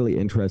of some really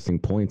interesting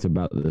points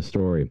about the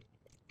story.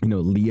 You know,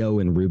 Leo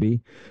and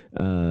Ruby,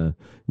 what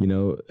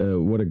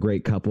a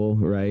great couple,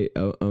 right?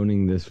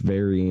 Owning this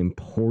very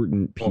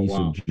important piece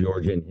of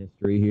Georgian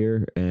history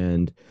here.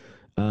 And,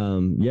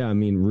 I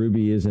mean,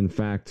 Ruby is, in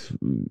fact,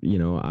 you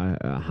know,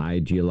 a high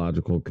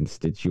geological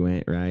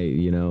constituent, right?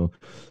 You know,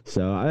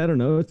 so I don't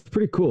know. It's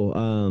pretty cool.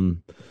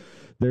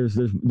 There's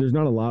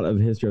not a lot of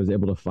history I was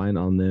able to find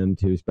on them,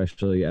 too,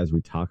 especially as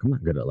we talk. I'm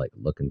not good at, like,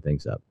 looking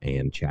things up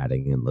and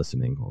chatting and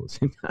listening all the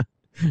same time.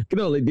 Can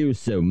only do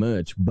so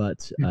much,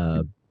 but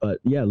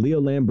yeah,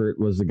 Leo Lambert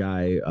was the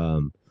guy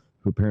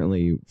who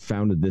apparently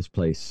founded this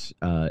place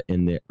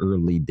in the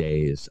early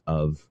days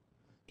of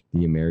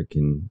the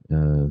American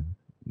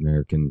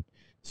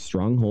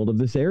stronghold of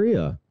this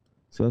area.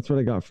 So that's what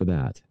I got for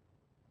that.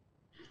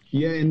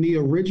 Yeah, and the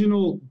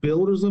original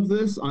builders of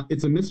this,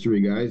 it's a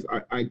mystery, guys.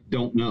 I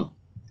don't know.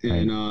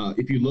 And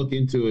if you look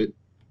into it,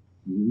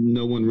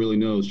 no one really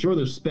knows. Sure,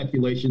 there's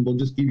speculation. They'll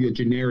just give you a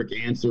generic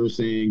answer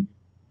saying,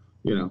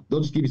 you know, they'll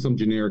just give you some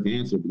generic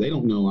answer, but they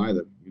don't know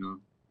either, you know.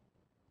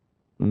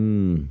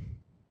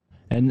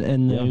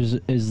 And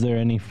is there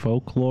any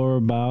folklore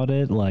about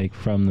it, like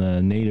from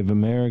the Native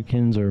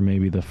Americans or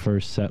maybe the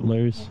first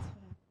settlers?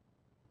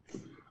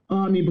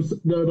 I mean,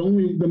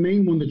 the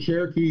main one the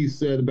Cherokees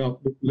said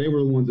about, they were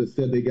the ones that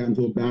said they got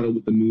into a battle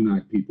with the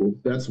Moonite people.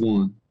 That's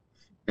one.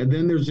 And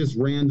then there's just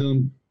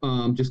random,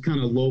 just kind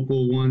of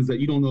local ones that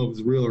you don't know if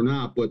it's real or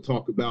not, but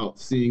talk about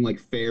seeing like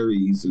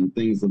fairies and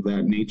things of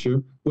that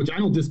nature, which I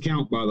don't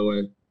discount, by the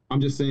way. I'm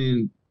just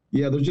saying,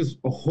 yeah, there's just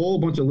a whole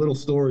bunch of little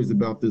stories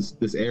about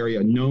this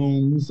area.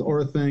 Gnomes are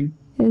a thing.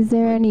 Is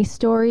there any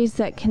stories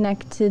that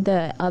connect to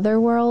the other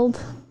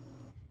world?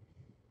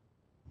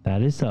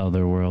 That is the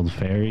other world.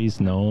 Fairies,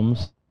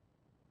 gnomes.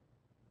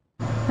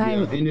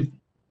 Yeah, and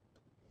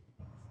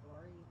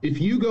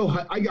if you go,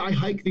 I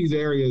hike these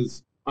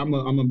areas. I'm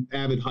an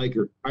avid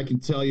hiker. I can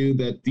tell you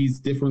that these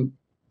different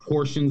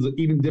portions,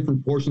 even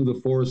different portions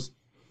of forest,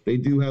 they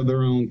do have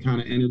their own kind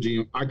of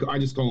energy. I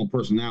just call them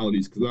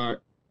personalities because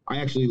I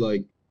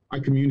actually I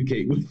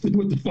communicate with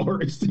the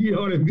forest. You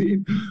know what I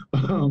mean?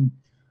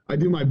 I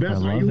do my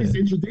best. I at least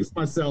introduce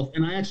myself,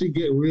 and I actually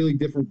get really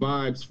different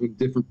vibes from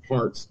different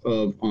parts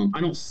of.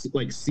 I don't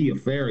see a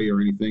fairy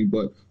or anything,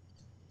 but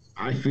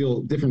I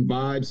feel different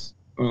vibes.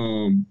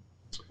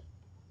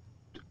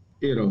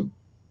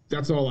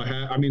 That's all I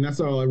have. I mean,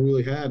 that's all I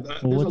really have.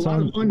 There's a lot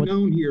of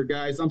unknown here,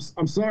 guys.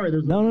 I'm sorry.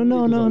 There's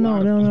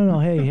no.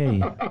 Hey,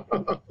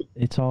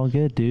 it's all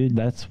good, dude.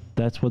 That's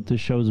what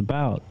this show's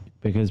about,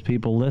 because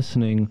people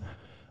listening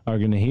are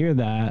gonna hear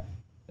that,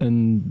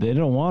 and they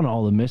don't want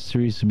all the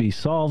mysteries to be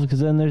solved, because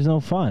then there's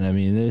no fun. I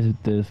mean,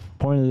 the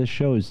point of this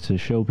show is to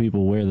show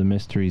people where the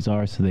mysteries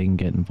are so they can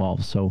get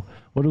involved. So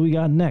what do we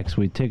got next?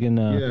 We've taken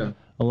a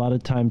lot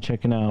of time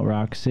checking out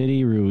Rock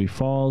City, Ruey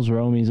Falls.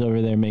 Romy's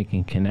over there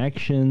making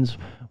connections.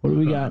 What do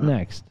we got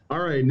next?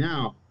 All right,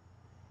 now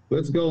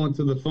let's go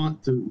into the fun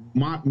to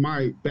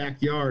my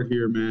backyard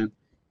here, man.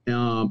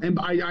 And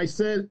I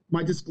said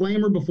my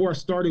disclaimer before I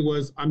started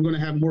was I'm going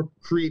to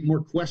create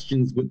more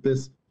questions with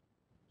this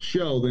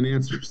show than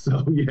answers.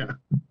 So yeah,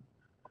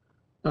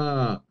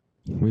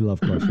 we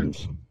love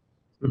questions.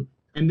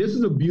 And this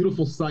is a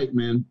beautiful site,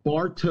 man.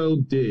 Bartow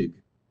Dig.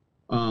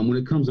 When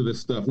it comes to this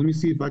stuff, let me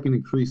see if I can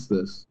increase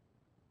this.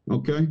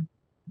 Okay,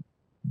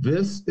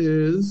 this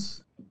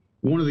is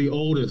one of the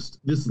oldest,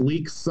 this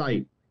leak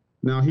site.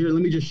 Now here,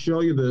 let me just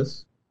show you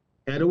this.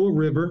 Etowah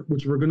River,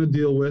 which we're going to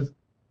deal with.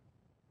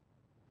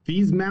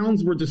 These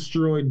mounds were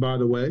destroyed, by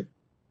the way,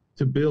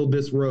 to build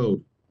this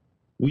road.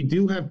 We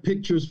do have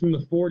pictures from the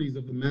 40s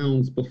of the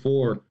mounds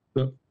before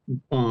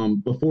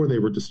they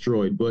were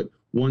destroyed, but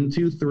 1,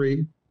 2,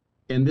 3,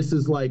 and this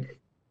is like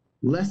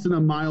less than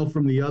a mile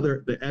from the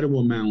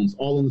Etowah mounds,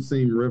 all in the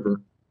same river.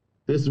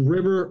 This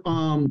river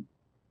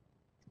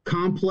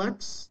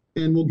complex,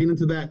 and we'll get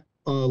into that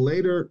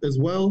later as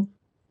well.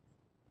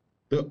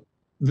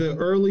 The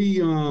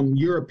early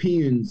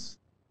Europeans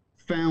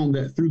found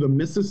that through the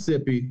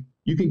Mississippi,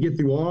 you can get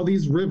through all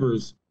these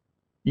rivers.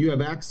 You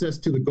have access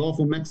to the Gulf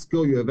of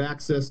Mexico. You have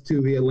access to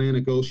the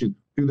Atlantic Ocean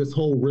through this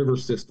whole river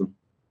system.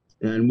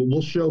 And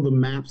we'll show the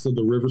maps of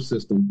the river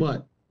system.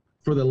 But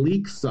for the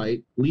leak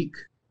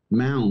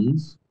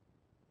mounds,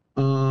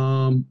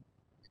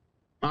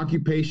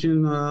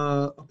 occupation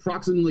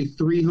approximately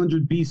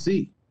 300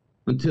 BC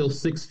until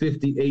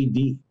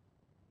 650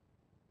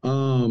 AD.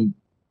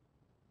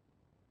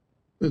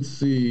 Let's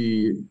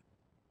see.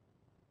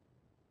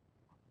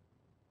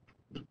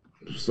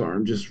 Sorry,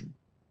 I'm just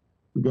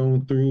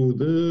going through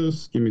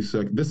this. Give me a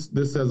second.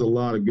 This has a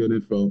lot of good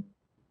info.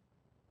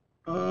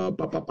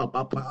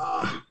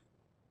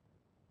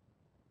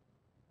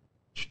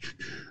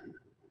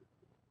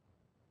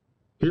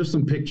 Here's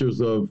some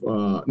pictures of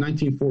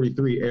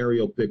 1943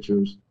 aerial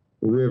pictures.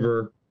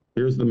 River.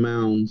 Here's the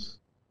mounds.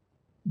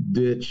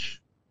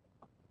 Ditch.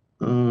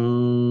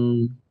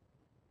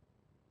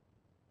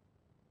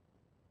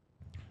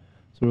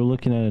 So we're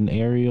looking at an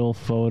aerial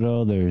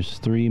photo. There's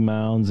 3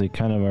 mounds. They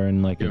kind of are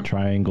in like a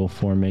triangle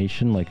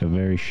formation, like a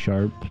very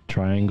sharp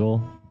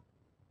triangle.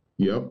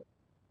 Yep.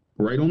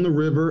 Right on the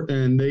river,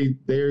 and they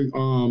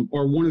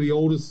are one of the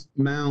oldest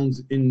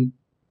mounds in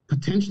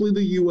potentially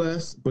the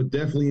U.S., but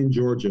definitely in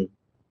Georgia.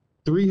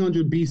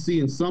 300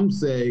 BC, and some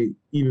say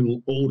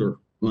even older.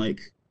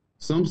 Like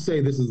some say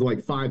this is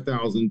like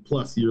 5,000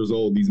 plus years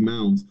old. These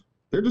mounds,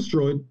 they're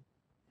destroyed.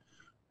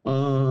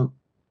 And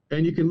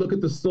you can look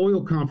at the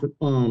soil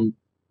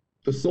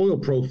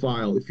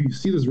profile. If you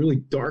see this really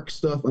dark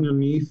stuff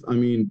underneath, I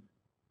mean,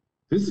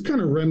 this is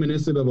kind of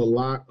reminiscent of a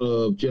lot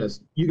of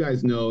just, you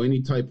guys know, any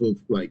type of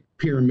like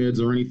pyramids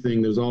or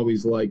anything, there's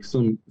always like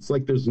it's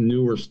like there's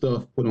newer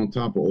stuff put on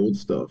top of old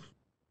stuff,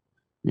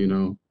 you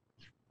know?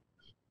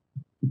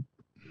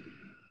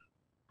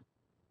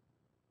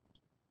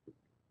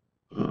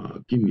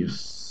 Give me a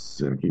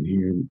second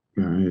here,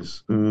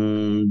 guys.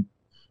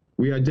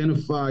 We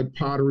identified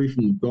pottery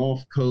from the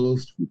Gulf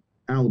Coast, from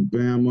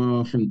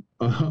Alabama, from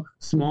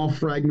small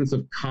fragments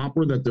of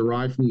copper that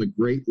derive from the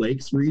Great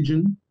Lakes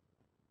region.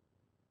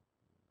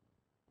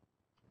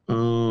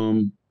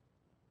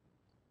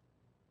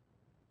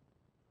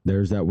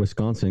 There's that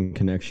Wisconsin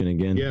connection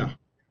again. Yeah.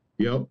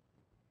 Yep.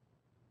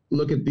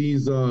 Look at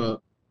these. We're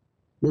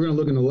going to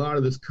look at a lot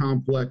of this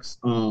complex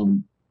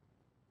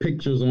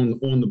pictures on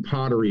the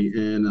pottery,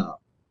 and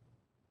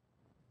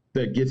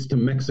that gets to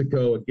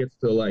Mexico. It gets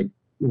to like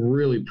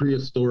really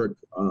prehistoric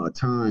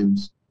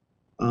times.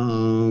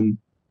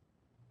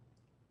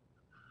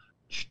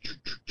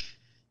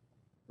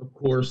 Of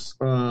course,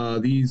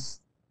 these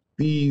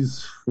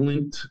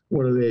flint,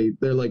 what are they?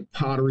 They're like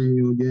pottery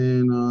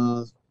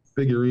again,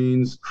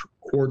 figurines,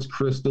 quartz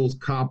crystals,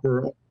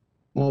 copper,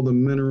 all the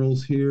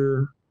minerals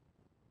here.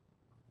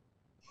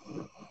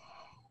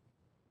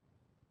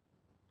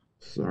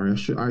 Sorry, I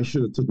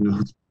should have took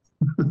notes.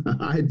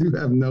 I do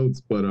have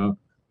notes, but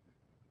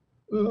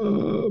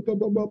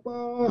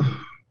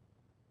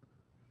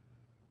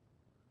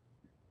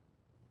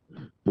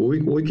but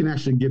we can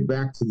actually get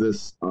back to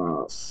this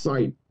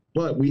site.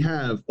 But we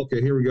have,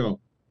 okay, here we go.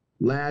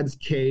 Ladd's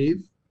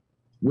Cave,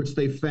 which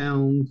they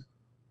found,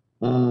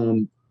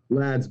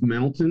 Ladd's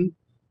Mountain.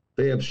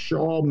 They have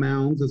Shaw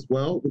Mounds as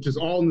well, which is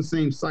all in the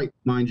same site,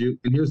 mind you.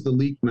 And here's the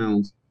leak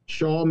mounds.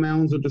 Shaw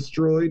Mounds are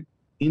destroyed.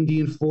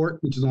 Indian Fort,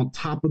 which is on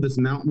top of this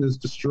mountain, is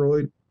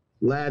destroyed.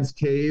 Ladd's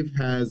Cave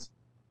has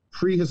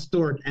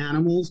prehistoric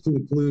animals to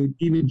include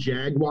even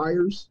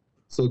jaguars.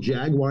 So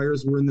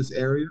jaguars were in this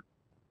area.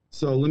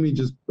 So let me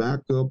just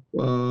back up.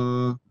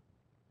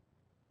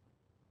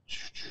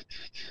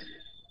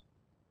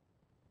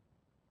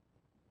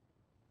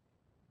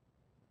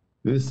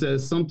 It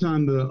says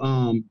sometime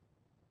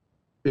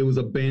it was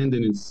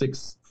abandoned in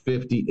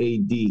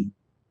 650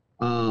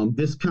 AD.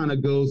 This kind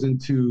of goes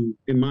into,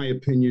 in my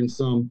opinion,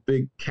 some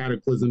big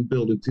cataclysm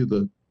built into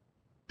the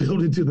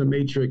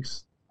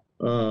matrix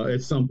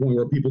at some point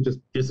where people just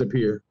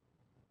disappear.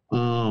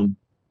 Let's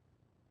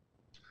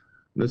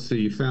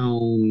see,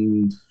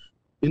 found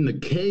in the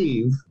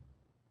cave,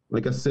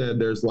 like I said,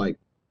 there's like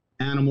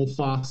animal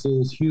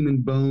fossils, human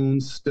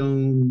bones,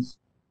 stones.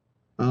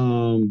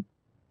 Hang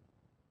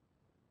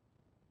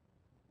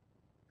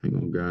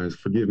on, guys,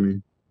 forgive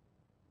me.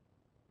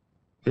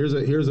 Here's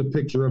a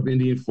picture of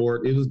Indian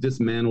Fort. It was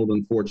dismantled,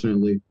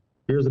 unfortunately.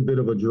 Here's a bit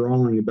of a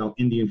drawing about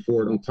Indian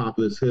Fort on top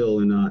of this hill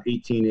in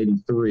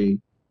 1883.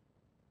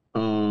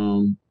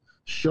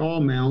 Shaw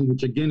Mound,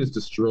 which again is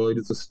destroyed.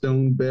 It's a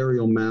stone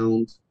burial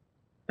mound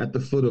at the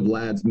foot of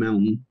Ladd's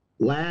Mountain.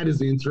 Ladd is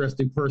an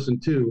interesting person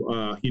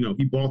too.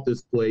 He bought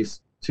this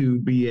place to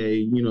be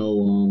a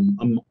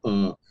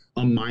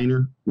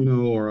miner,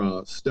 or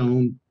a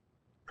stone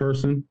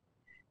person.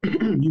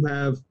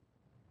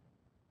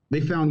 They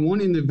found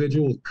one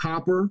individual with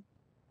copper,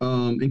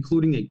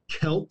 including a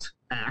Celt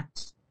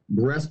axe,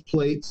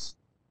 breastplates.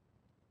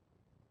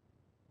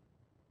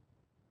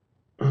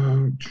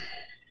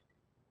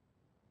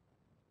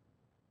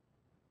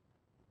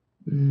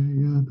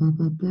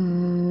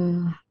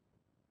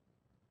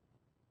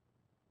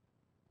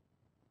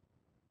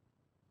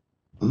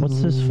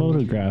 What's this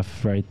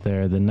photograph right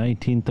there? The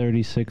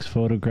 1936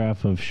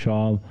 photograph of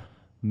Shaw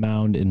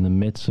Mound in the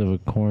midst of a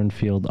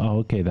cornfield. Oh,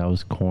 okay, that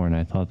was corn.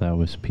 I thought that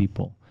was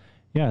people.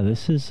 Yeah,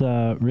 this is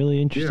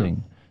really interesting.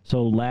 Yeah.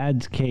 So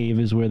Ladd's Cave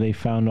is where they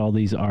found all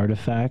these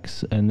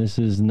artifacts, and this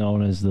is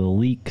known as the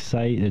leak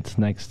site. It's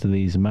next to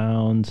these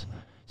mounds.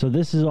 So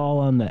this is all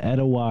on the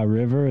Etowah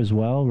River as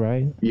well,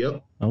 right?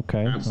 Yep.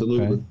 Okay.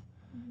 Absolutely.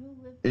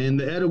 Okay. And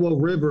the Etowah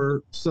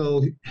River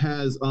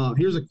has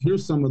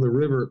here's some of the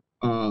river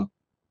kind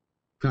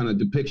of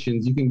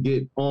depictions you can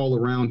get all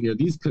around here.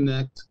 These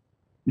connect.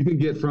 You can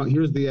get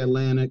here's the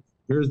Atlantic,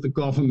 here's the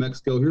Gulf of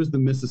Mexico, here's the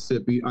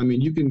Mississippi. I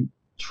mean, you can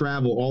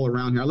travel all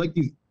around here. I like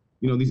these,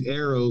 these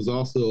arrows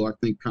also, I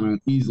think, kind of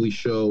easily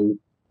show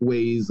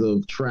ways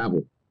of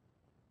travel.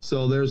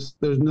 So there's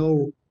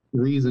no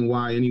reason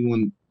why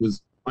anyone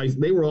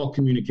they were all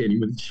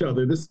communicating with each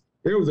other.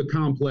 There was a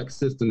complex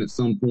system at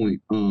some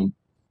point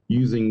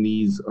using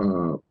these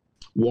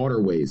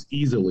waterways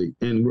easily.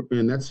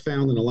 And that's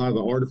found in a lot of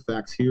the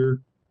artifacts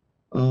here.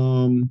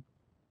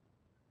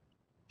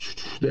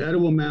 The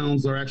Etowah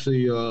Mounds are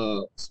actually,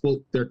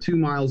 they're 2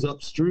 miles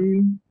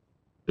upstream.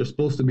 They're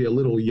supposed to be a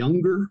little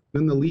younger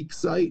than the leak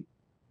site.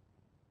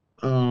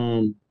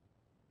 Yeah,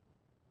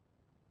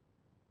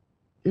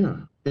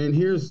 and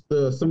here's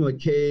some of the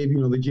cave,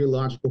 the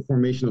geological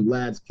formation of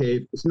Ladd's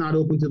Cave. It's not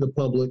open to the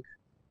public.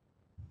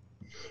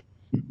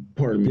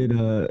 Pardon me.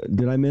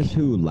 Did I miss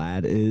who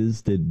Ladd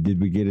is?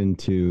 Did we get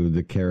into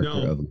the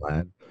character of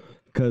Ladd?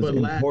 Because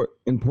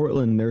in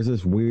Portland, there's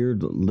this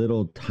weird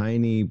little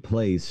tiny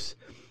place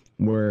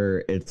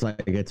where it's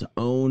like its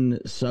own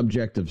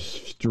subject of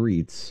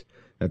streets.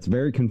 That's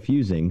very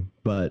confusing,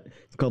 but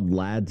it's called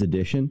Ladd's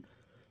Addition,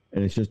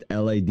 and it's just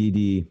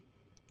LADD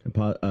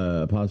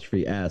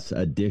apostrophe S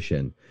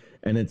addition,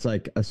 and it's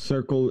like a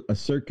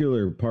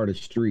circular part of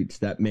streets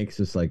that makes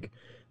this like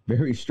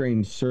very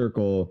strange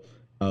circle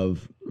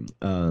of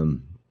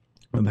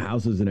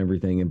houses and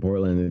everything in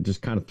Portland. And it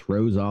just kind of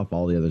throws off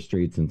all the other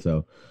streets, and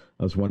so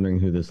I was wondering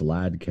who this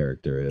Ladd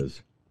character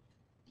is.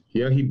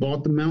 Yeah, he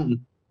bought the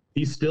mountain.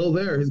 He's still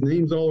there. His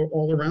name's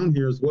all around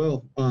here as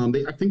well.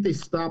 I think they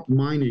stopped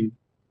mining.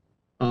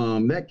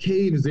 That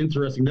cave is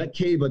interesting. That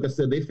cave, like I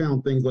said, they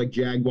found things like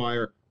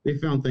jaguar. They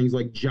found things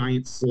like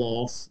giant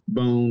sloths,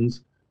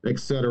 bones,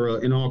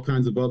 etc., and all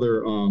kinds of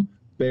other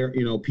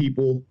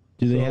people.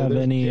 Do they have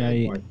any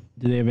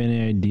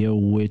idea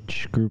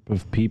which group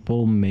of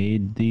people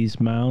made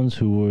these mounds?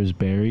 Who was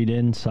buried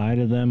inside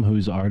of them?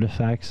 Whose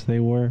artifacts they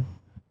were?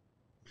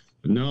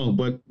 No,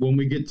 but when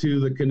we get to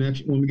the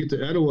connection, when we get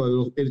to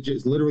Etowah, it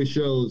just literally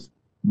shows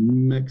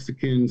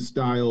Mexican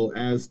style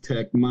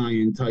Aztec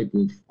Mayan type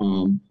of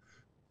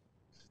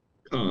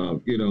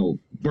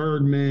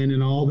birdmen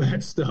and all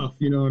that stuff.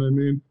 You know what I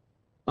mean?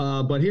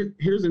 But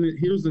here's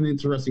an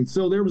interesting.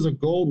 So there was a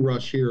gold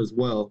rush here as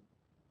well.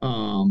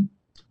 A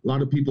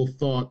lot of people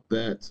thought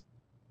that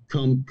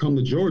come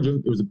to Georgia,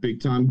 there was a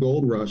big time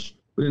gold rush.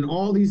 But in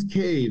all these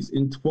caves,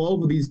 in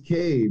 12 of these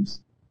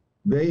caves,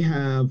 they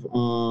have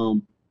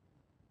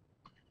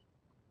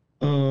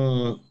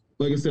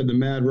like I said, the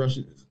mad rush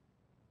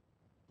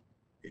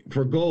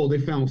for gold. They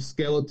found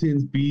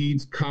skeletons,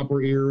 beads,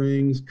 copper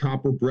earrings,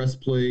 copper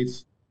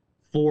breastplates,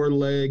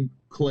 4-leg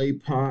clay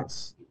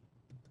pots,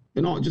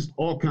 and all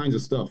kinds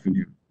of stuff in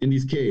here in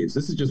these caves.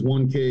 This is just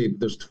one cave.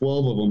 There's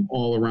 12 of them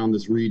all around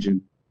this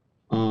region.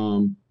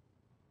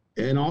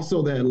 And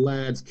also that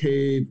lad's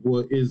cave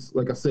is,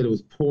 like I said, it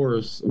was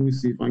porous. Let me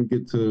see if I can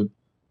get to,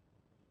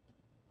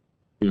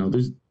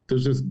 there's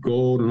just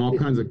gold and all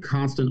kinds of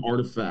constant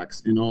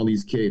artifacts in all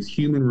these caves.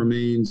 Human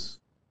remains.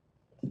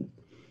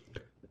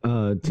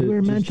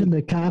 You mentioned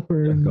the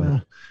copper,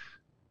 and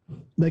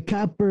the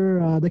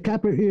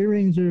copper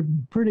earrings are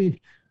pretty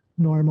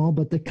normal,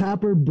 but the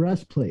copper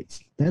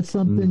breastplates, that's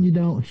something you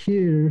don't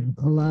hear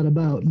a lot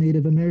about.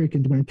 Native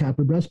Americans wearing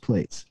copper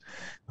breastplates.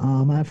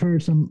 I've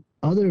heard some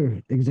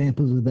other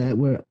examples of that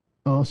where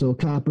also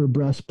copper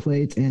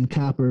breastplates and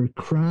copper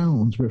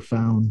crowns were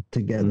found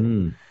together.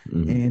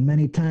 And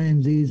many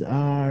times these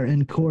are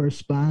in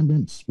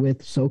correspondence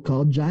with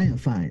so-called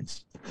giant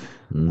finds.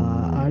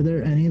 Are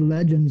there any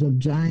legends of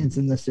giants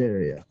in this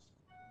area?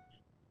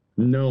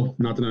 No,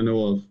 not that I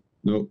know of.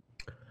 Nope.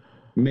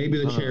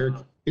 Maybe the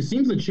Cherokee. It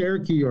seems the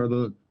Cherokee are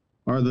the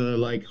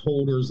like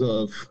holders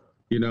of,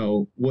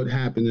 what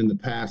happened in the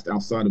past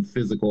outside of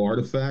physical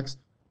artifacts.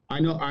 I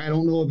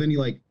don't know of any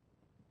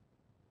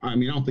I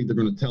don't think they're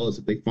going to tell us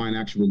if they find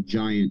actual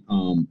giant,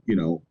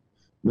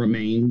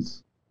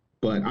 remains,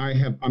 but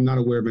I'm not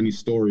aware of any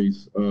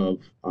stories of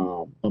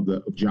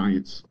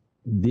giants.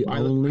 I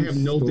have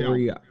no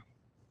doubt.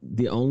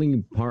 The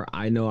only part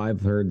I know I've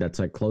heard that's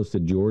like close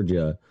to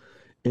Georgia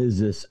is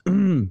this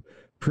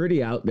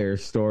pretty out there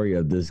story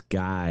of this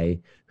guy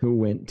who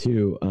went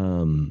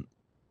to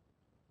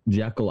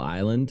Jekyll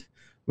Island,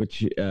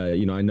 which I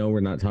know we're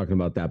not talking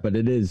about that, but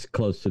it is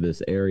close to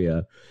this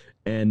area.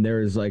 And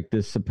there's like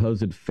this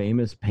supposed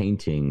famous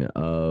painting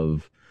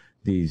of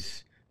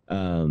these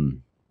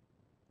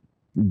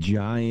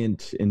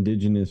giant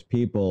indigenous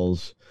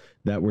peoples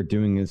that were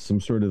doing some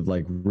sort of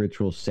like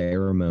ritual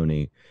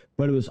ceremony,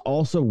 but it was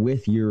also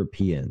with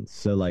Europeans.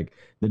 So like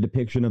the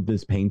depiction of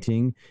this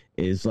painting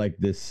is like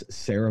this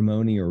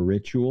ceremony or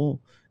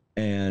ritual,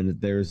 and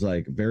there's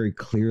like very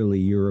clearly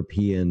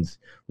Europeans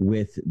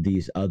with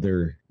these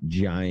other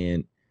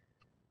giant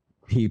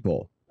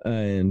people.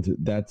 And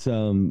that's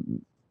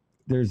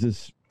there's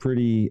this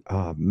pretty,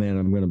 I'm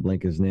going to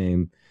blank his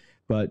name,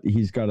 but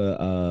he's got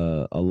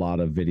a lot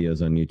of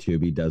videos on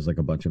YouTube. He does like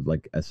a bunch of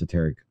like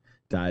esoteric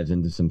dives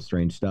into some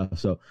strange stuff.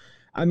 So,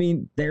 I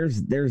mean,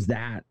 there's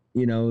that,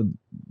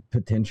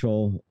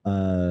 potential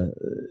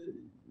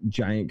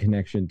giant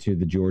connection to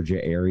the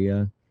Georgia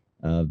area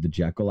of the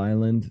Jekyll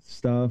Island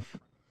stuff.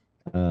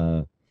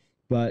 But,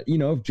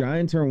 if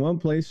giants are in one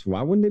place,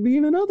 why wouldn't they be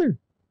in another?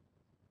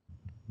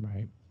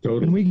 Right.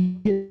 Totally. When we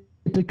get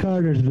to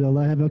Cartersville,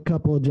 I have a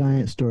couple of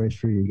giant stories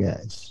for you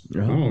guys.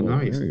 Oh,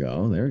 nice.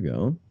 There we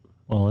go.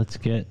 Well, let's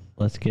get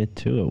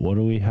to it. What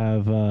do we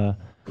have? What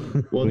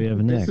do we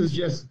have next?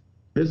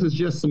 This is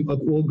just some.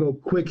 We'll go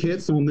quick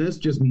hits on this.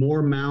 Just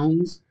more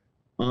mounds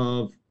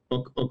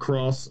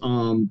across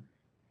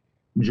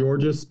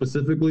Georgia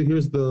specifically.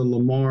 Here's the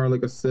Lamar.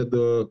 Like I said,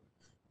 you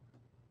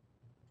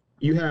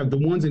have the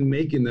ones in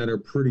Macon that are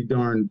pretty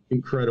darn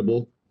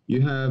incredible.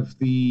 You have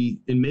in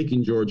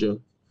Macon, Georgia.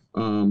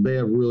 They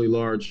have really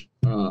large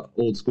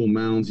old school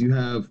mounds. You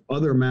have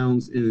other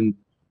mounds in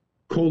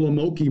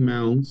Kolomoki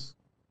Mounds.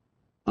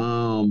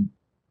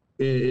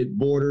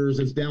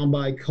 It's down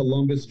by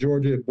Columbus,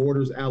 Georgia. It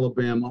borders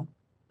Alabama.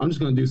 I'm just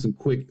going to do some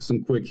quick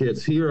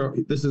hits here.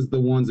 This is the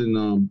ones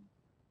in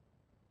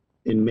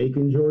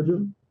Macon,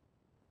 Georgia.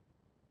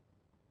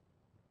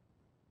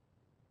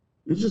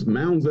 It's just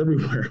mounds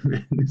everywhere,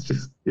 man.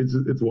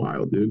 It's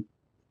wild, dude.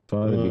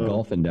 Thought I'd be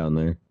golfing down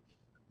there.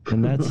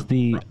 And that's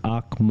the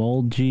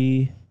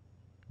Ocmulgee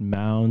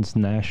Mounds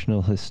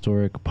National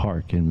Historic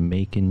Park in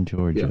Macon,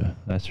 Georgia. Yeah.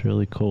 That's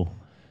really cool.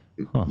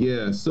 Huh.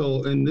 Yeah.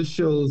 So, and this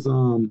shows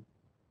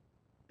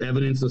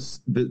evidence of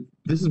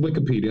this is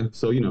Wikipedia.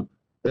 So,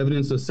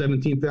 evidence of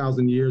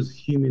 17,000 years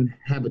human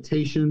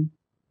habitation.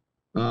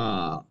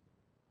 We're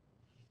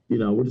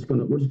just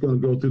gonna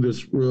go through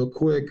this real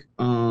quick.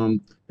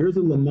 Here's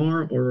the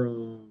Lamar,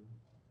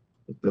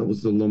 that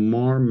was the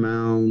Lamar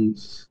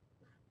Mounds,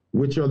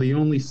 which are the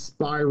only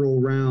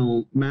spiral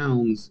round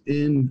mounds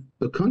in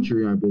the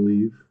country, I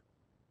believe.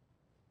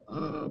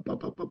 Let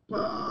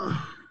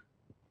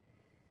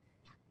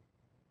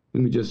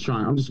me just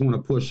try. I just want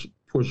to push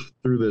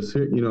through this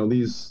here.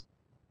 These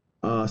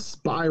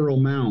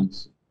spiral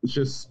mounds. It's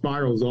just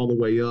spirals all the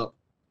way up.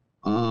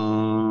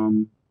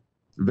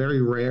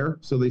 Very rare.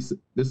 So this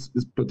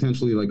is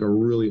potentially like a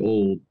really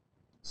old.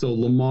 So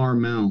Lamar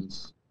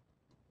Mounds.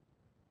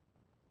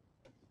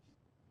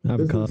 I have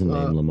a This cousin is,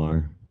 named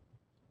Lamar.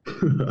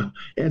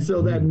 And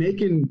so that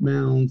Macon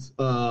Mounds,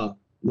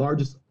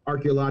 largest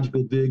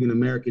archaeological dig in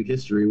American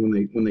history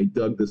when they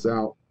dug this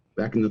out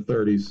back in the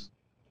 30s.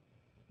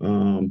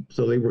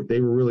 So they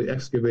were really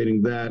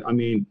excavating that. I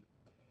mean,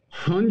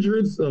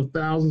 hundreds of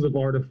thousands of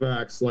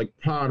artifacts like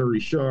pottery,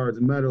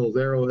 shards, medals,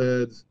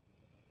 arrowheads,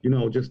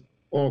 just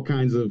all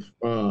kinds of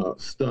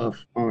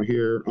stuff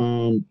here.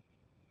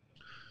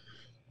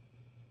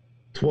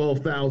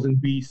 12,000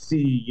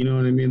 BC. You know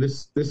what I mean?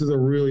 This is a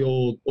really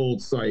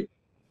old site.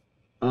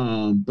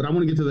 But I want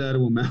to get to the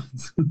Etowah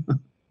Mounds.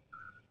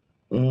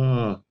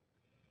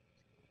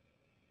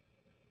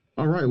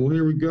 All right, well,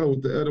 here we go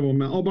with the Etowah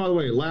Mound. Oh, by the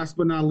way, last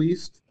but not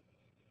least,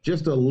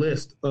 just a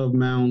list of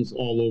mounds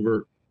all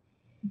over,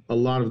 a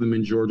lot of them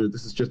in Georgia.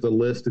 This is just a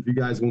list. If you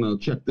guys want to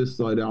check this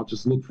site out,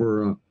 just look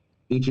for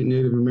Ancient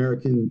Native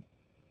American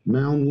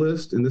Mound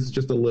List, and this is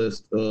just a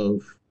list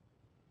of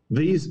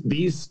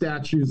these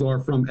statues are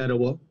from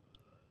Etowah,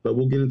 but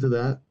we'll get into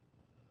that.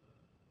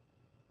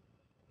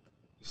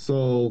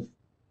 So,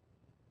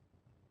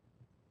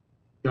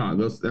 yeah,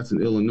 that's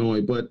in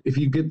Illinois. But if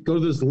you go to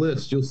this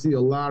list, you'll see a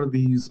lot of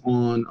these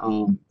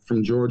on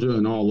from Georgia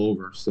and all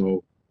over.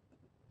 So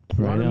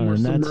a lot Right of them on, are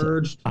and that's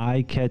submerged.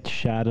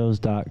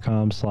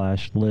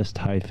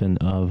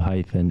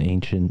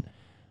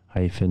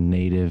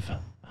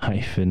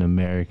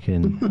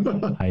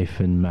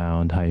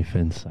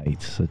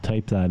 So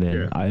type that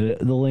in. Yeah.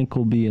 The link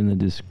will be in the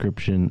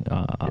description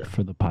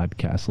for the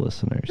podcast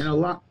listeners. And a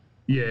lot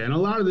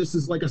of this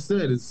is, like I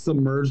said, it's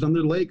submerged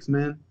under lakes,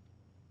 man.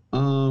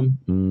 So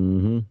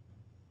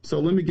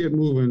let me get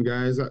moving,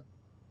 guys.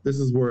 This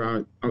is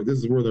where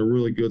the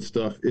really good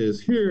stuff is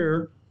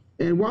here.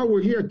 And while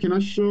we're here, I'm going to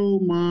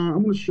show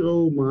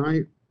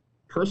my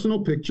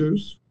personal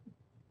pictures,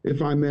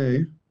 if I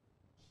may.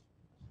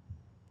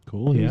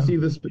 Cool, Can yeah. you see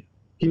this?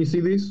 Can you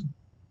see these?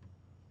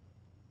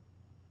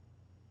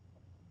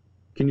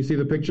 Can you see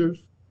the pictures?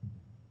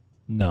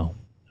 No,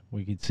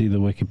 we could see the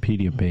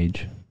Wikipedia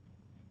page.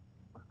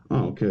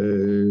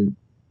 Okay.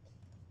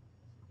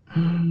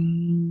 What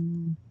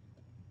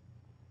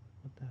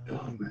the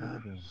hell?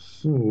 Man.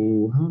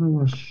 So how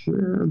do I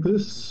share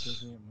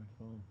this?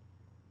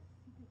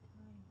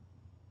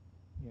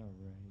 Yeah,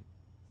 right.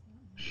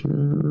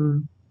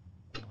 Share.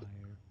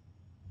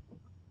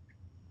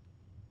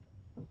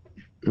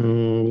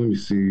 Let me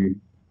see.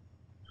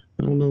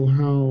 I don't know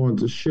how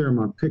to share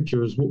my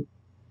pictures. Well,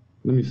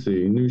 let me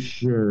see. New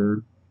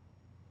share.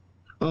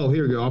 Oh,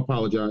 here we go. I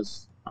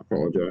apologize.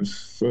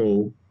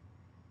 So,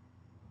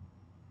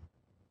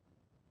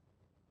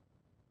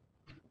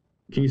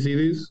 can you see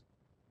these?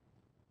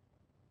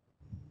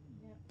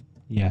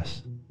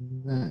 Yes.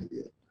 Not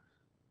yet.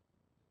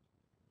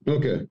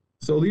 Okay.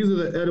 So these are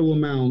the Etowah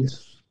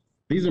Mounds.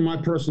 These are my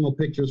personal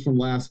pictures from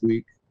last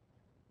week.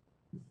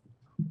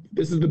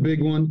 This is the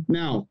big one.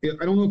 Now,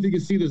 I don't know if you can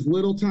see this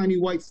little tiny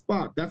white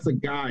spot. That's a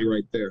guy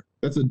right there.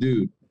 That's a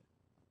dude.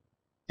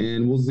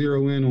 And we'll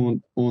zero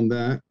in on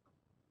that.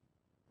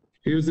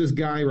 Here's this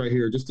guy right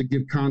here, just to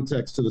give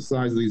context to the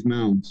size of these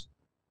mounds.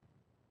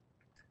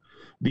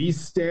 These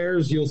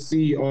stairs you'll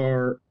see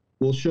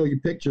we'll show you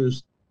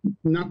pictures,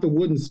 not the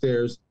wooden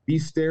stairs.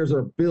 These stairs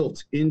are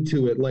built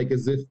into it like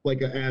as if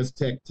like an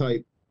Aztec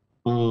type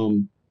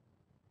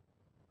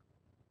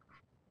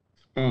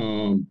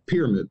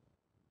pyramid.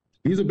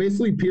 These are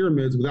basically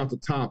pyramids without the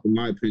top, in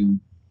my opinion.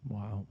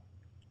 Wow.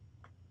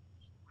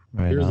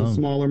 Right. Here's on. a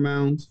smaller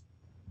mound.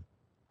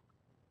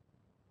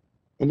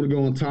 I'm going to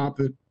go on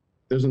top of it.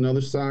 There's another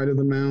side of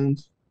the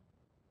mound.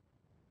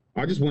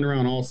 I just went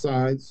around all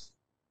sides.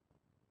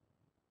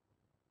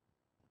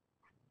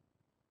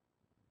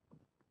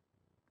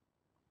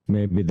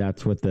 Maybe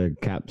that's what the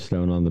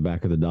capstone on the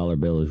back of the dollar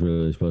bill is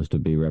really supposed to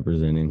be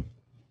representing.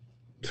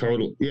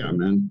 Total. Yeah,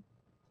 man.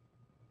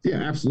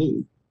 Yeah,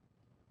 absolutely.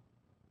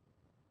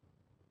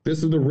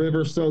 This is the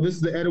river. So this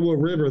is the Etowah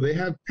River. They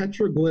have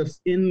petroglyphs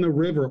in the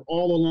river,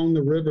 all along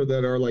the river,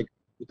 that are like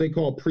what they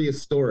call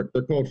prehistoric.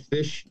 They're called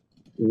fish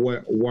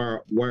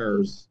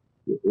weirs.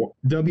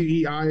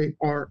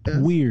 W-E-I-R-S.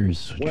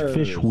 Weirs. Weirs.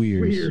 Fish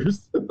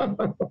weirs.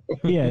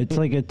 Yeah, it's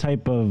like a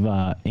type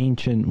of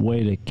ancient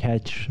way to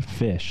catch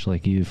fish.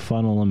 Like you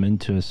funnel them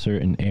into a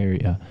certain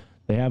area.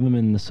 They have them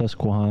in the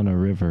Susquehanna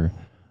River.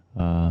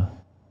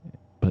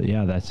 But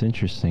yeah, that's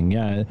interesting.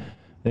 Yeah,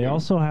 they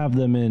also have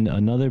them in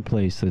another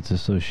place that's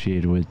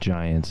associated with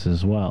giants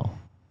as well.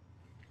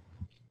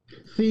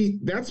 See,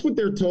 that's what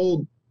they're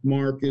told,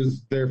 Mark,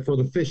 is there for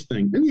the fish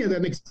thing. And yeah,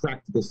 that makes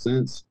practical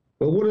sense.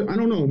 But I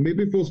don't know,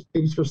 maybe it was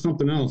for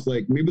something else.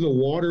 Like maybe the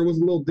water was a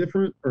little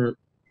different, and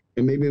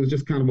maybe it was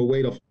just kind of a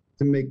way to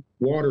make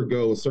water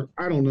go.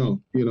 I don't know.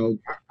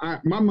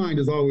 My mind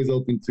is always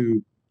open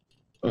to,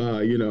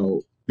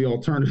 the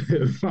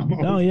alternative.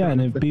 Oh yeah,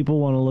 and if people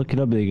want to look it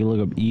up, they can look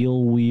up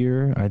eel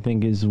weir, I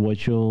think is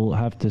what you'll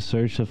have to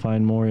search to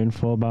find more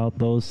info about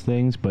those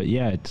things. But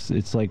yeah,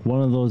 it's like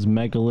one of those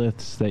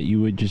megaliths that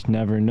you would just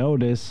never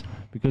notice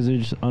because they're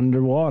just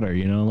underwater,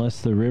 you know,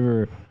 unless the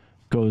river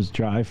goes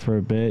dry for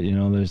a bit, you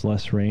know, there's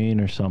less rain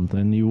or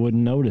something, you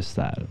wouldn't notice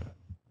that.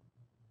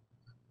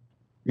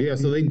 Yeah,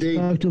 so they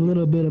talked a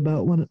little bit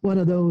about one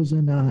of those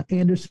in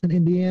Anderson,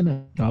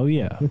 Indiana. Oh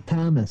yeah, with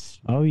Thomas.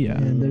 Oh yeah,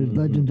 and there's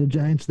Legends of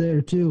Giants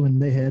there too,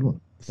 and they had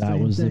one. That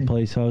was the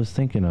place I was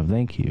thinking of.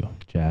 Thank you,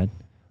 Chad.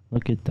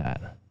 Look at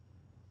that.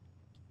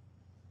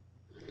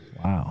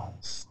 Wow.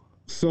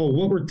 So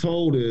what we're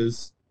told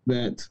is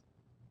that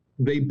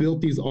they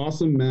built these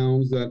awesome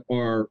mounds that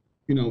are,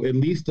 you know, at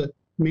least a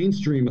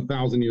mainstream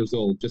 1,000 years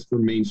old, just for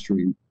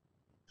mainstream.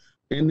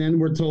 And then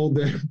we're told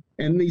that,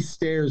 and these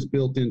stairs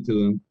built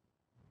into them.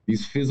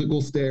 These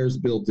physical stairs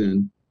built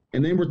in,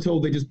 and then we're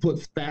told they just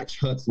put thatch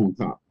huts on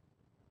top.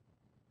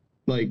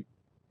 Like,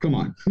 come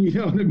on, you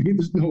know what I mean?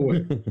 There's no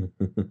way.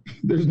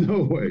 There's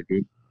no way,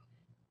 dude.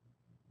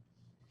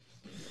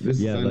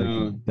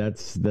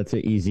 That's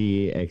an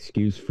easy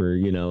excuse for,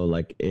 you know,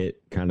 like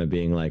it kind of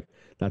being like,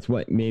 that's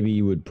what maybe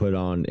you would put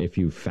on if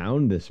you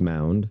found this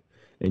mound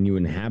and you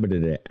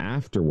inhabited it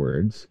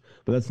afterwards,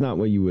 but that's not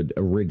what you would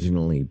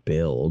originally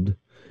build.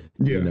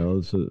 Yeah. You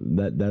know, so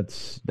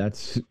that's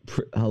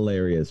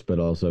hilarious, but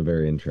also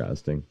very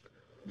interesting.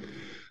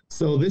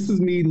 So this is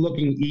me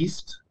looking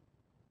east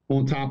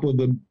on top of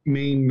the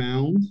main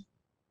mound.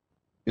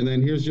 And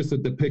then here's just a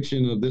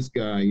depiction of this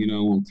guy, you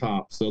know, on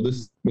top. So this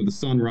is where the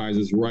sun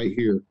rises right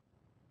here.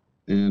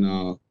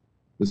 And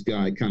this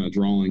guy kind of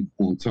drawing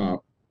on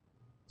top.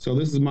 So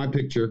this is my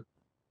picture.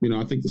 You know,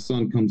 I think the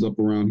sun comes up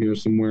around here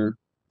somewhere.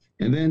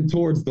 And then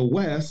towards the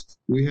west,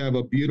 we have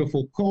a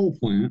beautiful coal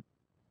plant.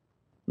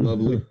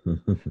 Lovely.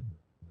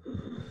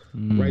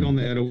 Right on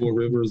the Etowah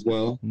River as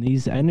well.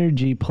 These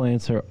energy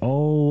plants are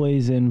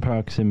always in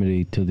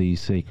proximity to these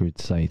sacred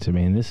sites. I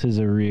mean, this is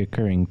a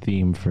reoccurring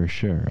theme for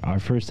sure. Our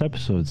first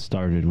episode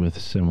started with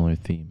a similar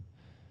theme.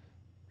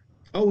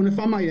 Oh, and if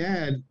I might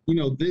add, you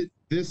know,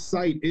 this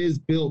site is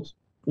built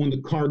on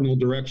the cardinal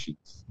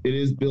directions. It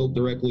is built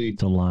directly.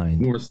 It's aligned.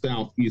 North,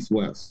 south, east,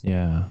 west.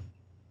 Yeah.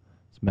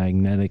 It's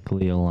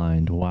magnetically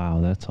aligned.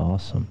 Wow, that's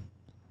awesome.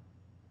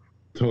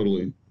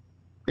 Totally.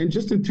 And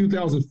just in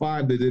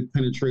 2005, they did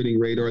penetrating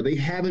radar. They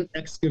haven't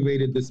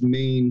excavated this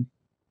main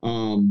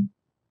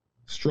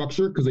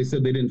structure because they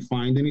said they didn't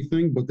find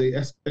anything, but they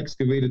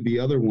excavated the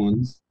other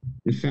ones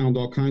and found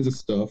all kinds of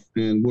stuff.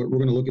 And we're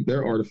going to look at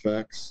their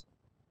artifacts.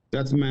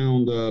 That's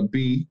Mound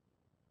B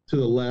to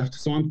the left.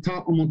 So I'm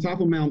on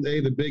top of Mound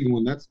A, the big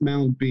one. That's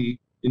Mound B.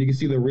 And you can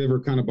see the river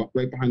kind of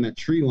right behind that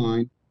tree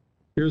line.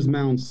 Here's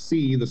Mound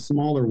C, the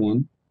smaller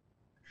one.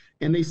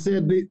 And they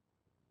said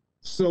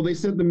So they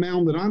said the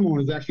mound that I'm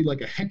on is actually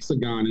like a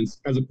hexagon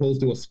as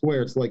opposed to a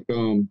square. It's like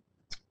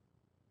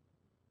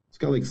it's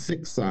got like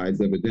 6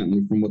 sides,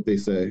 evidently, from what they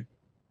say.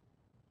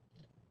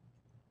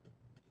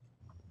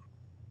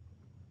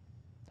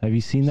 Have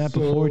you seen that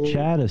before,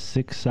 Chad? A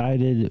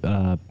 6-sided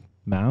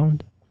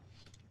mound?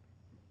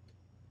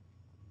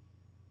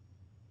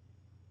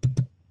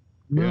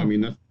 Yeah, I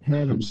mean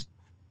that's.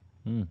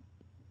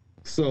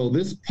 So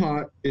this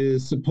pot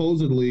is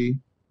supposedly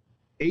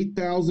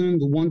 8,000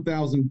 to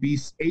 1,000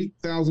 BC.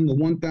 8,000 to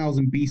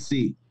 1,000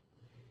 BC.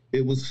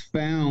 It was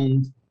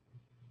found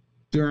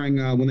during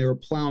when they were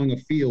plowing a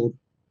field.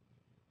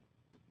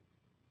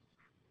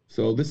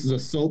 So this is a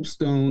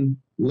soapstone,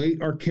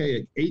 late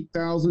archaic,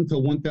 8,000 to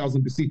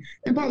 1,000 BC.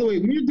 And by the way,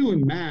 when you're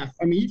doing math,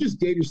 I mean, you just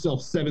gave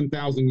yourself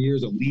 7,000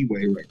 years of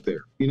leeway right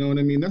there. You know what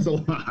I mean? That's a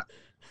lot.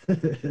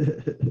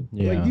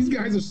 Yeah. Like, these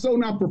guys are so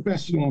not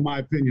professional, in my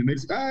opinion. They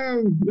just,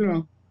 you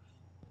know.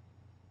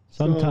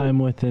 Sometime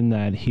within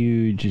that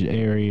huge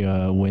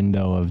area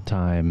window of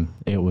time,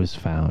 it was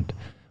found.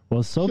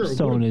 Well,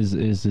 soapstone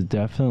is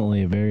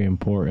definitely a very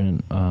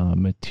important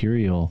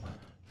material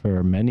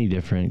for many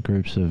different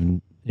groups of,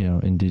 you know,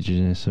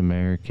 indigenous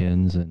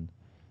Americans, and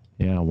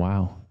yeah,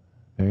 wow,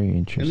 very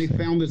interesting. And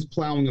they found this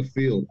plowing a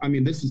field. I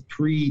mean, this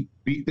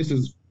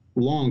is a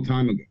long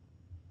time ago.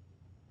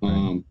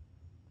 Right.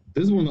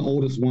 This is one of the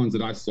oldest ones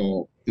that I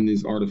saw in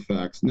these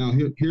artifacts. Now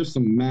here's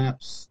some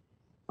maps.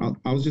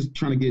 I was just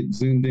trying to get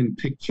zoomed in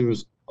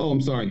pictures. Oh,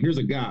 I'm sorry. Here's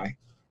a guy.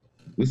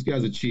 This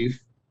guy's a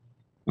chief.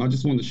 I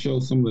just wanted to show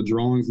some of the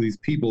drawings of these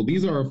people.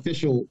 These are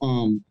official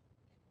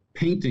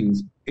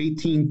paintings,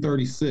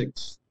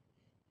 1836.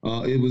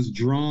 It was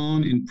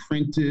drawn and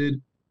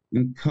printed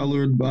and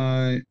colored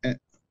by,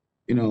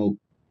 you know,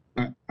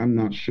 I'm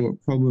not sure,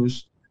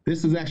 published.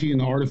 This is actually in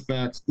the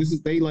artifacts.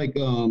 They like,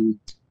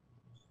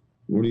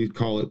 what do you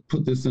call it?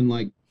 Put this in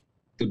like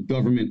the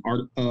government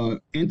art,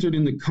 entered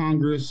into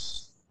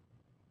Congress.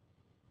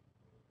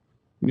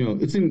 You know,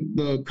 it's in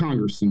the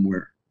Congress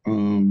somewhere,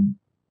 and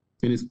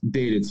it's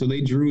dated. So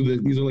they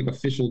drew these are like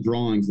official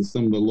drawings of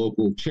some of the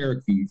local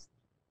Cherokees.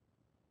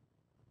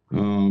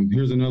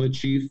 Here's another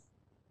chief.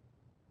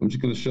 I'm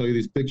just going to show you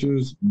these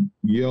pictures.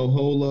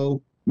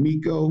 Yoholo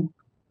Miko.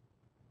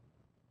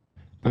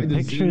 The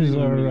pictures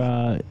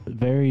are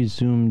very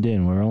zoomed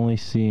in. We're only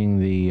seeing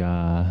the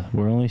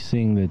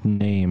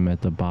name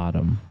at the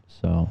bottom.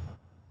 So,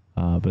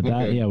 but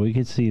that Okay. yeah, we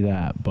could see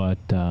that. But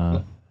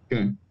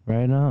Okay.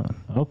 right on.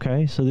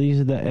 Okay, so these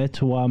are the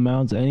Etowah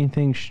Mounds.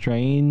 Anything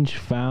strange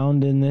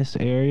found in this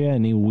area?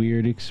 Any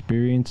weird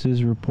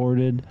experiences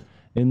reported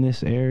in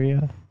this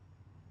area?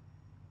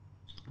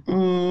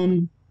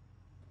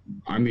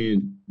 I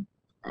mean,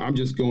 I'm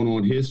just going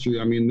on history.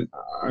 I mean,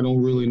 I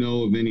don't really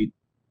know of any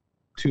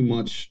too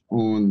much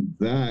on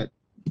that.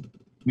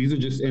 These are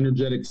just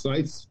energetic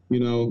sites, you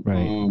know.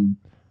 Right.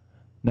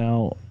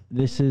 Now,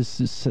 this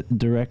is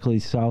directly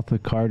south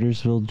of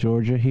Cartersville,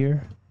 Georgia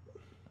here?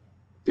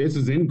 This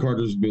is in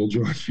Cartersville,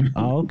 Georgia.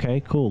 Oh,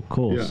 okay, cool.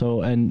 Yeah.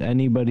 So, and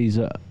anybody's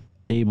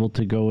able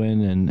to go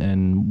in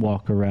and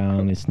walk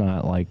around. It's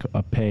not like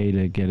a pay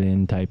to get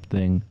in type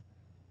thing.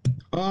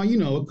 You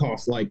know, it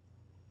costs like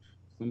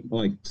 $6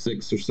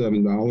 or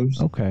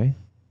 $7. Okay.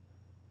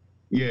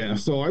 Yeah,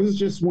 so I was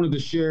just wanted to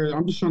share.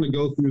 I'm just trying to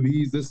go through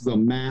these. This is a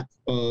map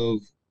of.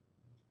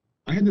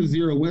 I had to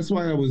zero. That's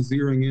why I was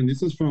zeroing in.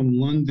 This is from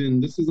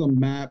London. This is a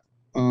map.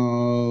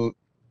 Forgive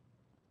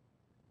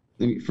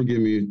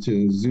me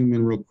to zoom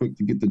in real quick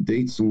to get the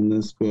dates on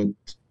this, but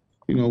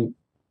you know,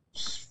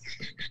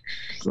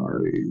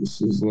 sorry.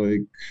 This is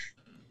like.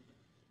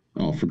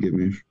 Oh, forgive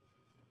me.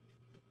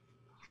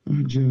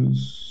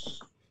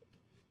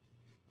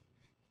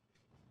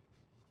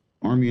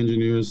 Army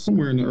engineers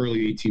somewhere in the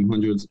early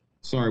 1800s.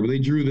 Sorry, but they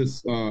drew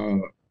this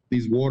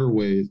these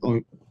waterways. Oh,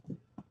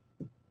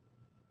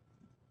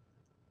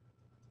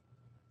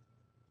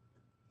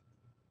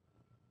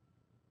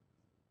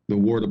 the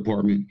War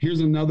Department.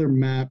 Here's another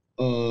map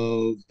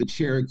of the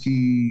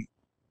Cherokee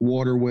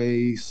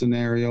waterway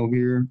scenario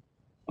here.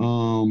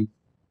 I'm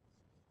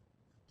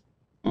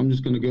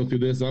just going to go through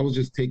this. I was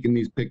just taking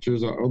these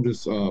pictures. I'll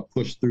just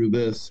push through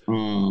this.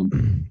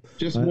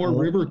 Just more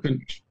river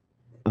connection.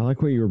 I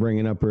like what you were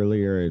bringing up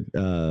earlier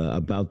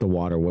about the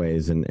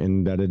waterways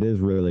and that it is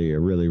really a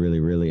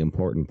really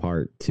important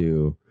part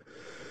to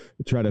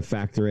try to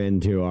factor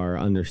into our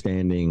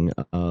understanding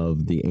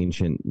of the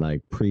ancient,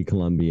 like,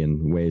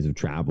 pre-Columbian ways of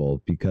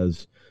travel.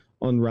 Because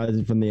on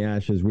Rising from the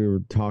Ashes, we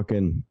were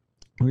talking,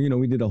 you know,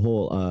 we did a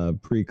whole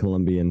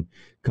pre-Columbian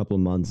couple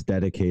of months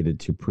dedicated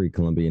to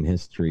pre-Columbian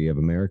history of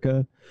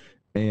America.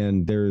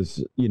 And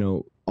there's, you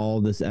know, all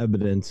this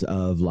evidence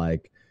of,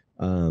 like,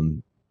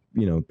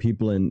 you know,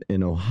 people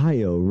in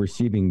Ohio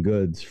receiving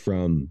goods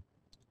from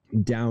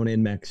down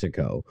in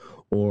Mexico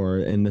or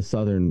in the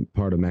southern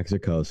part of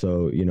Mexico.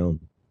 So, you know,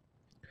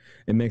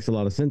 it makes a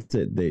lot of sense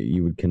that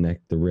you would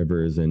connect the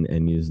rivers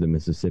and use the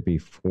Mississippi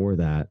for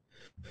that.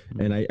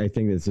 And I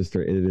think that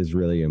it is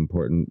really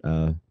important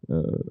a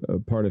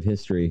part of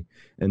history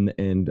and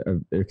it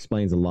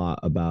explains a lot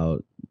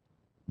about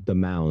the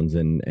mounds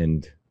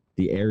and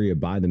the area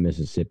by the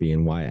Mississippi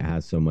and why it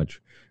has so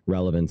much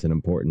relevance and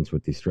importance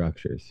with these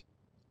structures.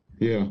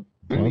 Yeah,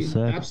 I mean,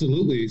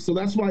 absolutely. So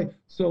that's why.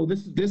 So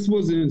this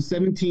was in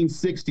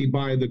 1760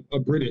 by the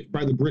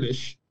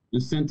British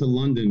and sent to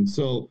London.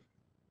 So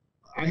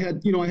I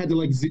had to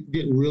like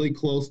get really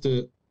close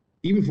to,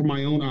 even for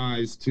my own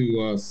eyes,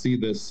 to see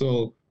this.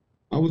 So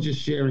I was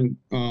just sharing,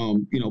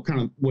 you know,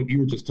 kind of what you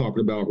were just talking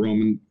about,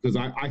 Roman, because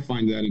I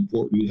find that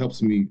important. It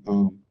helps me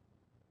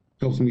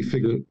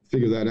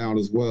figure that out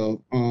as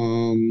well.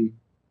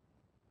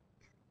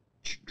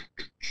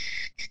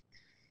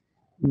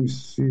 Let me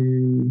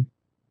see.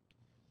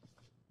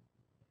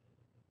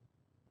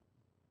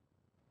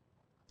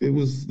 It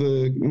was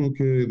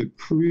the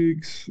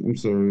creeks. I'm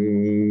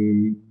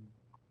sorry.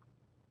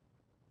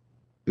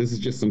 This is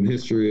just some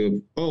history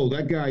of,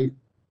 that guy.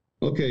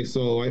 Okay,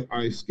 so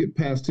I skipped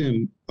past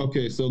him.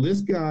 Okay, so this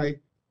guy,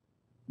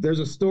 there's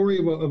a story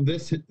of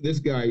this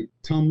guy,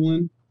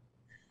 Tumlin.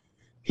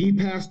 He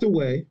passed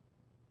away,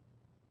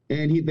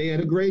 and they had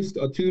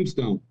a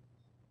tombstone.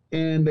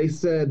 And they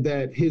said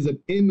that his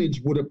image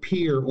would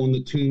appear on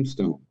the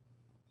tombstone.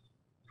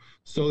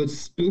 So it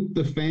spooked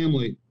the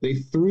family. They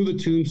threw the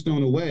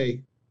tombstone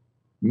away,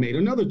 made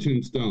another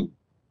tombstone.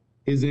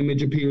 His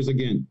image appears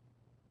again.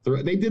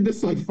 They did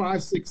this like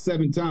 5, 6,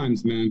 7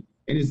 times, man.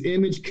 And his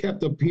image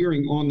kept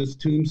appearing on this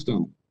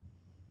tombstone.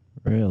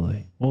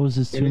 Really? What was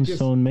this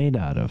tombstone made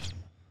out of?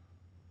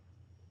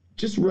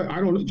 I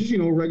don't know. Just, you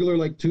know, regular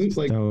like tombs,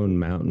 like Stone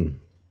Mountain.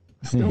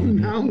 Stone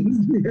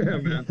Mountains. Yeah,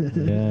 man.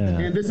 Yeah.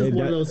 And this is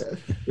one of those.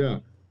 Yeah.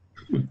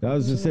 I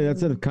was just saying,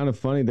 that's kind of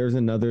funny. There's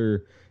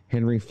another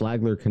Henry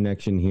Flagler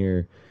connection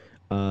here.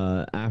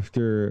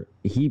 After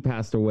he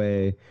passed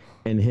away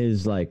and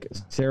his like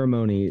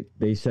ceremony,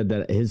 they said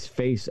that his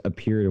face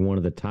appeared in one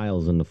of the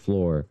tiles in the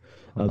floor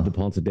of the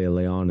Ponce de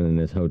Leon in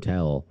his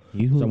hotel.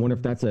 So I wonder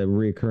if that's a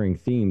reoccurring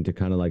theme to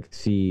kind of like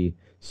see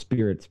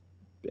spirits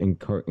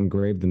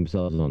engrave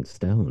themselves on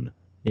stone.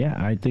 Yeah,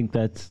 I think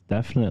that's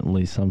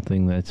definitely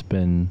something that's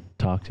been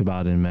talked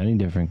about in many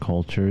different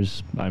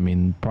cultures. I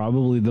mean,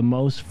 probably the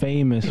most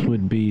famous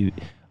would be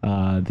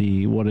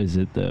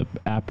the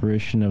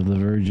apparition of the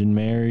Virgin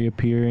Mary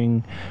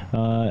appearing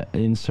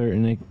in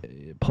certain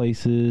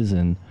places,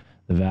 and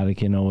the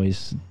Vatican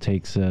always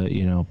takes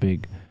a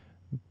big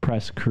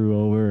press crew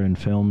over and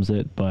films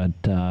it. But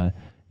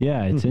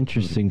yeah, it's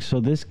interesting. So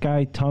this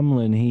guy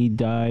Tumlin, he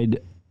died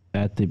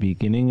at the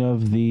beginning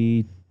of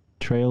the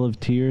Trail of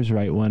Tears,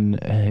 right when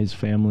his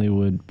family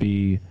would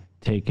be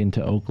taken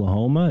to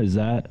Oklahoma. Is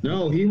that?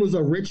 No, he was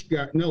a rich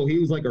guy. No, he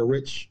was like a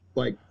rich,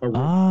 okay.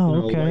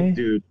 like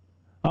dude.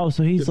 Oh,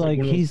 so he's Just like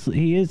those...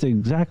 he is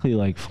exactly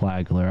like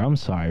Flagler. I'm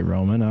sorry,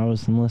 Roman, I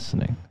wasn't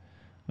listening.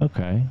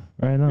 Okay,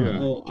 right on. Yeah.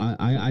 Oh,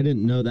 I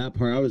didn't know that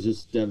part. I was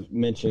just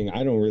mentioning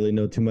I don't really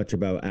know too much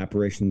about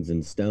apparitions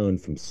in stone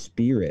from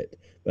spirit,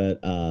 but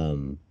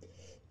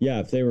yeah,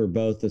 if they were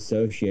both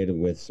associated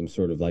with some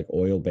sort of like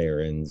oil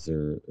barons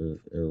or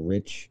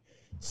rich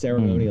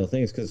ceremonial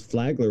things, because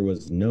Flagler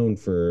was known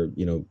for,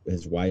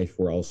 his wife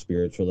were all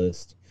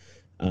spiritualists.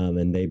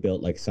 And they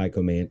built like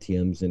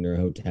psychomantiums in their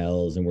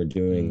hotels and were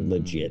doing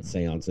legit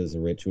seances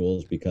and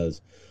rituals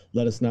because,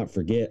 let us not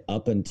forget,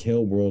 up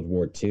until World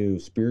War II,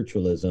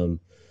 spiritualism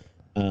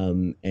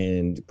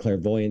and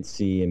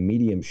clairvoyancy and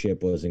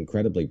mediumship was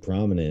incredibly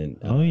prominent.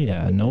 Oh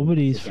yeah,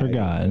 nobody's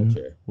forgotten.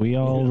 We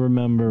all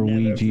remember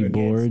Ouija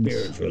boards.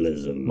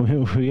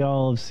 Spiritualism. We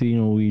all have seen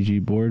a Ouija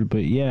board,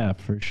 but yeah,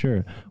 for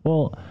sure.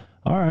 Well,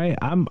 all right,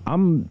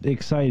 I'm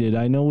excited.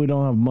 I know we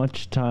don't have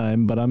much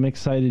time, but I'm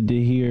excited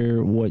to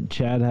hear what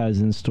Chad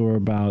has in store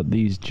about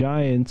these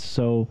giants.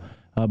 So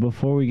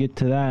before we get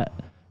to that,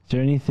 is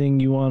there anything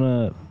you want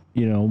to,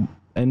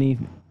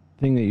 anything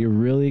that you're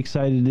really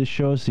excited to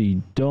show so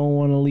you don't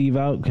want to leave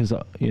out? Because,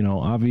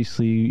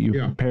 obviously you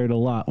prepared a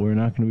lot. We're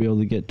not going to be able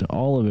to get to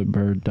all of it,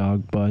 Bird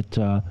Dog. But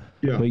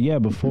yeah,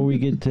 before we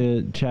get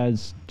to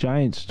Chad's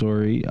giant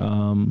story,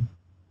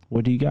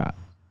 what do you got?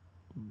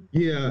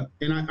 Yeah,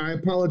 and I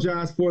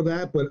apologize for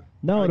that, but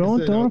no,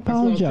 like don't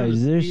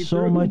apologize. There's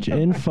so much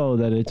info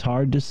that it's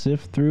hard to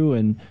sift through,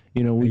 and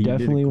we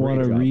definitely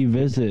want to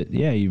revisit.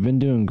 Yeah, you've been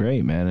doing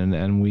great, man,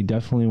 and we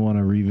definitely want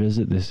to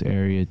revisit this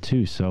area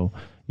too. So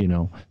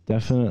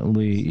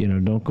definitely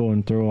don't go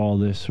and throw all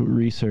this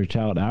research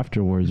out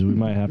afterwards. We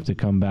might have to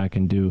come back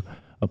and do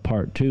a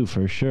part 2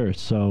 for sure.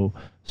 So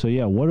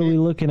yeah, what are we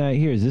looking at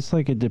here? Is this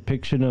like a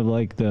depiction of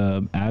like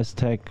the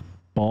Aztec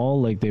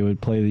ball, like they would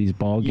play these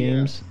ball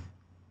games?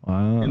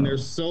 Wow. And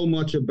there's so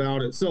much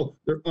about it. So,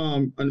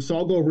 and so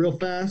I'll go real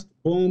fast.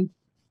 Boom.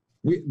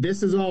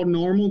 This is all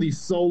normal. These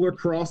solar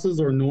crosses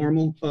are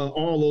normal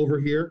all over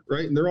here,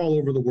 right? And they're all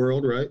over the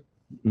world, right?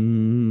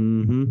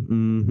 Mm-hmm.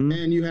 Mm-hmm.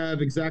 And you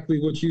have exactly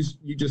what you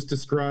just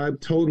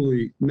described.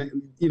 Totally,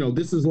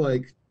 this is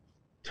like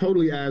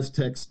totally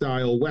Aztec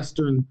style,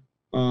 Western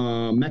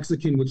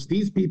Mexican, which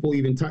these people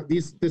even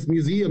this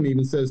museum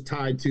even says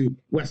tied to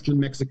Western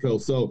Mexico.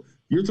 So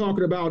you're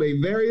talking about a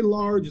very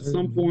large, at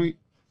some point,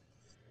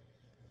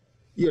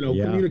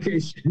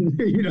 communication,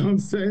 you know what I'm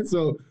saying?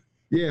 So,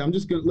 yeah, I'm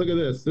just going to look at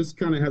this. This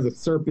kind of has a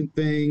serpent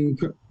thing.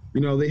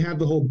 They have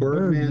the whole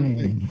Birdman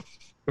thing.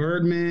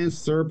 Birdman,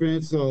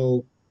 serpent.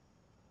 So,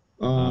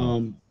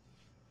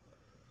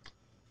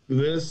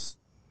 this,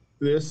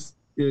 it's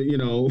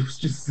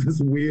just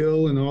this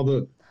wheel and all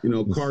the,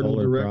 cardinal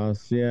direct.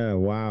 Cross. Yeah,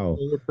 wow.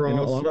 And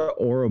a lot of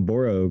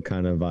Ouroboros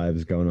kind of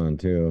vibes going on,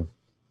 too.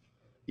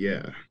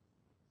 Yeah.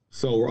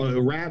 So,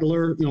 a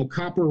rattler,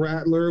 copper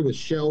rattler with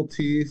shell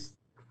teeth.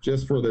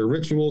 Just for their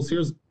rituals.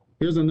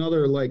 Here's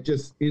another like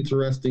just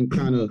interesting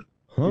kind of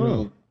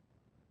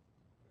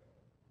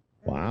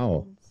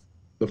wow.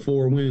 The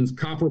 4 winds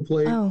copper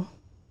plate. Oh,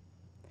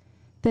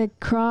 the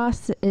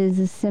cross is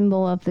a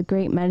symbol of the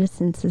Great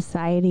Medicine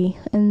Society,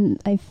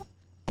 and I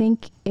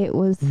think it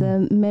was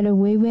the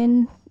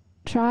Metawewan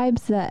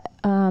tribes that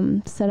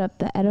set up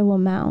the Etowah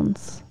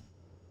Mounds.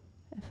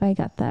 If I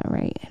got that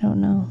right, I don't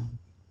know.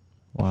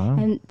 Wow.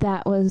 And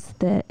that was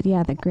the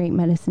Great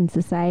Medicine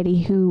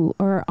Society, who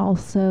are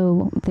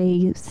also,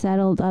 they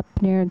settled up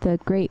near the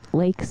Great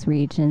Lakes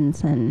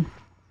regions and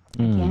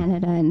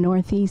Canada and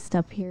Northeast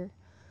up here.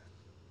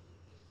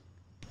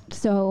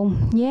 So,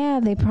 yeah,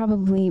 they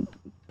probably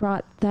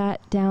brought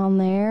that down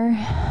there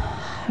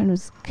and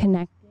was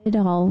connected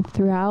all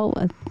throughout,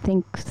 I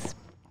think.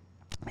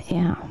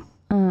 Yeah.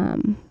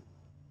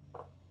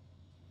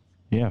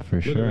 Yeah,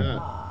 for sure.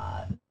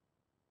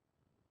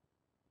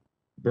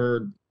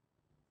 Bird.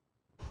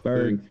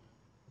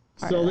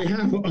 So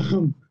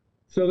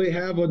they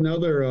have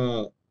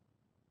another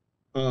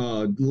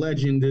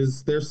legend.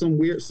 There's some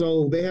weird.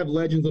 So they have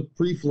legends of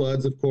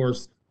pre-floods, of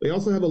course. They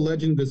also have a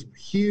legend of this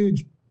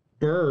huge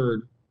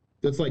bird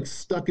that's like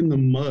stuck in the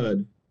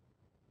mud.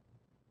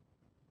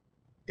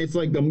 It's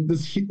like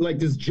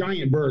this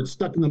giant bird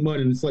stuck in the mud,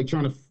 and it's like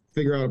trying to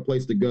figure out a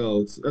place to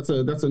go. That's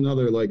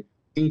another like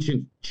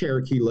ancient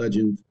Cherokee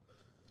legend.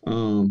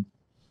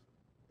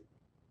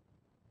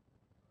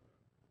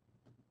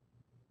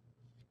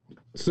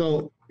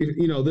 So, a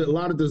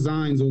lot of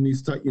designs on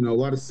these type, a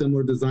lot of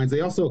similar designs.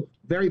 They also,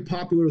 very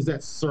popular is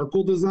that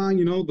circle design,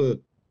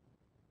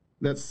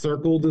 that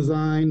circle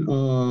design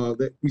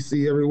that you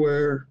see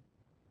everywhere.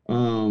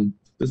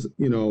 This,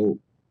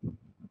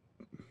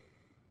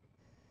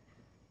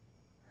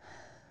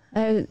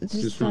 I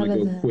just trying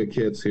to go quick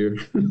hits here.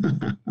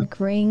 like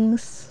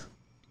rings.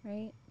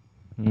 right?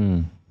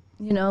 Hmm.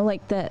 You know,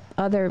 like the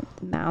other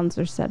mounds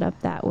are set up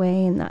that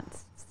way, and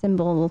that's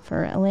symbol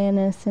for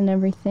Atlantis and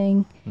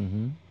everything.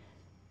 Mm-hmm.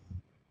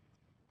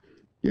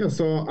 Yeah,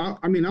 so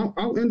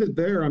I'll end it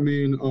there. I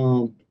mean,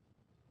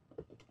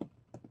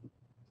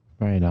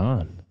 Right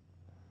on.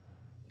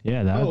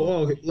 Yeah, that.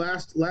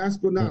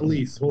 last but not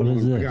least, hold what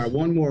is on, I this? got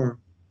one more.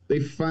 They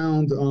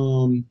found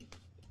all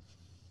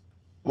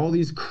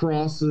these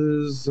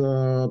crosses.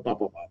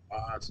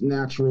 It's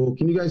natural.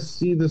 Can you guys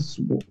see this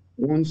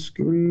one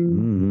screen?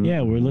 Mm-hmm.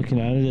 Yeah, we're looking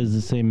at it. Does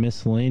it say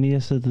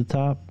miscellaneous at the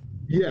top?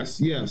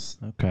 Yes.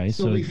 Okay,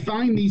 So they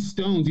find these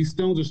stones. These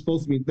stones are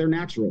supposed to be, they're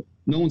natural.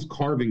 No one's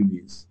carving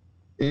these.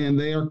 And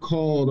they are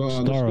called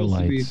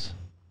starlights.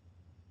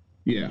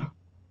 Yeah.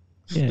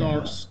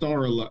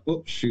 Starlight.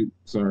 Oh, shoot.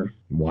 Sorry.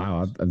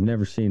 Wow, I've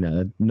never seen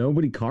that.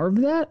 Nobody carved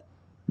that?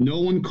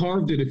 No one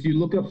carved it. If you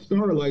look up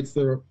starlights,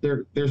 there's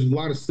a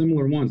lot of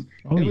similar ones.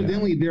 Oh,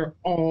 Evidently, they're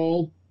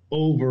all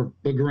over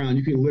the ground.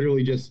 You can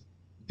literally just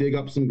dig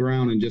up some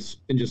ground and just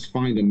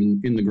find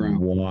them in the ground.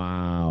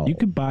 Wow. You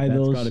could buy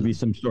those. That's got to be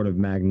some sort of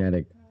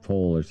magnetic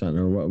pole or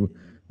something. Or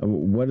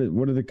what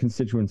are the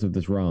constituents of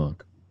this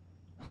rock?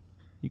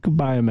 You could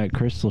buy them at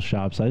crystal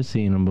shops. I've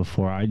seen them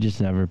before. I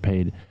just never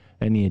paid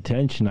any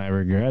attention. I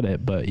regret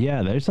it. But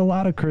yeah, there's a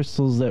lot of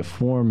crystals that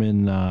form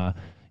in,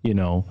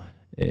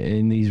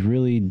 in these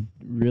really,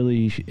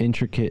 really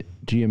intricate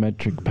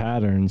geometric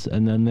patterns.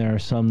 And then there are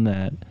some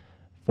that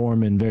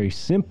form in very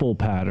simple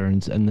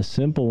patterns. And the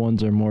simple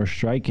ones are more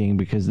striking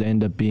because they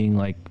end up being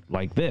like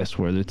this,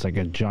 where it's like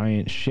a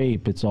giant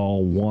shape. It's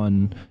all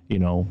one,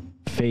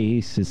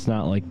 face. It's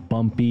not like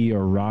bumpy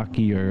or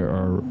rocky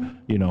or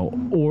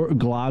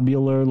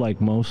globular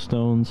like most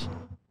stones.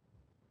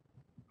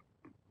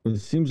 It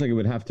seems like it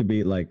would have to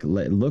be it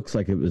looks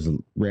like it was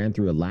ran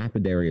through a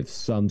lapidary of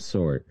some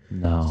sort.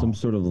 No. Some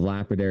sort of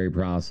lapidary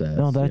process.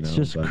 No,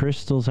 that's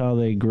crystals, how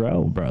they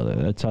grow, brother.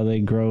 That's how they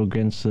grow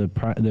against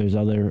there's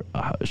other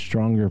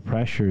stronger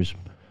pressures,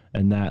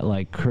 and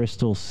that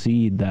crystal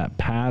seed, that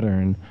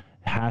pattern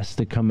has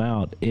to come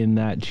out in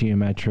that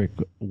geometric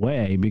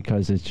way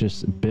because it's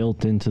just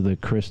built into the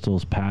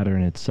crystal's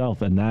pattern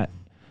itself. And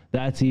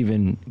that's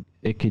even,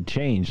 it could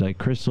change. Like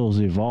crystals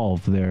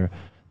evolve, their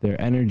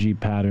energy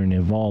pattern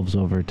evolves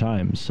over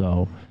time.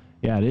 So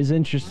yeah, it is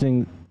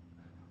interesting.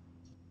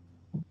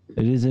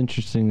 It is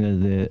interesting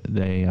that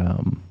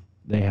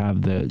they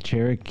have the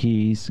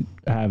Cherokees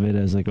have it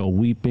as like a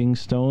weeping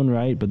stone,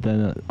 right? But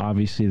then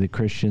obviously the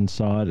Christians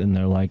saw it and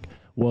they're like,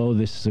 whoa,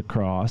 this is a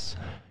cross.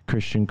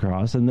 Christian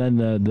cross. And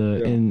then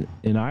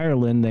in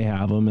Ireland they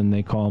have them and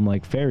they call them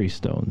like fairy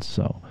stones.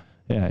 So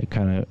yeah, it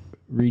kind of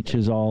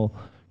reaches all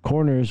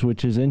corners,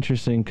 which is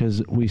interesting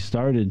because we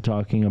started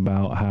talking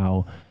about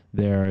how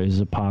there is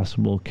a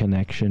possible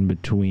connection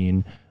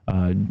between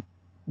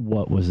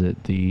what was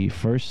it, the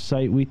first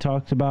site we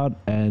talked about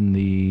and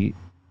the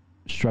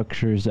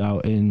structures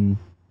out in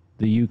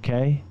the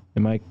UK.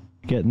 Am I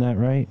getting that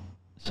right?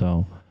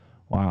 So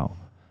wow.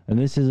 And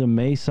this is a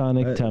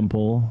Masonic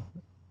temple,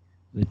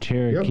 the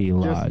Cherokee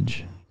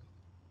Lodge.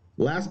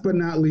 Last but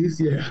not least,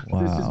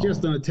 Wow. This is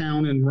just a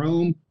town in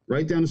Rome,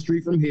 right down the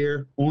street from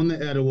here, on the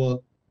Etowah.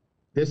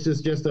 This is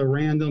just a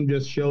random,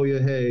 just show you,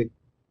 hey,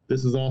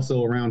 this is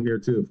also around here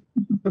too.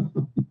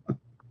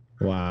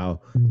 Wow.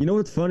 You know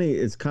what's funny?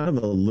 It's kind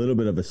of a little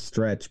bit of a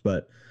stretch,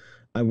 but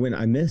I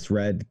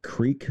misread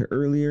Creek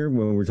earlier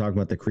when we were talking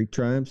about the Creek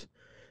tribes,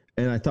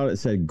 and I thought it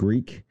said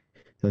Greek.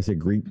 So I said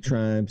Greek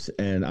tribes,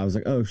 and I was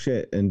like, oh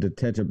shit. And to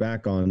touch it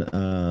back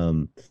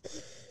on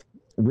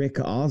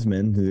Rick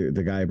Osman,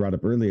 the guy I brought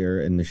up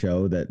earlier in the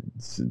show,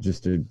 that's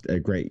just a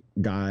great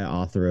guy,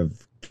 author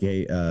of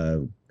Caves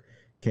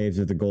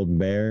of the Golden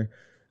Bear.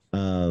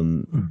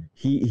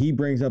 He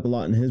brings up a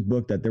lot in his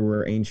book that there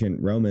were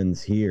ancient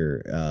Romans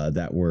here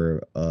that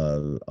were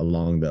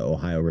along the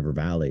Ohio River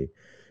Valley.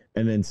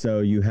 And then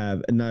so you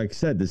have, and like I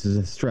said, this is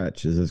a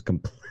stretch. This is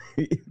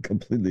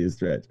completely a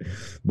stretch.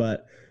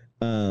 But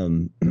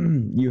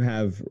you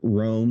have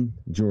Rome,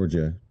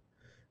 Georgia,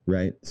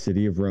 right?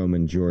 City of Rome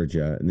in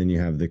Georgia. And then you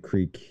have the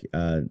Creek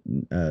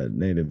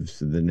natives,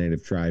 the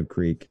native tribe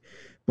Creek.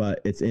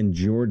 But it's in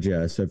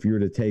Georgia. So if you were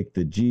to take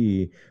the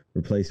G,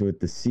 replace it with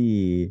the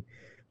C,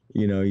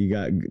 you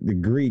got the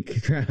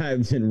Greek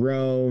tribes in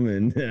Rome,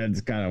 and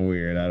it's kind of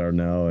weird. I don't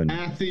know. And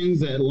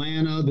Athens,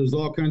 Atlanta, there's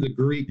all kinds of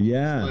Greek.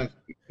 Yeah.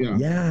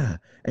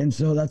 And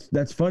so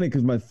that's funny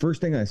because my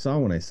first thing I saw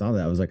when I saw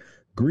that, I was like,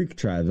 Greek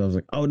tribes. I was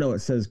like, oh no, it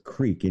says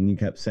Creek, and you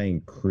kept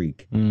saying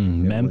Creek.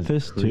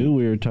 Memphis too.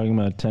 We were talking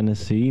about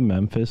Tennessee.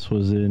 Memphis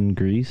was in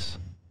Greece.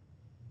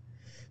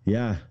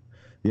 Yeah.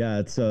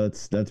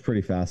 That's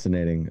pretty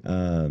fascinating.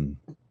 And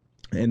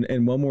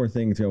one more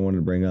thing too I wanted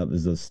to bring up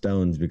is those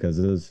stones, because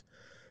those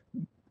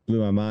blew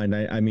my mind.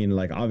 I mean,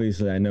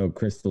 obviously I know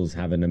crystals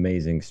have an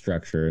amazing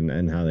structure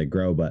and how they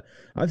grow, but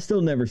I've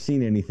still never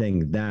seen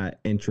anything that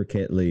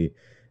intricately,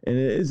 and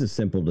it is a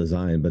simple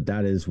design, but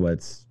that is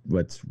what's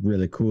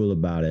really cool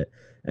about it.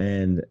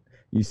 And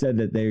you said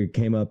that they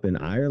came up in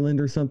Ireland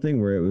or something,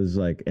 where it was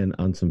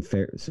on some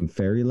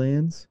fairy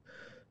lands.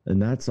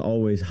 and that's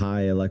always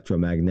high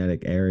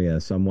electromagnetic area.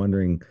 So I'm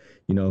wondering,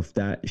 if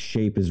that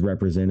shape is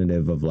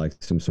representative of like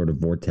some sort of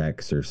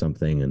vortex or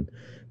something, and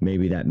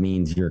maybe that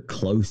means you're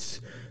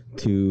close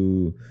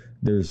to,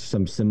 there's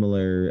some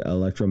similar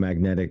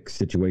electromagnetic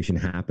situation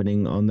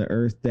happening on the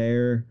Earth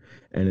there,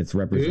 and it's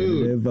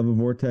representative of a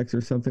vortex or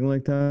something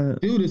like that.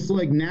 Dude, it's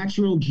like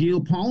natural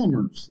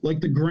geopolymers. Like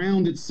the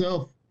ground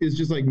itself is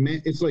just like,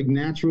 it's like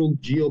natural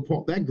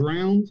that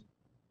ground.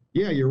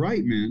 Yeah, you're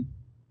right, man.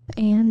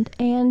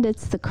 And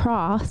it's the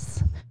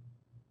cross.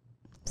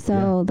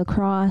 So the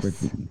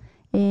cross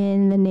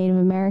in the Native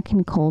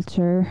American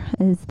culture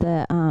is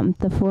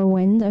the four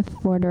winds of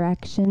four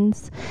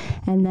directions,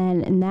 and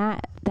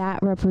that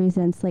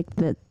represents like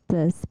the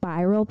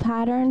spiral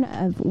pattern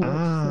of which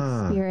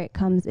the spirit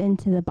comes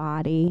into the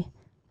body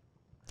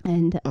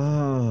and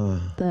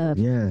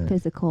the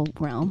physical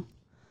realm.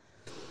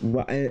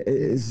 Well,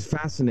 it's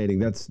fascinating.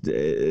 That's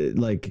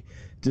like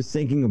just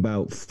thinking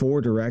about four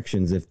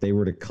directions. If they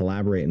were to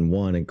collaborate in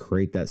one and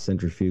create that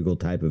centrifugal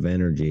type of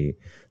energy,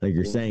 like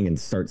you're saying, and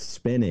start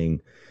spinning,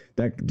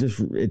 that just,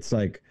 it's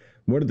like,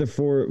 what are the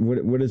four?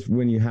 What is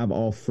when you have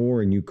all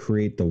four and you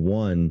create the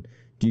one?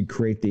 Do you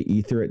create the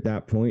ether at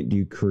that point? Do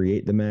you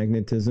create the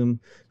magnetism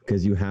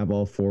because you have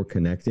all four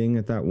connecting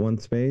at that one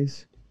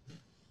space?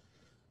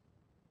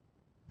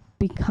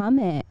 Become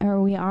it,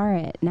 or we are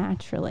it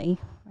naturally,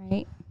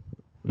 right?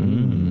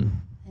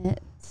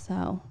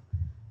 So,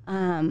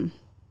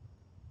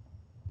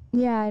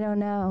 yeah, I don't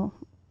know.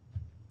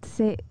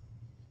 Say,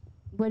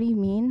 what do you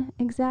mean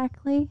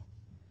exactly?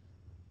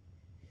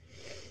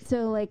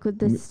 So, like with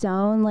the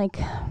stone, like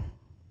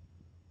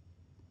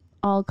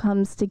all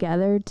comes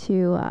together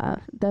to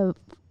the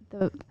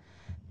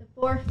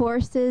four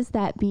forces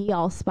that be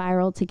all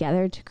spiral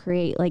together to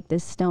create like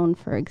this stone,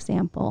 for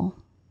example.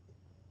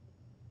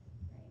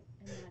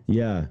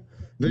 Yeah.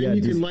 Then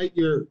you can light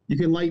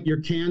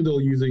your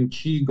candle using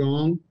qi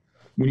gong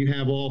when you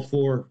have all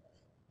four.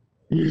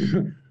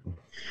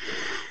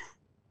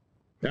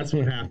 That's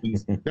what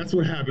happens. That's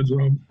what happens,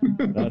 Rob.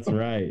 That's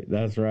right,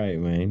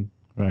 man.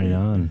 Right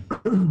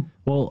on.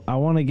 Well, I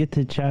want to get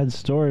to Chad's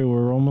story.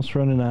 We're almost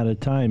running out of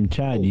time.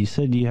 Chad, you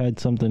said you had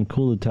something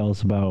cool to tell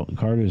us about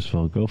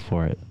Cartersville. Go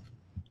for it.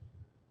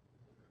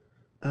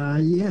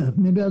 Yeah,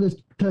 maybe I'll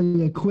just tell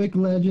you a quick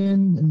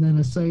legend and then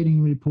a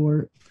sighting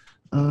report.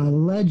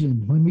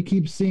 Legend, when we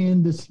keep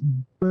seeing this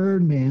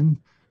Birdman,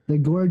 the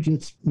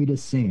Gorgets we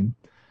just seen,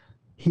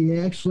 he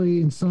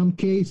actually, in some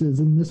cases,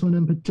 in this one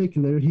in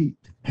particular, he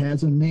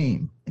has a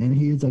name, and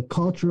he is a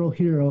cultural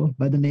hero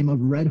by the name of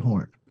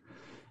Redhorn.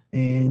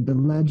 And the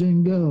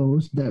legend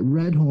goes that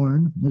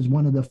Redhorn is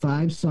one of the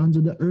 5 sons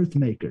of the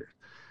Earthmaker.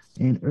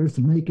 And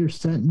Earthmaker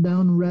sent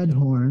down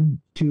Redhorn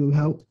to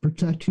help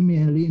protect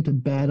humanity and to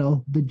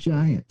battle the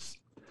giants.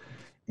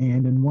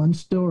 And in one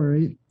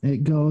story,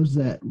 it goes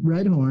that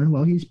Redhorn,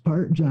 well, he's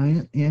part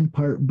giant and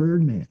part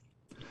Birdman.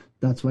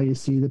 That's why you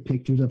see the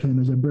pictures of him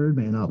as a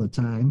Birdman all the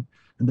time.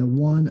 And the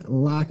one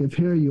lock of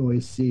hair you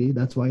always see,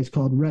 that's why he's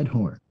called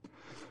Redhorn.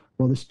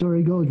 Well, the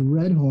story goes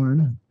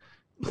Redhorn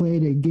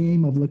played a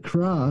game of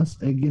lacrosse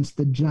against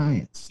the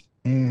giants.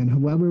 And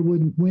whoever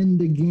would win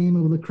the game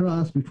of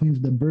lacrosse between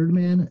the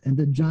Birdman and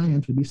the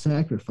giants would be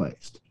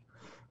sacrificed.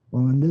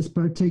 Well, in this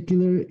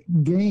particular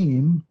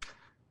game,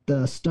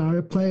 the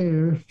star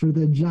player for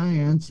the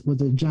Giants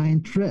was a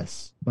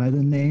giantress by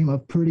the name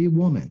of Pretty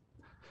Woman.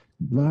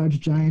 Large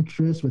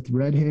giantress with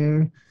red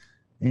hair.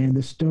 And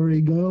the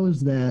story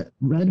goes that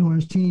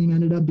Redhorn's team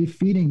ended up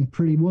defeating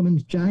Pretty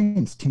Woman's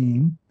Giants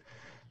team.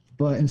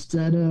 But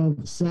instead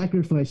of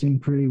sacrificing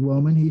Pretty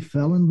Woman, he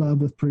fell in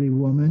love with Pretty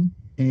Woman,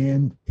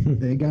 and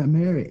they got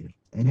married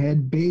and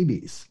had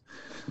babies.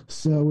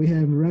 So we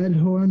have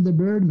Redhorn the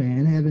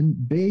Birdman having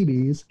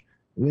babies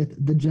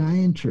with the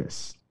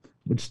giantress,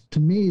 which to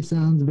me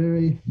sounds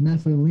very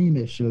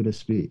Nephilimish, so to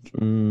speak.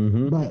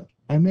 Mm-hmm. But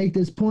I make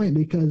this point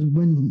because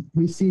when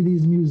we see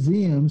these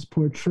museums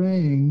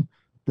portraying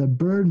the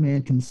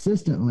Birdman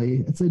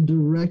consistently, it's a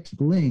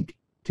direct link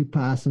to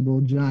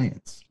possible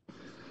giants.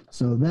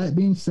 So that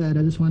being said,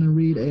 I just want to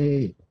read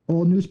a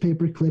old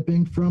newspaper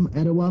clipping from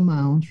Etowah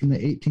Mounds from the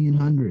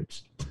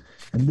 1800s.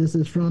 And this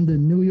is from the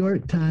New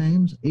York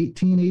Times,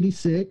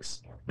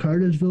 1886,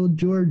 Cartersville,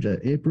 Georgia,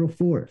 April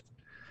 4th.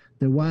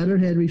 The water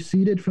had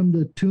receded from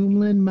the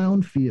Tombland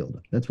Mound Field,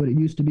 that's what it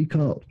used to be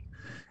called,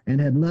 and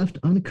had left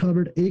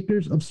uncovered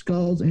acres of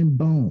skulls and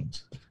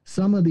bones.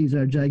 Some of these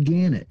are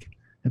gigantic.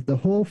 If the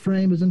whole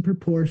frame is in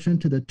proportion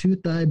to the 2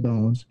 thigh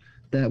bones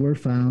that were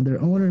found,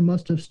 their owner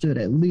must have stood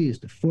at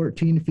least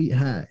 14 feet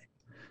high.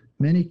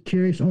 Many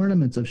curious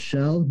ornaments of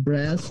shell,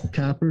 brass,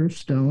 copper,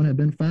 stone have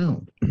been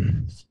found.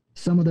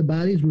 Some of the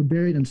bodies were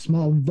buried in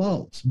small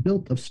vaults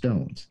built of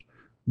stones.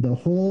 The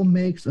whole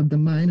makes of the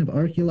mine of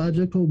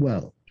archaeological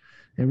wealth.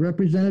 A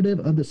representative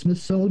of the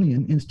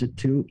Smithsonian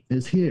Institute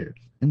is here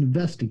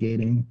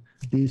investigating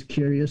these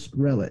curious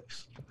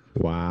relics.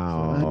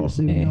 Wow. So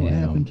obviously we know what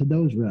happened to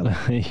those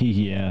relics.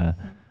 Yeah.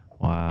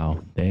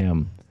 Wow.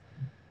 Damn.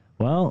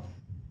 Well,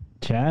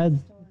 Chad,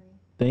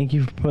 thank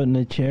you for putting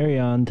a cherry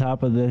on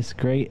top of this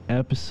great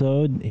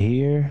episode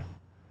here.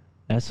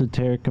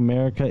 Esoteric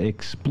America,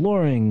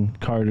 exploring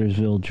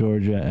Cartersville,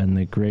 Georgia, and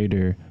the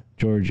greater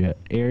Georgia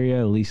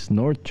area, at least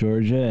North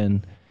Georgia.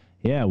 And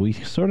yeah, we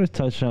sort of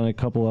touched on a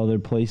couple other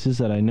places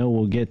that I know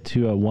we'll get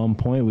to at one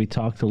point. We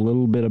talked a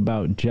little bit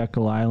about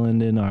Jekyll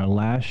Island in our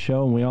last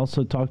show, and we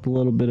also talked a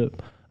little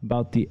bit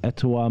about the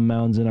Etowah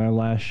Mounds in our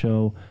last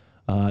show.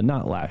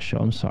 Not last show,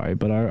 I'm sorry,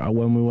 but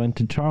when we went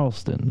to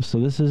Charleston. So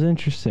this is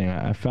interesting.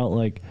 I felt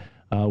like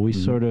we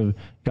sort of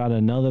got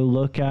another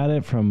look at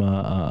it from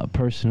a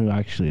person who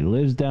actually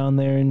lives down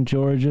there in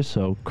Georgia.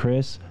 So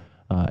Chris,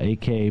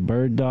 a.k.a.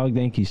 Bird Dog,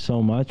 thank you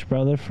so much,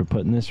 brother, for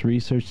putting this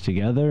research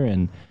together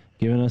and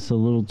giving us a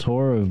little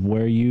tour of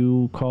where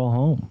you call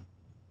home.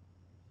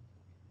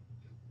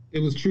 It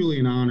was truly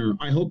an honor.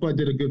 I hope I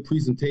did a good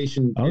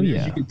presentation. Oh, and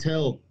yeah. As you can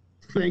tell,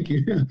 thank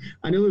you.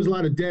 I know there's a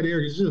lot of dead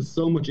air. There's just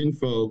so much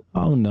info.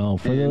 Oh, no.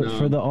 For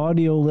the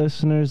audio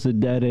listeners, the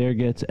dead air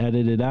gets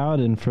edited out,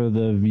 and for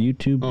the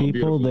YouTube people,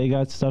 beautiful. They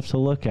got stuff to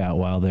look at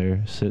while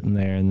they're sitting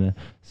there in the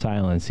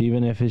silence,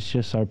 even if it's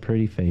just our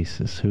pretty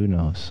faces. Who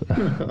knows?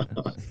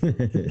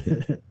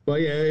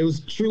 But yeah, it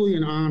was truly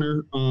an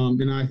honor,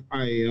 and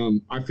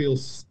I feel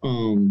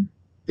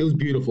it was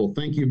beautiful.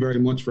 Thank you very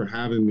much for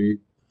having me.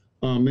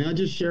 May I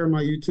just share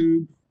my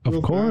YouTube?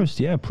 Of course,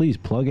 yeah. Please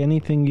plug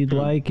anything you'd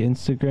like,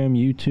 Instagram,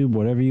 YouTube,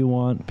 whatever you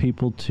want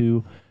people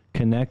to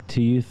connect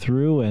to you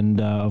through.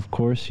 And of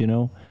course,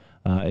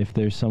 if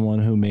there's someone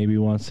who maybe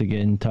wants to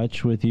get in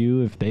touch with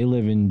you, if they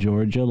live in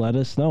Georgia, let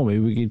us know. Maybe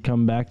we could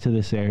come back to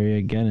this area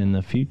again in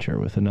the future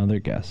with another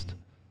guest.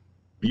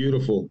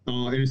 Beautiful.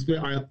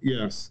 And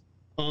yes.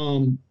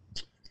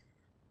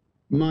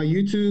 My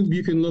YouTube,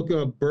 you can look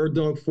up Bird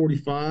Dog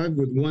 45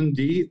 with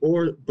 1D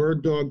or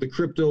Bird Dog the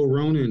Crypto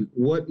Ronin.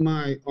 What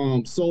my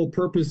sole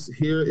purpose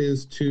here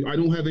is I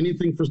don't have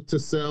anything to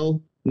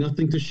sell,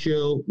 nothing to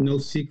show, no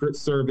secret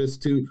service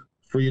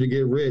for you to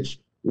get rich.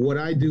 What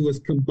I do is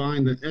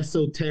combine the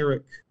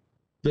esoteric,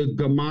 the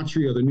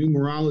gematria, the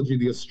numerology,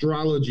 the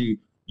astrology,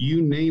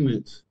 you name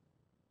it,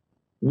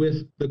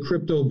 with the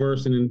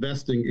cryptoverse and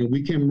investing, and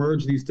we can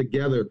merge these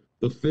together.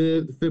 The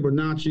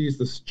Fibonacci's,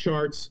 the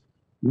charts.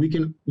 We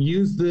can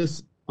use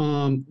this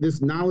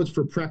knowledge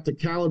for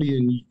practicality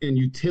and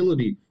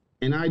utility.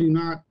 And I do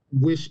not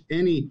wish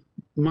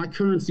my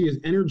currency is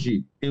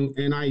energy.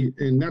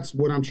 And that's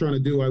what I'm trying to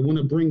do. I want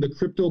to bring the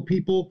crypto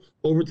people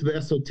over to the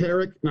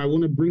esoteric, and I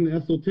want to bring the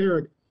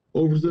esoteric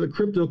over to the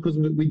crypto, because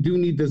we do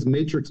need this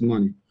matrix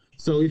money.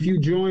 So if you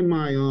join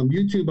my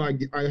YouTube,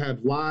 I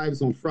have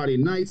lives on Friday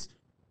nights.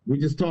 We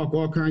just talk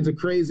all kinds of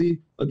crazy.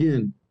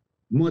 Again,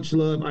 much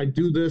love. I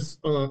do this.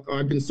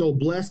 I've been so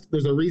blessed.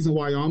 There's a reason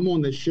why I'm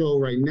on this show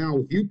right now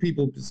with you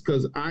people,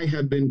 because I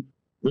have been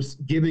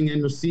giving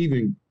and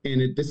receiving.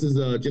 And this is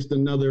just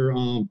another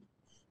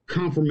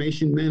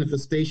confirmation,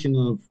 manifestation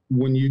of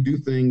when you do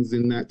things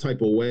in that type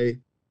of way,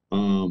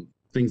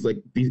 things like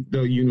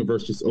the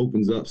universe just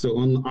opens up. So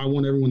I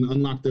want everyone to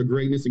unlock their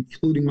greatness,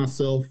 including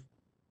myself.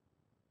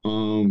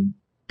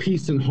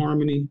 Peace and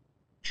harmony,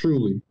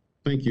 truly.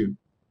 Thank you.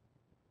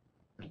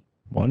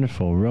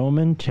 Wonderful.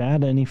 Roman,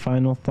 Chad, any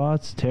final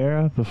thoughts?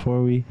 Tara,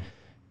 before we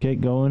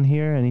get going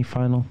here, any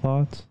final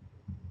thoughts?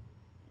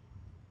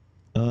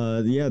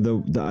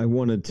 I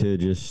wanted to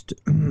just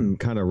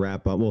kind of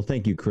wrap up. Well,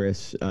 thank you,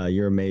 Chris.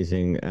 You're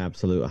amazing,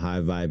 absolute high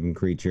vibing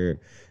creature,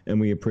 and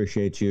we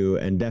appreciate you.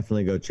 And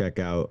definitely go check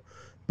out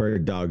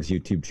Bird Dog's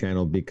YouTube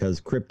channel, because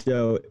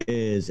crypto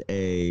is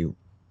it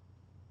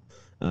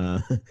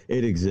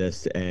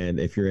exists, and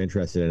if you're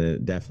interested in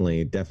it,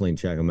 definitely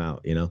check them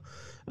out.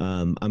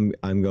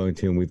 I'm going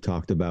to, and we've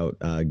talked about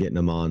getting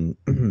them on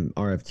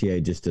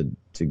RFTA just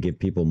to give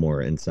people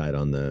more insight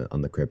on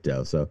the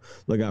crypto. So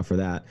look out for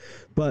that.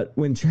 But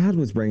when Chad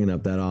was bringing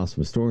up that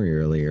awesome story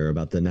earlier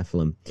about the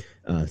Nephilim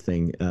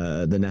thing,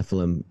 the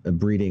Nephilim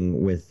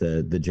breeding with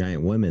the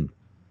giant women,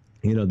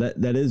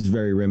 that is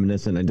very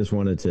reminiscent. I just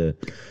wanted to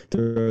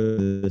throw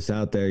this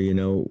out there.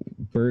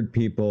 Bird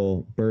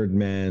people,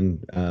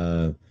 Birdman,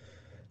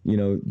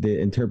 the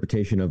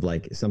interpretation of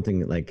like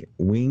something like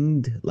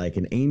winged, like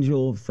an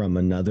angel from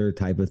another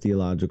type of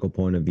theological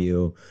point of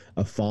view,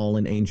 a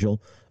fallen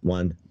angel,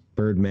 one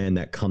Birdman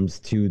that comes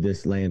to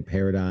this land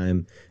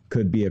paradigm,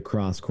 could be a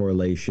cross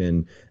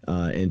correlation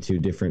into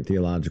different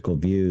theological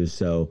views.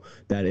 So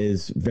that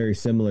is very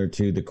similar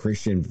to the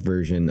Christian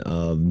version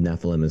of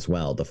Nephilim as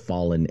well, the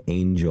fallen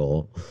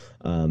angel,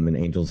 and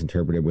angels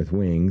interpreted with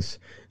wings,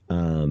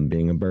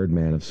 being a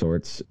Birdman of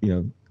sorts,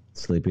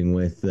 sleeping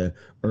with the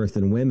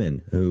earthen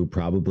women who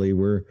probably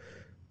were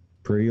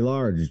pretty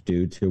large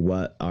due to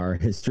what our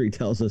history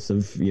tells us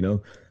of,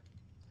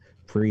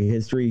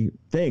 prehistory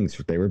things.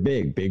 They were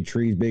big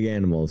trees, big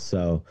animals.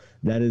 So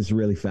that is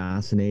really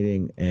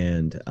fascinating.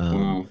 And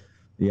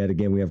yet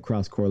again, we have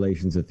cross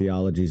correlations of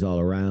theologies all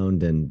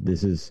around. And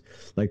this is,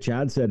 like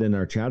Chad said in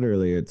our chat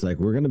earlier, it's like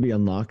we're going to be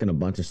unlocking a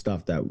bunch of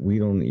stuff that we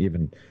don't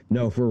even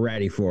know if we're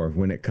ready for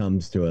when it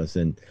comes to us.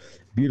 And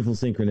beautiful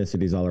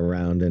synchronicities all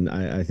around. And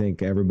I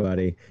think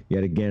everybody,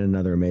 yet again,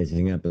 another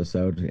amazing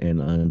episode.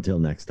 And until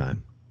next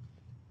time.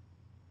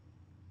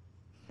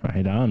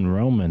 Right on,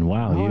 Roman.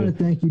 Wow. I want to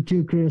thank you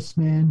too, Chris,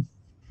 man.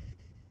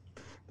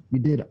 You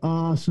did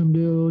awesome,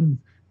 dude.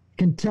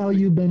 Can tell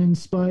you've been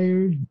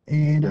inspired,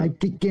 and I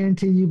can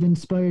guarantee you've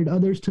inspired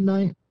others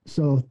tonight.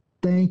 So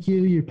thank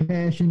you. Your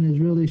passion is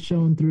really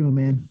shown through,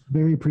 man.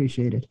 Very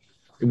appreciated.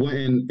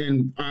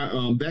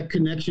 That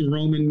connection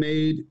Roman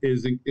made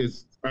is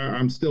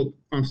I'm still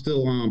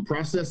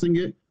processing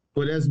it.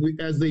 But as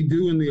they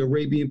do in the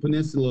Arabian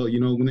Peninsula,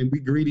 when we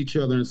greet each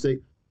other and say,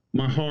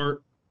 my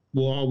heart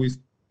will always,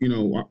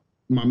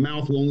 my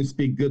mouth will only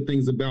speak good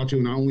things about you,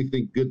 and I only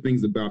think good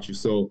things about you.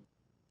 So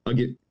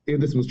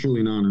this was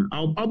truly an honor.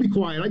 I'll be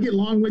quiet. I get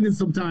long-winded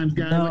sometimes,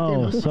 guys.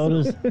 No, so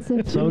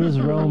does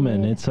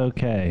Roman. It's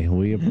okay.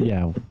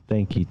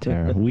 Thank you,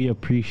 Tara. We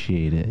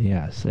appreciate it.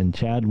 Yes, and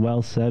Chad,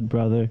 well said,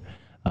 brother.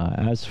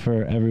 As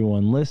for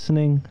everyone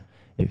listening,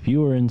 if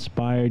you were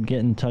inspired, get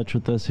in touch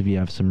with us if you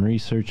have some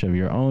research of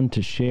your own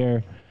to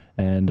share.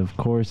 And, of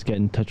course, get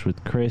in touch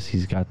with Chris.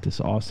 He's got this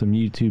awesome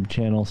YouTube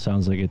channel.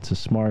 Sounds like it's a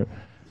smart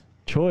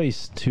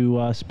choice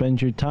to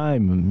spend your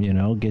time,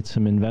 get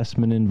some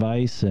investment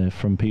advice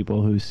from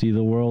people who see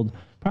the world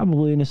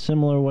probably in a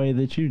similar way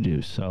that you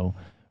do. So,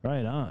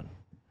 right on.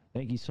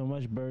 Thank you so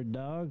much, Bird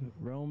Dog,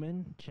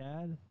 Roman,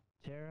 Chad,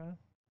 Tara.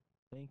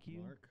 Thank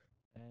you. Mark.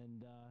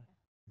 And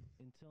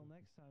until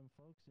next time,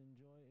 folks,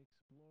 enjoy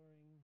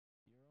exploring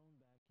your own